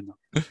des amis des nains.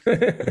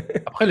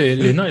 Après,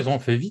 les nains, ils ont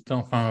fait vite,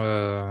 hein,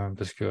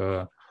 parce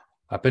que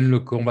à peine le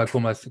combat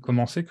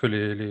commençait que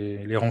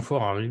les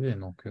renforts arrivaient,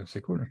 donc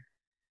c'est cool.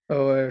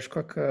 Ouais, je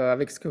crois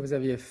qu'avec ce que vous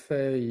aviez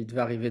fait, il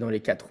devait arriver dans les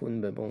 4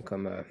 rounds, mais bon,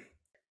 comme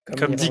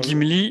dit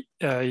Gimli,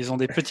 ils ont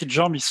des petites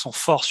jambes, ils sont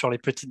forts sur les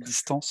petites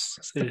distances.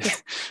 C'est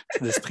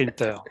des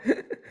sprinters.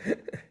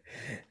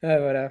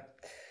 Voilà.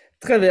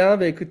 Très bien,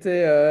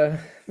 écoutez,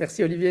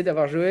 merci Olivier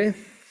d'avoir joué.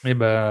 Et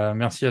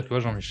merci à toi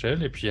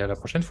Jean-Michel, et puis à la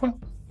prochaine fois.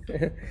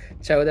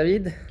 Ciao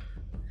David.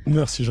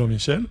 Merci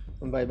Jean-Michel.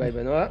 Bye bye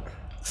Benoît.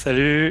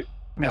 Salut,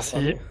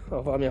 merci. Au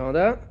revoir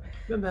Miranda.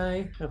 Bye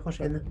bye, à la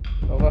prochaine.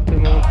 Au revoir tout le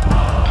monde.